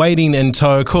few waiting in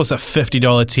tow. Of course, a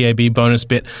 $50 TAB bonus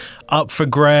bet up for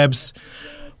grabs.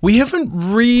 We haven't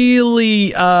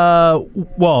really, the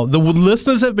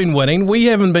listeners have been winning. We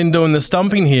haven't been doing the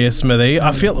stumping here, Smithy.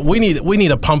 I feel we need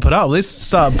to pump it up. Let's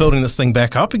start building this thing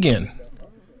back up again.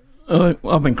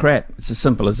 I've been crap. It's as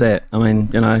simple as that. I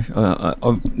mean,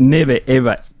 I've never,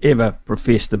 ever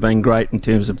professed to being great in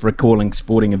terms of recalling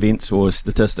sporting events or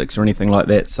statistics or anything like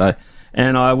that. So,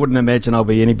 and I wouldn't imagine I'll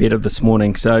be any better this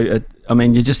morning. So,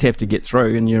 you just have to get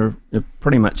through, and you're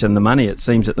pretty much in the money, it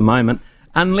seems, at the moment.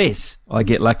 Unless I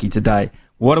get lucky today.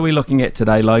 What are we looking at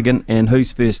today, Logan, and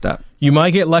who's first up? You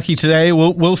might get lucky today.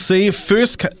 We'll see.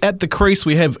 First at the crease,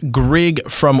 we have Greg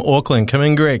from Auckland. Come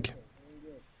in, Greg.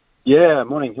 Yeah,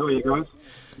 morning. How are you guys?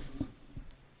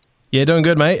 Yeah, doing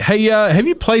good, mate. Hey, have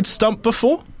you played Stump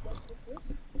before?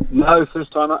 No,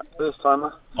 first timer.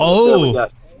 Oh,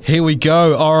 here we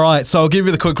go. All right, so I'll give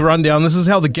you the quick rundown. This is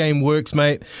how the game works,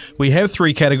 mate. We have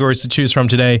 3 categories to choose from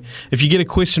today. If you get a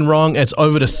question wrong, it's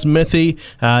over to Smithy,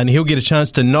 and he'll get a chance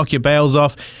to knock your bails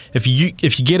off. If you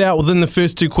get out within the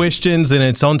first 2 questions, then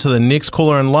it's on to the next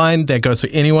caller in line. That goes for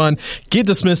anyone. Get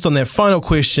dismissed on that final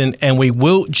question, and we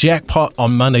will jackpot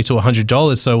on Monday to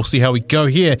 $100. So we'll see how we go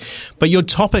here. But your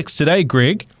topics today,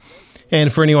 Greg,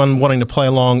 and for anyone wanting to play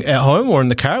along at home or in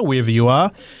the car, wherever you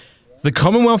are, the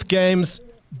Commonwealth Games,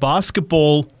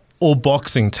 basketball or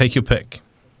boxing? Take your pick.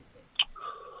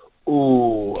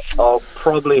 Ooh, I'll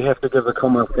probably have to give the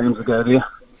Commonwealth Games a go there.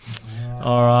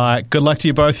 All right, good luck to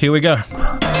you both. Here we go.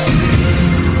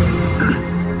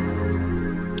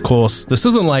 Of course, this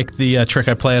isn't like the trick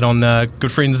I played on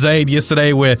good friend Zaid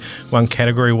yesterday where one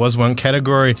category was one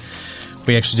category.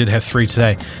 We actually did have 3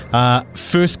 today.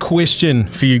 First question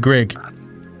for you, Greg.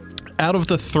 Out of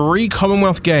the 3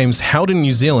 Commonwealth Games held in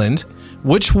New Zealand,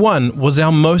 which one was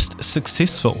our most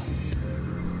successful?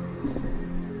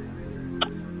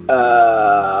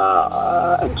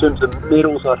 In terms of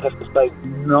medals, I'd have to say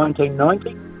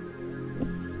 1990.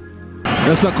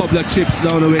 Just a couple of chips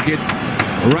down the wicket,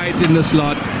 right in the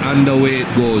slot, and away it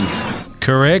goes.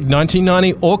 Correct,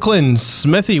 1990 Auckland.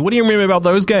 Smithy, what do you remember about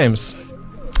those games?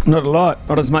 Not a lot.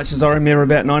 Not as much as I remember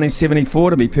about 1974,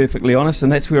 to be perfectly honest,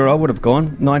 and that's where I would have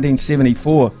gone,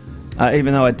 1974.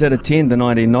 Even though I did attend the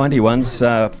 1990 ones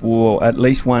for at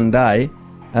least one day,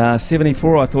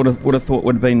 74 I would have thought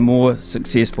would have been more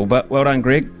successful. But well done,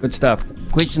 Greg. Good stuff.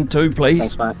 Question 2,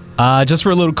 please. Thanks, mate. Just for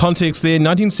a little context there,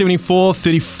 1974,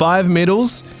 35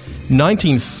 medals.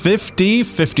 1950,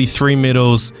 53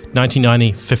 medals.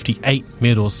 1990, 58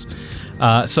 medals.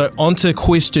 So on to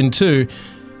question 2.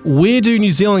 Where do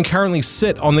New Zealand currently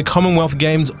sit on the Commonwealth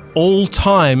Games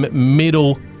all-time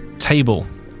medal table?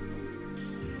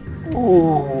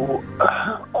 Ooh,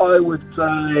 I would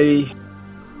say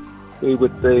we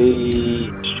would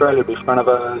be Australia would be front of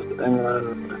us,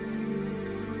 England.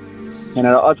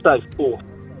 I'd say 4th.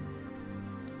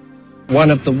 One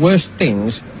of the worst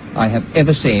things I have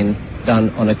ever seen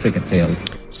done on a cricket field.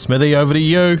 Smithy, over to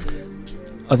you.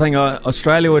 I think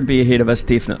Australia would be ahead of us,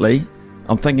 definitely.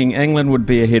 I'm thinking England would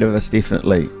be ahead of us,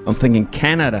 definitely. I'm thinking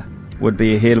Canada would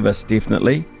be ahead of us,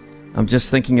 definitely. I'm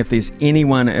just thinking if there's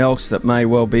anyone else that may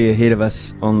well be ahead of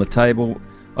us on the table.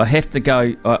 I have to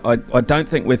go, I don't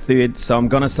think we're 3rd, so I'm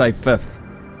going to say 5th.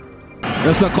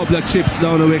 Just a couple of chips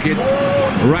down the wicket,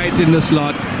 right in the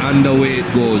slot, and away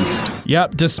it goes.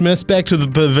 Yep, dismissed back to the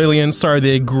pavilion. Sorry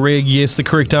there, Greg. Yes, the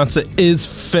correct answer is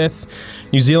 5th.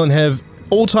 New Zealand have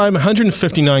all-time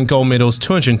 159 gold medals,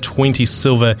 220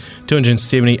 silver,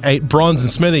 278 bronze. And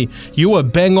Smithy, you were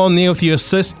bang on there with your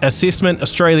assessment.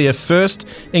 Australia 1st,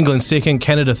 England 2nd,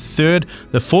 Canada 3rd,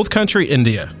 the 4th country,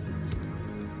 India.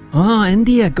 Oh,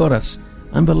 India got us.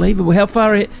 Unbelievable. How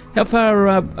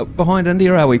far behind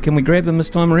India are we? Can we grab them this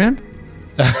time around?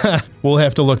 We'll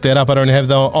have to look that up. I don't have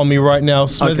that on me right now,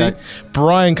 Smithy. Okay.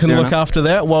 Brian can Fair look enough. after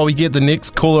that while we get the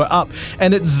next caller up.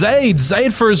 And it's Zaid.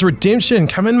 Zaid for his redemption.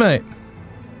 Come in, mate.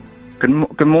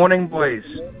 Good morning, boys.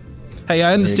 Hey,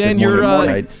 I understand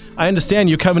morning. I understand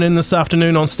you're coming in this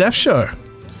afternoon on Staff Show.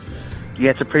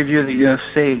 Yeah, to preview the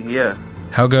UFC, yeah.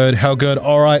 How good, how good.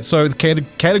 All right, so the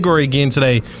category again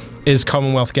today is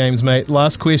Commonwealth Games, mate.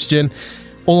 Last question,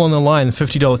 all on the line, the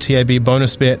 $50 TAB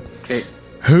bonus bet. Okay.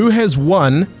 Who has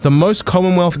won the most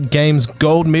Commonwealth Games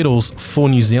gold medals for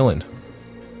New Zealand?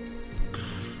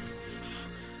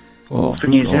 For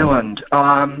New Zealand,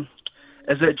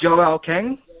 is it Joel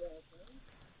King?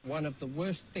 One of the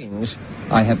worst things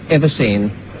I have ever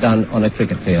seen done on a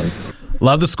cricket field.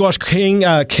 Love the squash queen,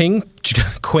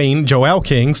 Joelle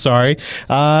King, sorry.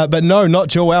 But no, not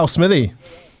Joelle, Smithy.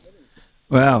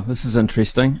 Wow, this is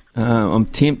interesting. I'm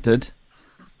tempted.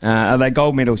 Are they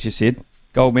gold medals, you said?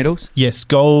 Gold medals? Yes,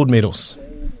 gold medals.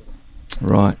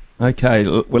 Right. Okay,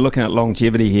 we're looking at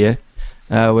longevity here.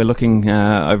 We're looking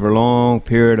over a long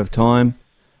period of time.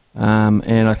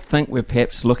 And I think we're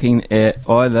perhaps looking at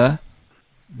either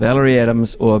Valerie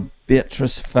Adams or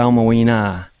Beatrice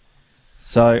Faumuina.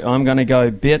 So I'm going to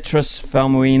go Beatrice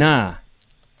Faumuina.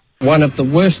 One of the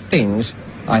worst things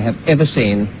I have ever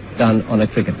seen done on a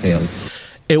cricket field.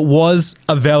 It was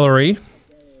a Valerie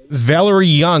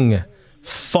Young.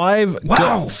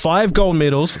 5 gold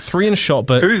medals, 3 in shot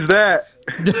put. Who's that?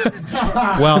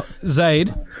 Well,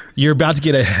 Zaid, you're about to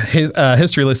get a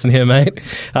history lesson here, mate.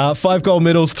 5 gold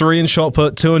medals, 3 in shot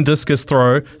put, 2 in discus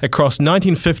throw across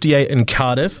 1958 in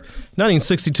Cardiff,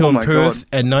 1962 in Perth,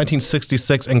 and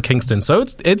 1966 in Kingston. So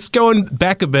it's going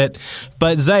back a bit,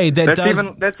 but Zaid, that's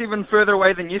even further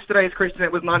away than yesterday's question.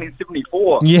 It was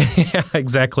 1974. Yeah,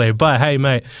 exactly. But hey,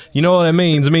 mate, you know what it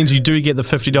means? It means you do get the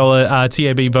 $50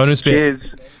 TAB bonus bet. Cheers.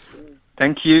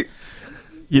 Thank you.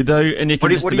 You do, and you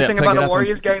can What do you think about the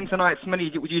Warriors game tonight,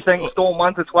 Smitty? Would you think Storm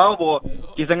 1-12, or do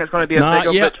you think it's going to be a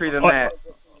bigger victory than that?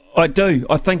 I do.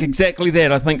 I think exactly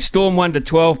that. I think Storm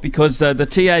 1-12 because the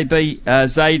TAB,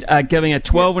 Zaid, are giving a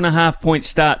 12.5-point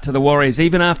start to the Warriors.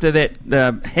 Even after that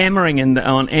hammering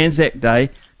on Anzac Day,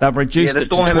 they've reduced it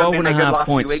to 12.5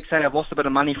 points. Weeks, and I've lost a bit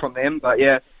of money from them, but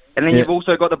yeah. And then you've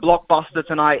also got the blockbuster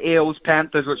tonight, Eels,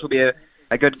 Panthers, which will be a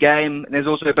good game. And there's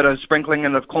also a bit of sprinkling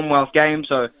in the Commonwealth game,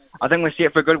 so I think we're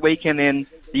set for a good weekend. Then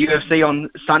the UFC on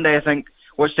Sunday, I think,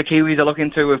 which the Kiwis are looking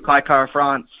to with Kai Kara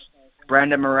France,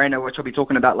 Brandon Moreno, which we'll be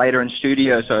talking about later in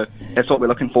studio. So that's what we're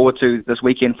looking forward to this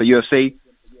weekend for UFC.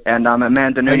 And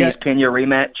Amanda Nunes Pena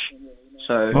rematch.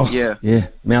 So, yeah. Yeah,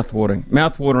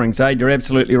 mouth-watering, Zaid. You're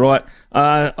absolutely right.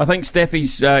 I think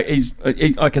Staffy's,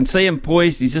 I can see him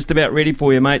poised. He's just about ready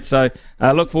for you, mate. So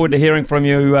look forward to hearing from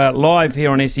you live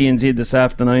here on SENZ this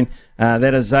afternoon.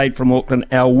 That is Zaid from Auckland,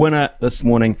 our winner this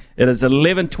morning. It is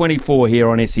 11:24 here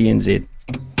on SENZ.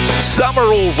 Summer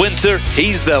or winter,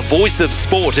 he's the voice of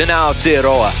sport in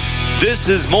Aotearoa. This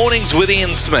is Mornings with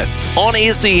Ian Smith on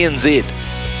SENZ.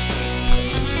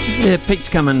 Yeah, Pete's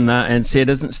come in and said,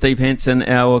 isn't Steve Hansen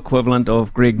our equivalent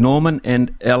of Greg Norman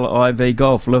and LIV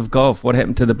Golf, Live Golf? What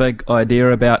happened to the big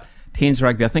idea about 10s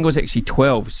rugby? I think it was actually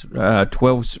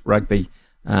 12s rugby.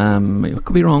 I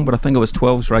could be wrong, but I think it was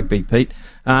 12s rugby, Pete.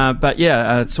 But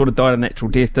yeah, it sort of died a natural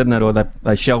death, didn't it? Or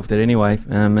they shelved it anyway.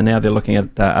 And now they're looking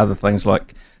at other things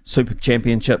like Super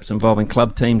Championships involving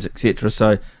club teams, etc.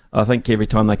 So I think every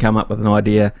time they come up with an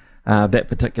idea, that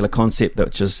particular concept,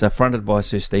 which is fronted by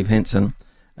Sir Steve Hansen,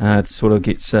 sort of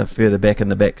gets further back in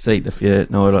the back seat, if you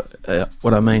know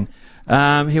what I mean.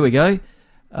 Here we go.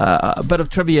 A bit of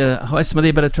trivia. Hi, Smithy,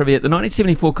 a bit of trivia. At the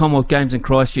 1974 Commonwealth Games in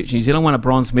Christchurch, New Zealand won a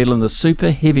bronze medal in the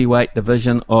super heavyweight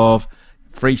division of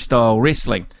freestyle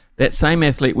wrestling. That same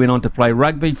athlete went on to play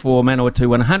rugby for Manawatu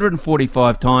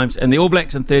 145 times and the All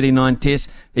Blacks in 39 tests.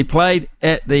 He played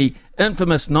at the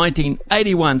infamous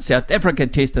 1981 South Africa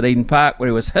test at Eden Park, where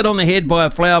he was hit on the head by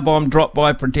a flower bomb dropped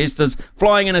by protesters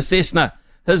flying in a Cessna.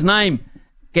 His name,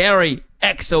 Gary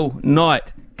Axel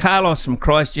Knight. Carlos from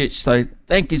Christchurch, so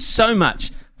thank you so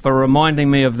much for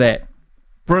reminding me of that.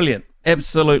 Brilliant,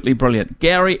 absolutely brilliant.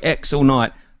 Gary Axel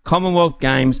Knight, Commonwealth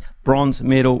Games bronze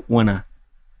medal winner.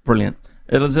 Brilliant.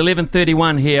 It is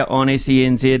 11:31 here on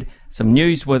SENZ. Some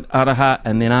news with Araha,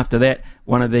 and then after that,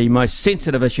 one of the most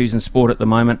sensitive issues in sport at the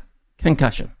moment,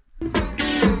 concussion.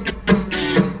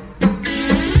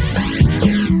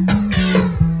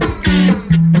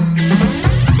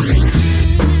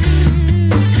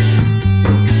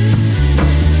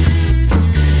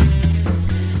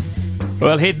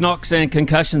 Well, head knocks and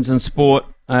concussions in sport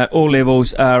at all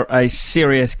levels are a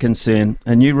serious concern.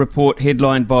 A new report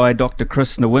headlined by Dr.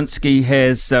 Chris Nowinski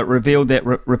has revealed that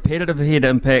repetitive head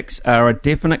impacts are a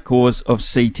definite cause of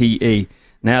CTE.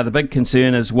 Now, the big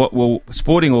concern is what will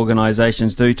sporting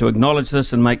organisations do to acknowledge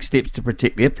this and make steps to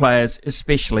protect their players,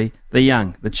 especially the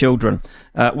young, the children.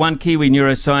 One Kiwi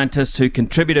neuroscientist who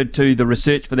contributed to the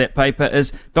research for that paper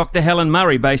is Dr. Helen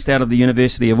Murray, based out of the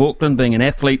University of Auckland, being an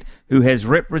athlete who has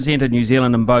represented New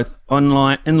Zealand in both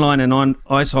inline and on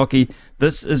ice hockey.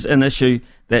 This is an issue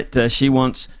that she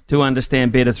wants to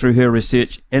understand better through her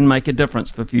research and make a difference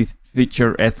for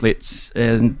future athletes.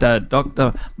 And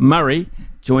Dr. Murray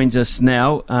joins us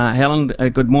now. Helen,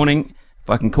 good morning. If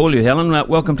I can call you Helen,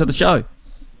 welcome to the show.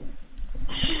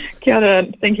 Kia ora.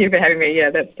 Thank you for having me.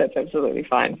 Yeah, that's absolutely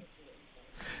fine.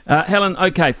 Helen,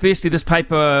 okay, firstly, this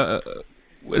paper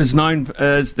is known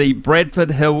as the Bradford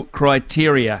Hill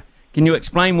criteria. Can you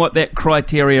explain what that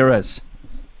criteria is?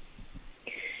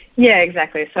 Yeah,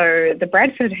 exactly. So the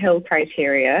Bradford Hill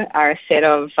criteria are a set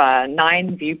of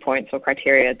 9 viewpoints or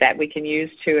criteria that we can use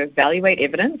to evaluate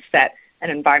evidence that an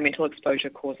environmental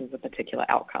exposure causes a particular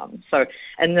outcome. So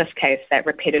in this case, that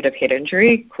repetitive head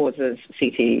injury causes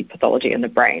CTE pathology in the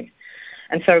brain.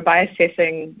 And so by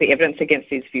assessing the evidence against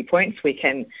these viewpoints, we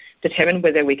can determine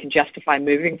whether we can justify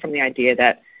moving from the idea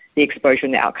that the exposure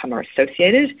and the outcome are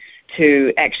associated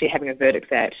to actually having a verdict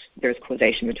that there is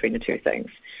causation between the two things.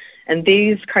 And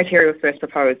these criteria were first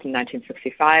proposed in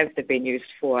 1965. They've been used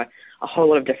for a whole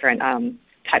lot of different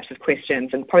types of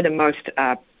questions. And probably the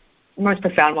most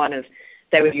profound one is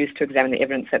they were used to examine the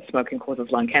evidence that smoking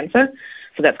causes lung cancer.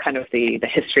 So that's kind of the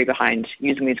history behind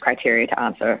using these criteria to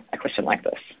answer a question like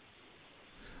this.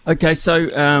 Okay, so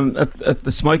if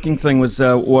the smoking thing was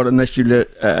what initiated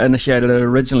it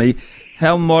originally,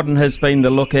 how modern has been the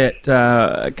look at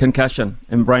concussion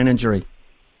and brain injury?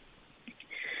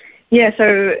 Yeah,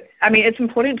 so, I mean, it's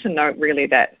important to note really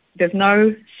that there's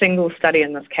no single study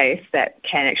in this case that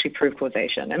can actually prove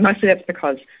causation. And mostly that's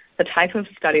because the type of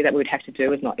study that we would have to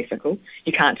do is not ethical.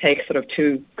 You can't take sort of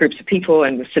two groups of people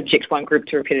and subject one group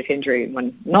to repetitive injury and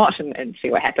one not and see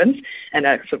what happens in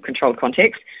a sort of controlled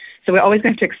context. So we're always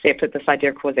going to accept that this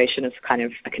idea of causation is kind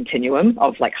of a continuum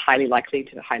of like highly likely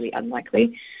to highly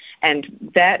unlikely.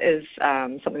 And that is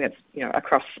something that's,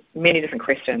 across many different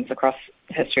questions across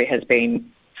history has been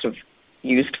sort of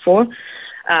used for.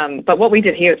 But what we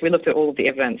did here is we looked at all of the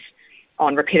evidence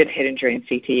on repetitive head injury and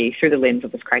CTE through the lens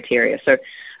of this criteria. So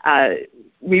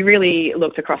we really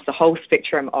looked across the whole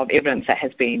spectrum of evidence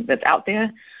that's out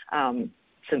there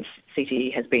since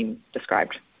CTE has been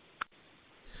described.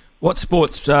 What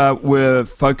sports were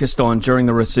focused on during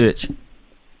the research?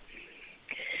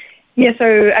 Yeah,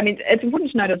 so, I mean, it's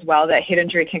important to note as well that head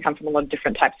injury can come from a lot of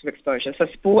different types of exposure. So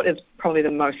sport is probably the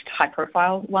most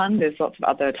high-profile one. There's lots of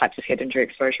other types of head injury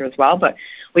exposure as well. But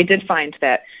we did find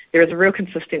that there is a real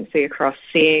consistency across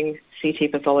seeing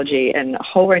CT pathology in a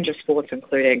whole range of sports,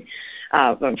 including,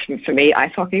 for me,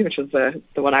 ice hockey, which was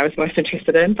the one I was most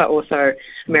interested in, but also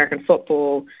American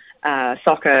football,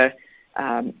 soccer,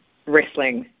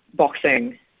 wrestling,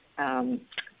 boxing,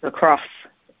 lacrosse,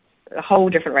 a whole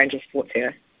different range of sports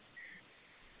here.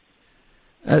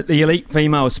 The elite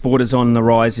female sport is on the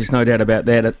rise, there's no doubt about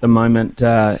that at the moment,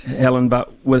 Helen,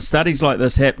 but with studies like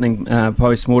this happening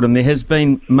post-mortem, has there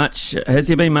been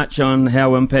much on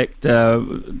how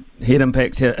head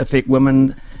impacts affect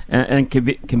women and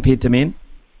compared to men?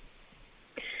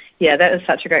 Yeah, that is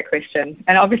such a great question,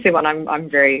 and obviously one I'm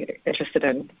very interested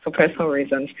in for personal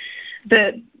reasons.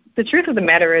 The the truth of the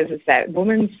matter is that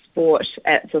women's sport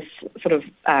at this sort of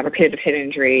repetitive head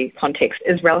injury context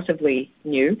is relatively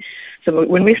new. So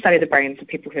when we study the brains of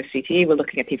people who have CTE, we're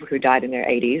looking at people who died in their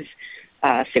 80s,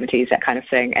 70s, that kind of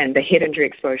thing, and the head injury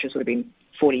exposures would have been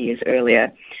 40 years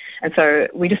earlier. And so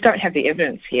we just don't have the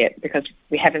evidence yet because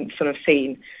we haven't sort of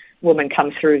seen women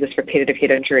come through this repetitive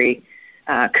head injury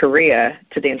career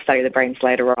to then study the brains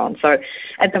later on. So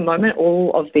at the moment,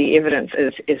 all of the evidence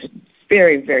is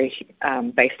very, very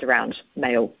based around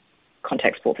male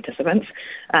contact sport participants.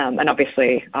 And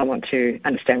obviously, I want to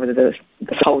understand whether this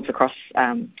holds across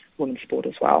women's sport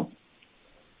as well.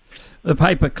 The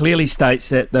paper clearly states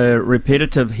that the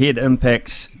repetitive head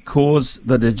impacts cause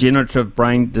the degenerative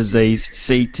brain disease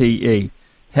CTE.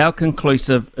 How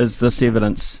conclusive is this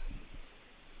evidence?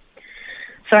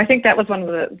 So I think that was one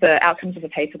of the outcomes of the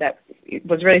paper that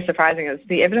was really surprising. Is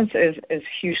the evidence is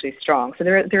hugely strong. So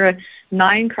there are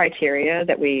 9 criteria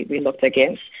that we looked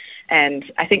against,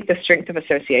 and I think the strength of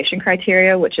association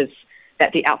criteria, which is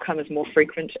that the outcome is more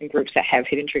frequent in groups that have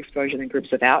head injury exposure than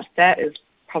groups without, that is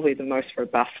probably the most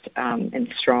robust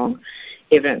and strong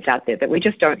evidence out there, that we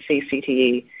just don't see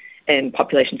CTE in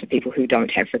populations of people who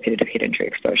don't have repetitive head injury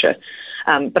exposure.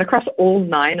 But across all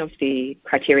 9 of the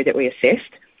criteria that we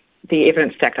assessed, the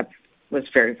evidence stacked up was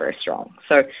very, very strong.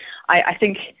 So I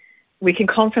think we can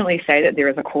confidently say that there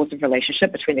is a causal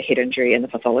relationship between the head injury and the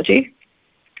pathology.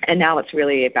 And now it's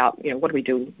really about, what do we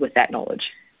do with that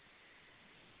knowledge?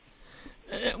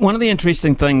 One of the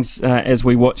interesting things as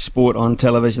we watch sport on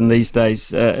television these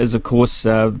days is, of course,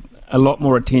 a lot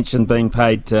more attention being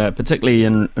paid, particularly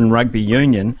in rugby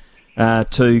union,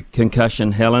 to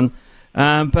concussion, Helen.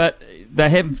 But they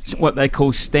have what they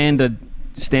call standard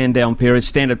stand-down periods,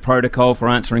 standard protocol for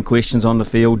answering questions on the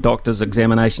field, doctors'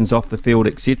 examinations off the field,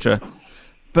 etc.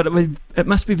 But it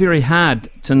must be very hard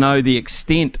to know the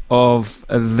extent of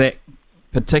that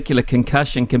particular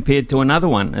concussion compared to another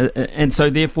one. And so,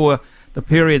 therefore, the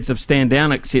periods of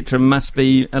stand-down, etc., must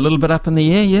be a little bit up in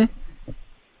the air, yeah?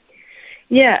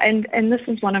 Yeah, and this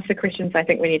is one of the questions I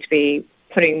think we need to be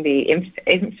putting the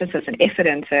emphasis and effort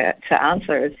into to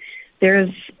answer. Is there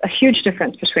is a huge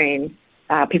difference between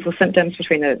people's symptoms,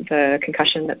 between the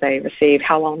concussion that they receive,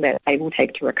 how long that they will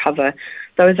take to recover.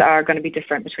 Those are going to be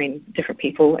different between different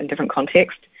people in different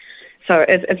contexts. So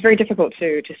it's very difficult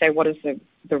to say what is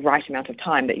the right amount of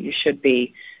time that you should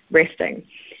be resting.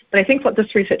 But I think what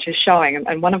this research is showing,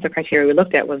 and one of the criteria we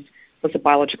looked at was a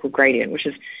biological gradient, which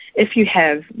is if you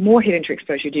have more head injury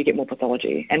exposure, you do get more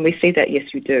pathology. And we see that,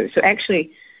 yes, you do. So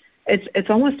actually, it's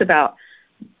almost about,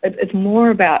 it's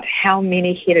more about how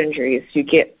many head injuries you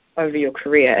get over your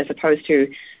career as opposed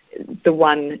to the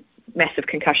one massive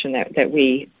concussion that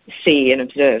we see and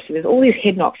observe. So there's all these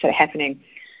head knocks that are happening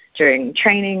during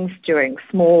trainings, during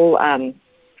small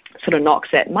sort of knocks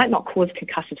that might not cause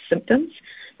concussive symptoms,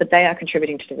 but they are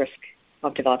contributing to the risk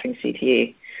of developing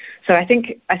CTE. So I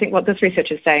think what this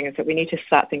research is saying is that we need to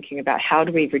start thinking about how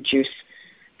do we reduce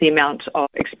the amount of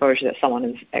exposure that someone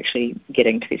is actually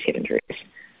getting to these head injuries.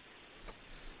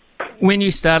 When you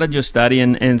started your study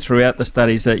and throughout the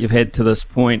studies that you've had to this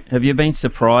point, have you been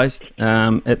surprised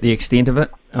at the extent of it,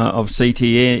 of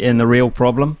CTE and the real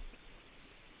problem?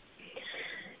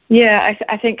 Yeah,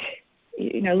 I think,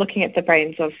 looking at the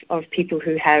brains of people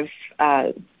who have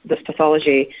this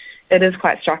pathology, it is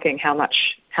quite striking how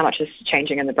much is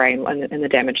changing in the brain and the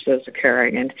damage that is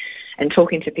occurring. And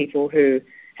talking to people who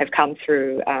have come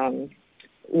through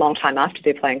long time after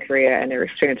their playing career and they're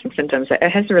experiencing symptoms,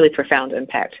 it has a really profound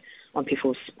impact on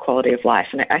people's quality of life.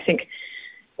 And I think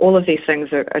all of these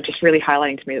things are just really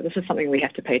highlighting to me that this is something we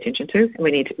have to pay attention to,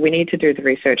 and we need to do the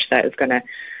research that is going to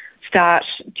start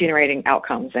generating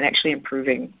outcomes and actually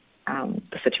improving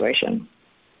the situation.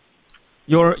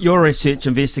 Your research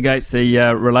investigates the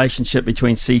relationship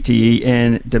between CTE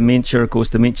and dementia. Of course,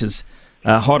 dementia's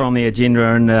hot on the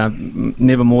agenda, and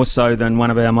never more so than one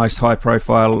of our most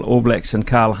high-profile All Blacks and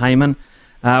Carl Heyman.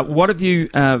 What have you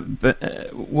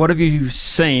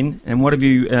seen, and what have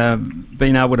you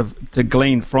been able to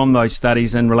glean from those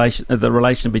studies in the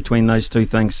relation between those two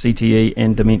things, CTE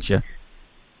and dementia?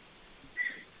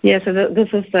 Yeah, so this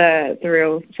is the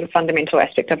real sort of fundamental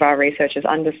aspect of our research, is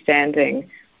understanding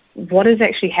what is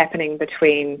actually happening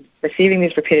between receiving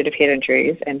these repetitive head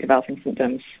injuries and developing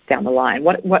symptoms down the line.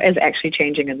 What is actually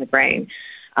changing in the brain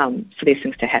for these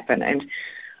things to happen? And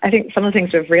I think some of the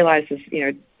things we've realized is,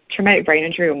 traumatic brain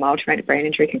injury or mild traumatic brain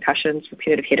injury, concussions,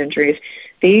 repetitive head injuries,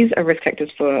 these are risk factors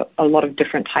for a lot of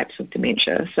different types of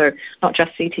dementia. So not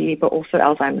just CTE, but also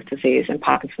Alzheimer's disease and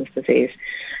Parkinson's disease.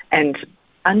 And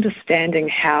understanding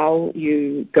how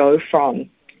you go from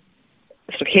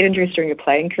sort of head injuries during your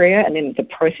playing career and then the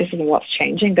processes and what's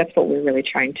changing, that's what we're really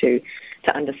trying to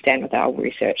understand with our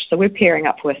research. So we're pairing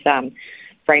up with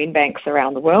brain banks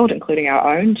around the world, including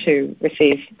our own, to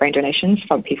receive brain donations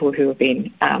from people who have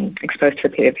been exposed to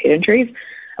repetitive head injuries.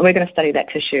 And we're going to study that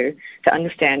tissue to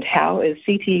understand how is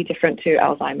CTE different to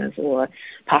Alzheimer's or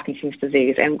Parkinson's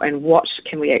disease, and what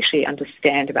can we actually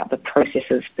understand about the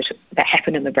processes that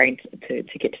happen in the brain to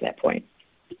get to that point.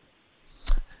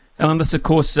 And this, of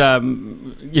course,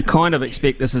 you kind of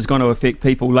expect this is going to affect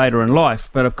people later in life,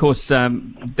 but of course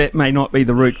that may not be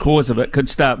the root cause of it. It could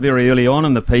start very early on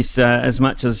in the piece, as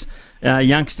much as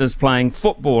youngsters playing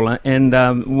football. And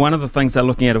one of the things they're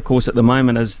looking at, of course, at the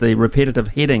moment is the repetitive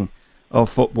heading of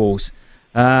footballs,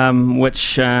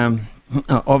 which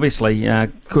obviously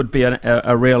could be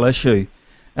a real issue.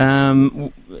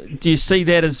 Do you see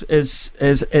that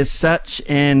as such,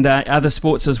 and other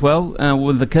sports as well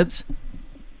with the kids?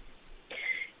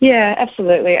 Yeah,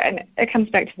 absolutely. And it comes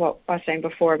back to what I was saying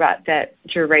before about that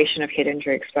duration of head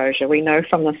injury exposure. We know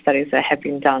from the studies that have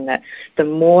been done that the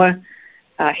more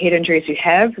head injuries you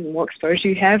have, the more exposure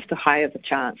you have, the higher the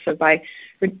chance. So by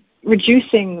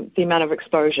reducing the amount of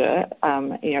exposure,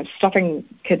 stopping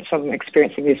kids from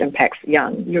experiencing these impacts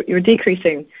young, you're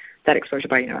decreasing that exposure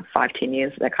by 5-10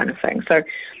 years, that kind of thing. So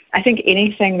I think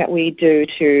anything that we do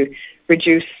to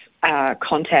reduce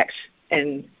contact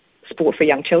in sport for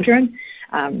young children,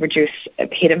 reduce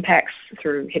head impacts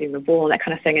through hitting the ball and that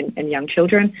kind of thing in young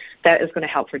children, that is going to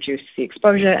help reduce the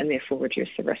exposure and therefore reduce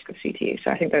the risk of CTE.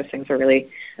 So I think those things are really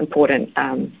important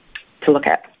to look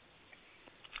at.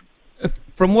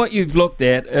 From what you've looked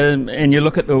at, and you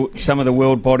look at some of the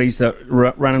world bodies that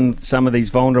run some of these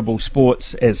vulnerable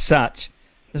sports as such,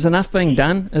 is enough being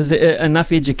done? Is there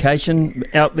enough education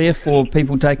out there for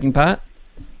people taking part?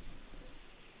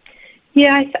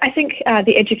 Yeah, I think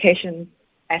the education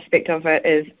aspect of it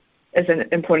is an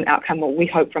important outcome. What we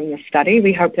hope from this study,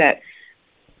 we hope that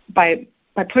by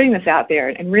putting this out there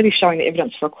and really showing the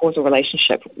evidence for a causal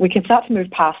relationship, we can start to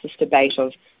move past this debate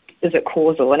of is it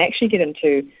causal and actually get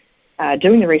into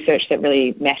doing the research that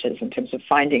really matters in terms of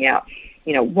finding out,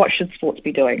 what should sports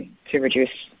be doing to reduce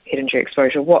head injury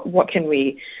exposure? What can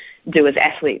we do as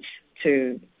athletes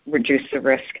to reduce the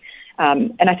risk?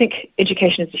 And I think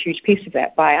education is a huge piece of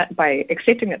that. By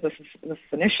accepting that this is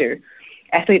an issue,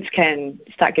 athletes can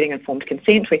start getting informed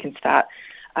consent. We can start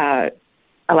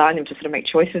allowing them to sort of make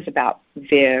choices about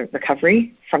their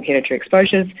recovery from head injury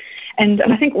exposures. And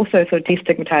I think also sort of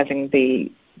destigmatizing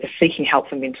the seeking help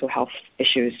for mental health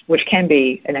issues, which can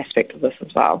be an aspect of this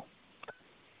as well.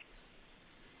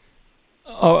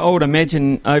 I would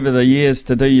imagine over the years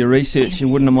to do your research, you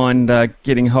wouldn't mind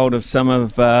getting hold of some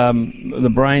of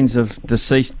the brains of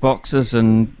deceased boxers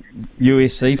and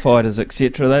UFC fighters,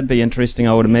 etc. That'd be interesting,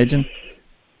 I would imagine.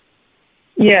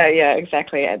 Yeah,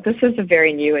 exactly. This is a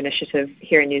very new initiative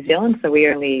here in New Zealand. So we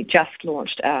only just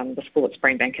launched the Sports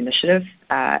Brain Bank Initiative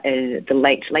in the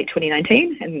late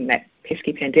 2019, and that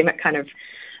pesky pandemic kind of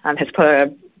has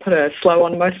put a slow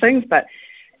on most things. But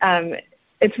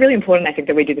it's really important, I think,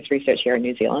 that we do this research here in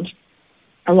New Zealand.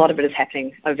 A lot of it is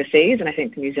happening overseas, and I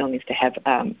think New Zealand needs to have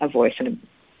a voice and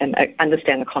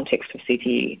understand the context of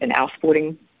CTE in our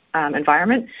sporting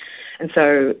environment. And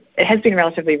so it has been a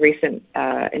relatively recent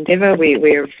endeavour.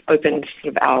 We've opened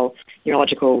sort of our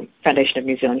Neurological Foundation of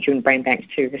New Zealand Human Brain Bank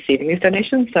to receiving these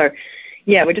donations. So,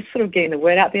 yeah, we're just sort of getting the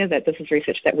word out there that this is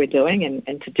research that we're doing.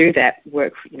 And to do that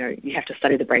work, you have to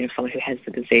study the brain of someone who has the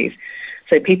disease.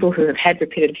 So people who have had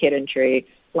repetitive head injury,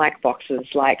 like boxers,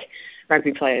 like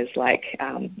rugby players, like,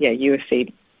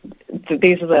 UFC,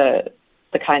 these are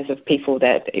the kinds of people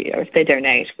that, if they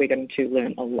donate, we're going to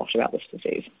learn a lot about this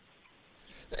disease.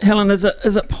 Helen, is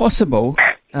it possible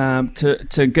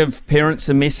to give parents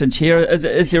a message here?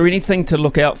 Is there anything to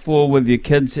look out for with your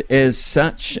kids as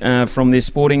such from their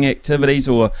sporting activities,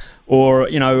 or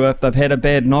if they've had a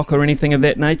bad knock or anything of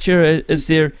that nature? Is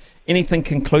there anything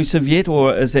conclusive yet,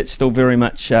 or is that still very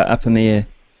much up in the air?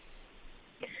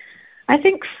 I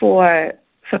think for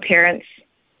parents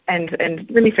and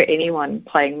really for anyone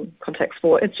playing contact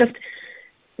sport, it's just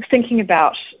thinking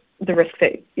about the risk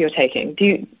that you're taking.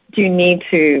 Do you need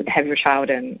to have your child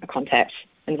in a contact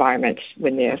environment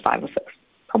when they're 5 or 6?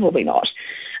 Probably not.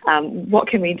 What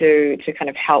can we do to kind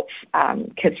of help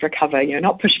kids recover,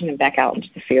 not pushing them back out into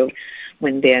the field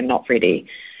when they're not ready,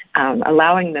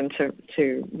 allowing them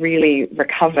to really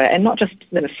recover, and not just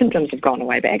when the symptoms have gone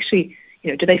away, but actually,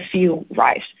 do they feel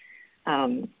right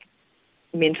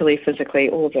mentally, physically,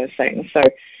 all of those things. So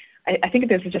I think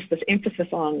there's just this emphasis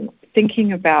on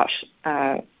thinking about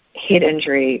head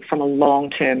injury from a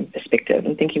long-term perspective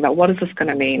and thinking about what is this going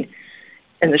to mean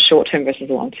in the short term versus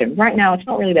the long term. Right now, it's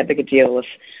not really that big a deal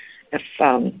if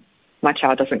my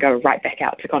child doesn't go right back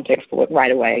out to contact sport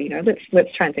right away.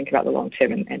 Let's try and think about the long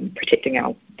term and protecting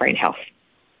our brain health.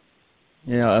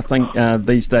 Yeah, I think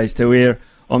these days to err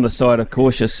on the side of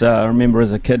cautious. I remember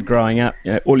as a kid growing up,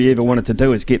 all you ever wanted to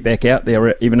do is get back out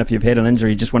there. Even if you've had an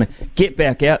injury, you just want to get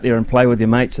back out there and play with your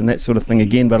mates and that sort of thing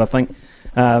again. But I think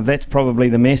that's probably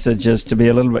the message, is to be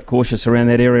a little bit cautious around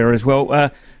that area as well.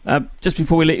 Just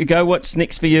before we let you go, what's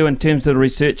next for you in terms of the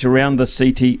research around the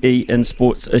CTE in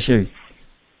sports issue?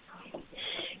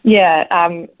 Yeah,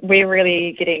 we're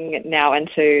really getting now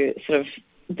into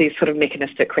these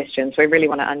mechanistic questions. We really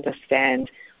want to understand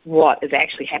what is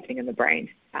actually happening in the brain.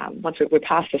 Once we're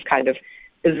past this kind of,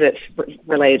 is it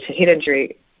related to head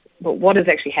injury, but what is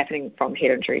actually happening from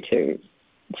head injury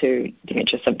to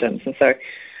dementia symptoms? And so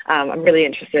I'm really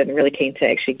interested and really keen to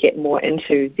actually get more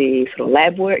into the sort of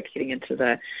lab work, getting into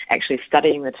the actually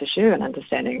studying the tissue and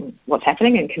understanding what's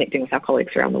happening and connecting with our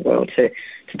colleagues around the world to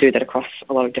do that across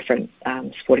a lot of different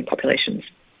sporting populations.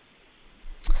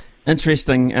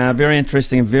 Interesting, very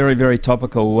interesting and very, very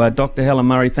topical. Dr. Helen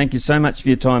Murray, thank you so much for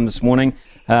your time this morning.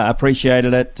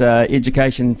 Appreciated it.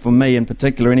 Education for me in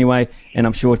particular anyway, and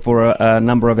I'm sure for a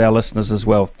number of our listeners as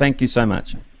well. Thank you so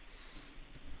much.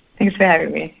 Thanks for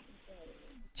having me.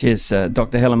 Cheers.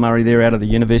 Dr. Helen Murray there out of the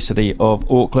University of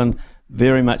Auckland,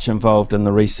 very much involved in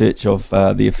the research of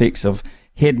the effects of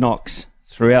head knocks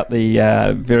throughout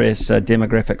the various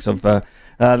demographics of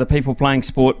the people playing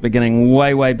sport, beginning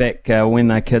way back when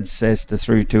they're kids as to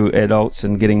through to adults,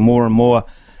 and getting more and more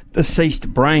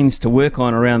deceased brains to work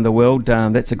on around the world.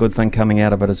 That's a good thing coming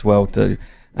out of it as well, to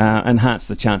enhance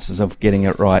the chances of getting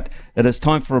it right. It is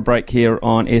time for a break here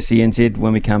on SENZ.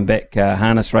 When we come back,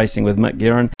 harness racing with Mick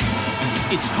Guerin.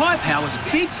 It's Tyre Power's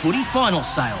Big Footy Final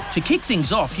Sale. To kick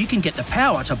things off, you can get the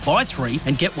power to buy 3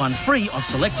 and get 1 free on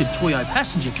selected Toyo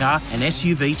passenger car and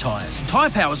SUV tyres. Tyre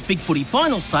Power's Big Footy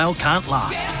Final Sale can't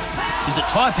last. Visit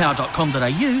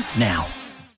tyrepower.com.au now.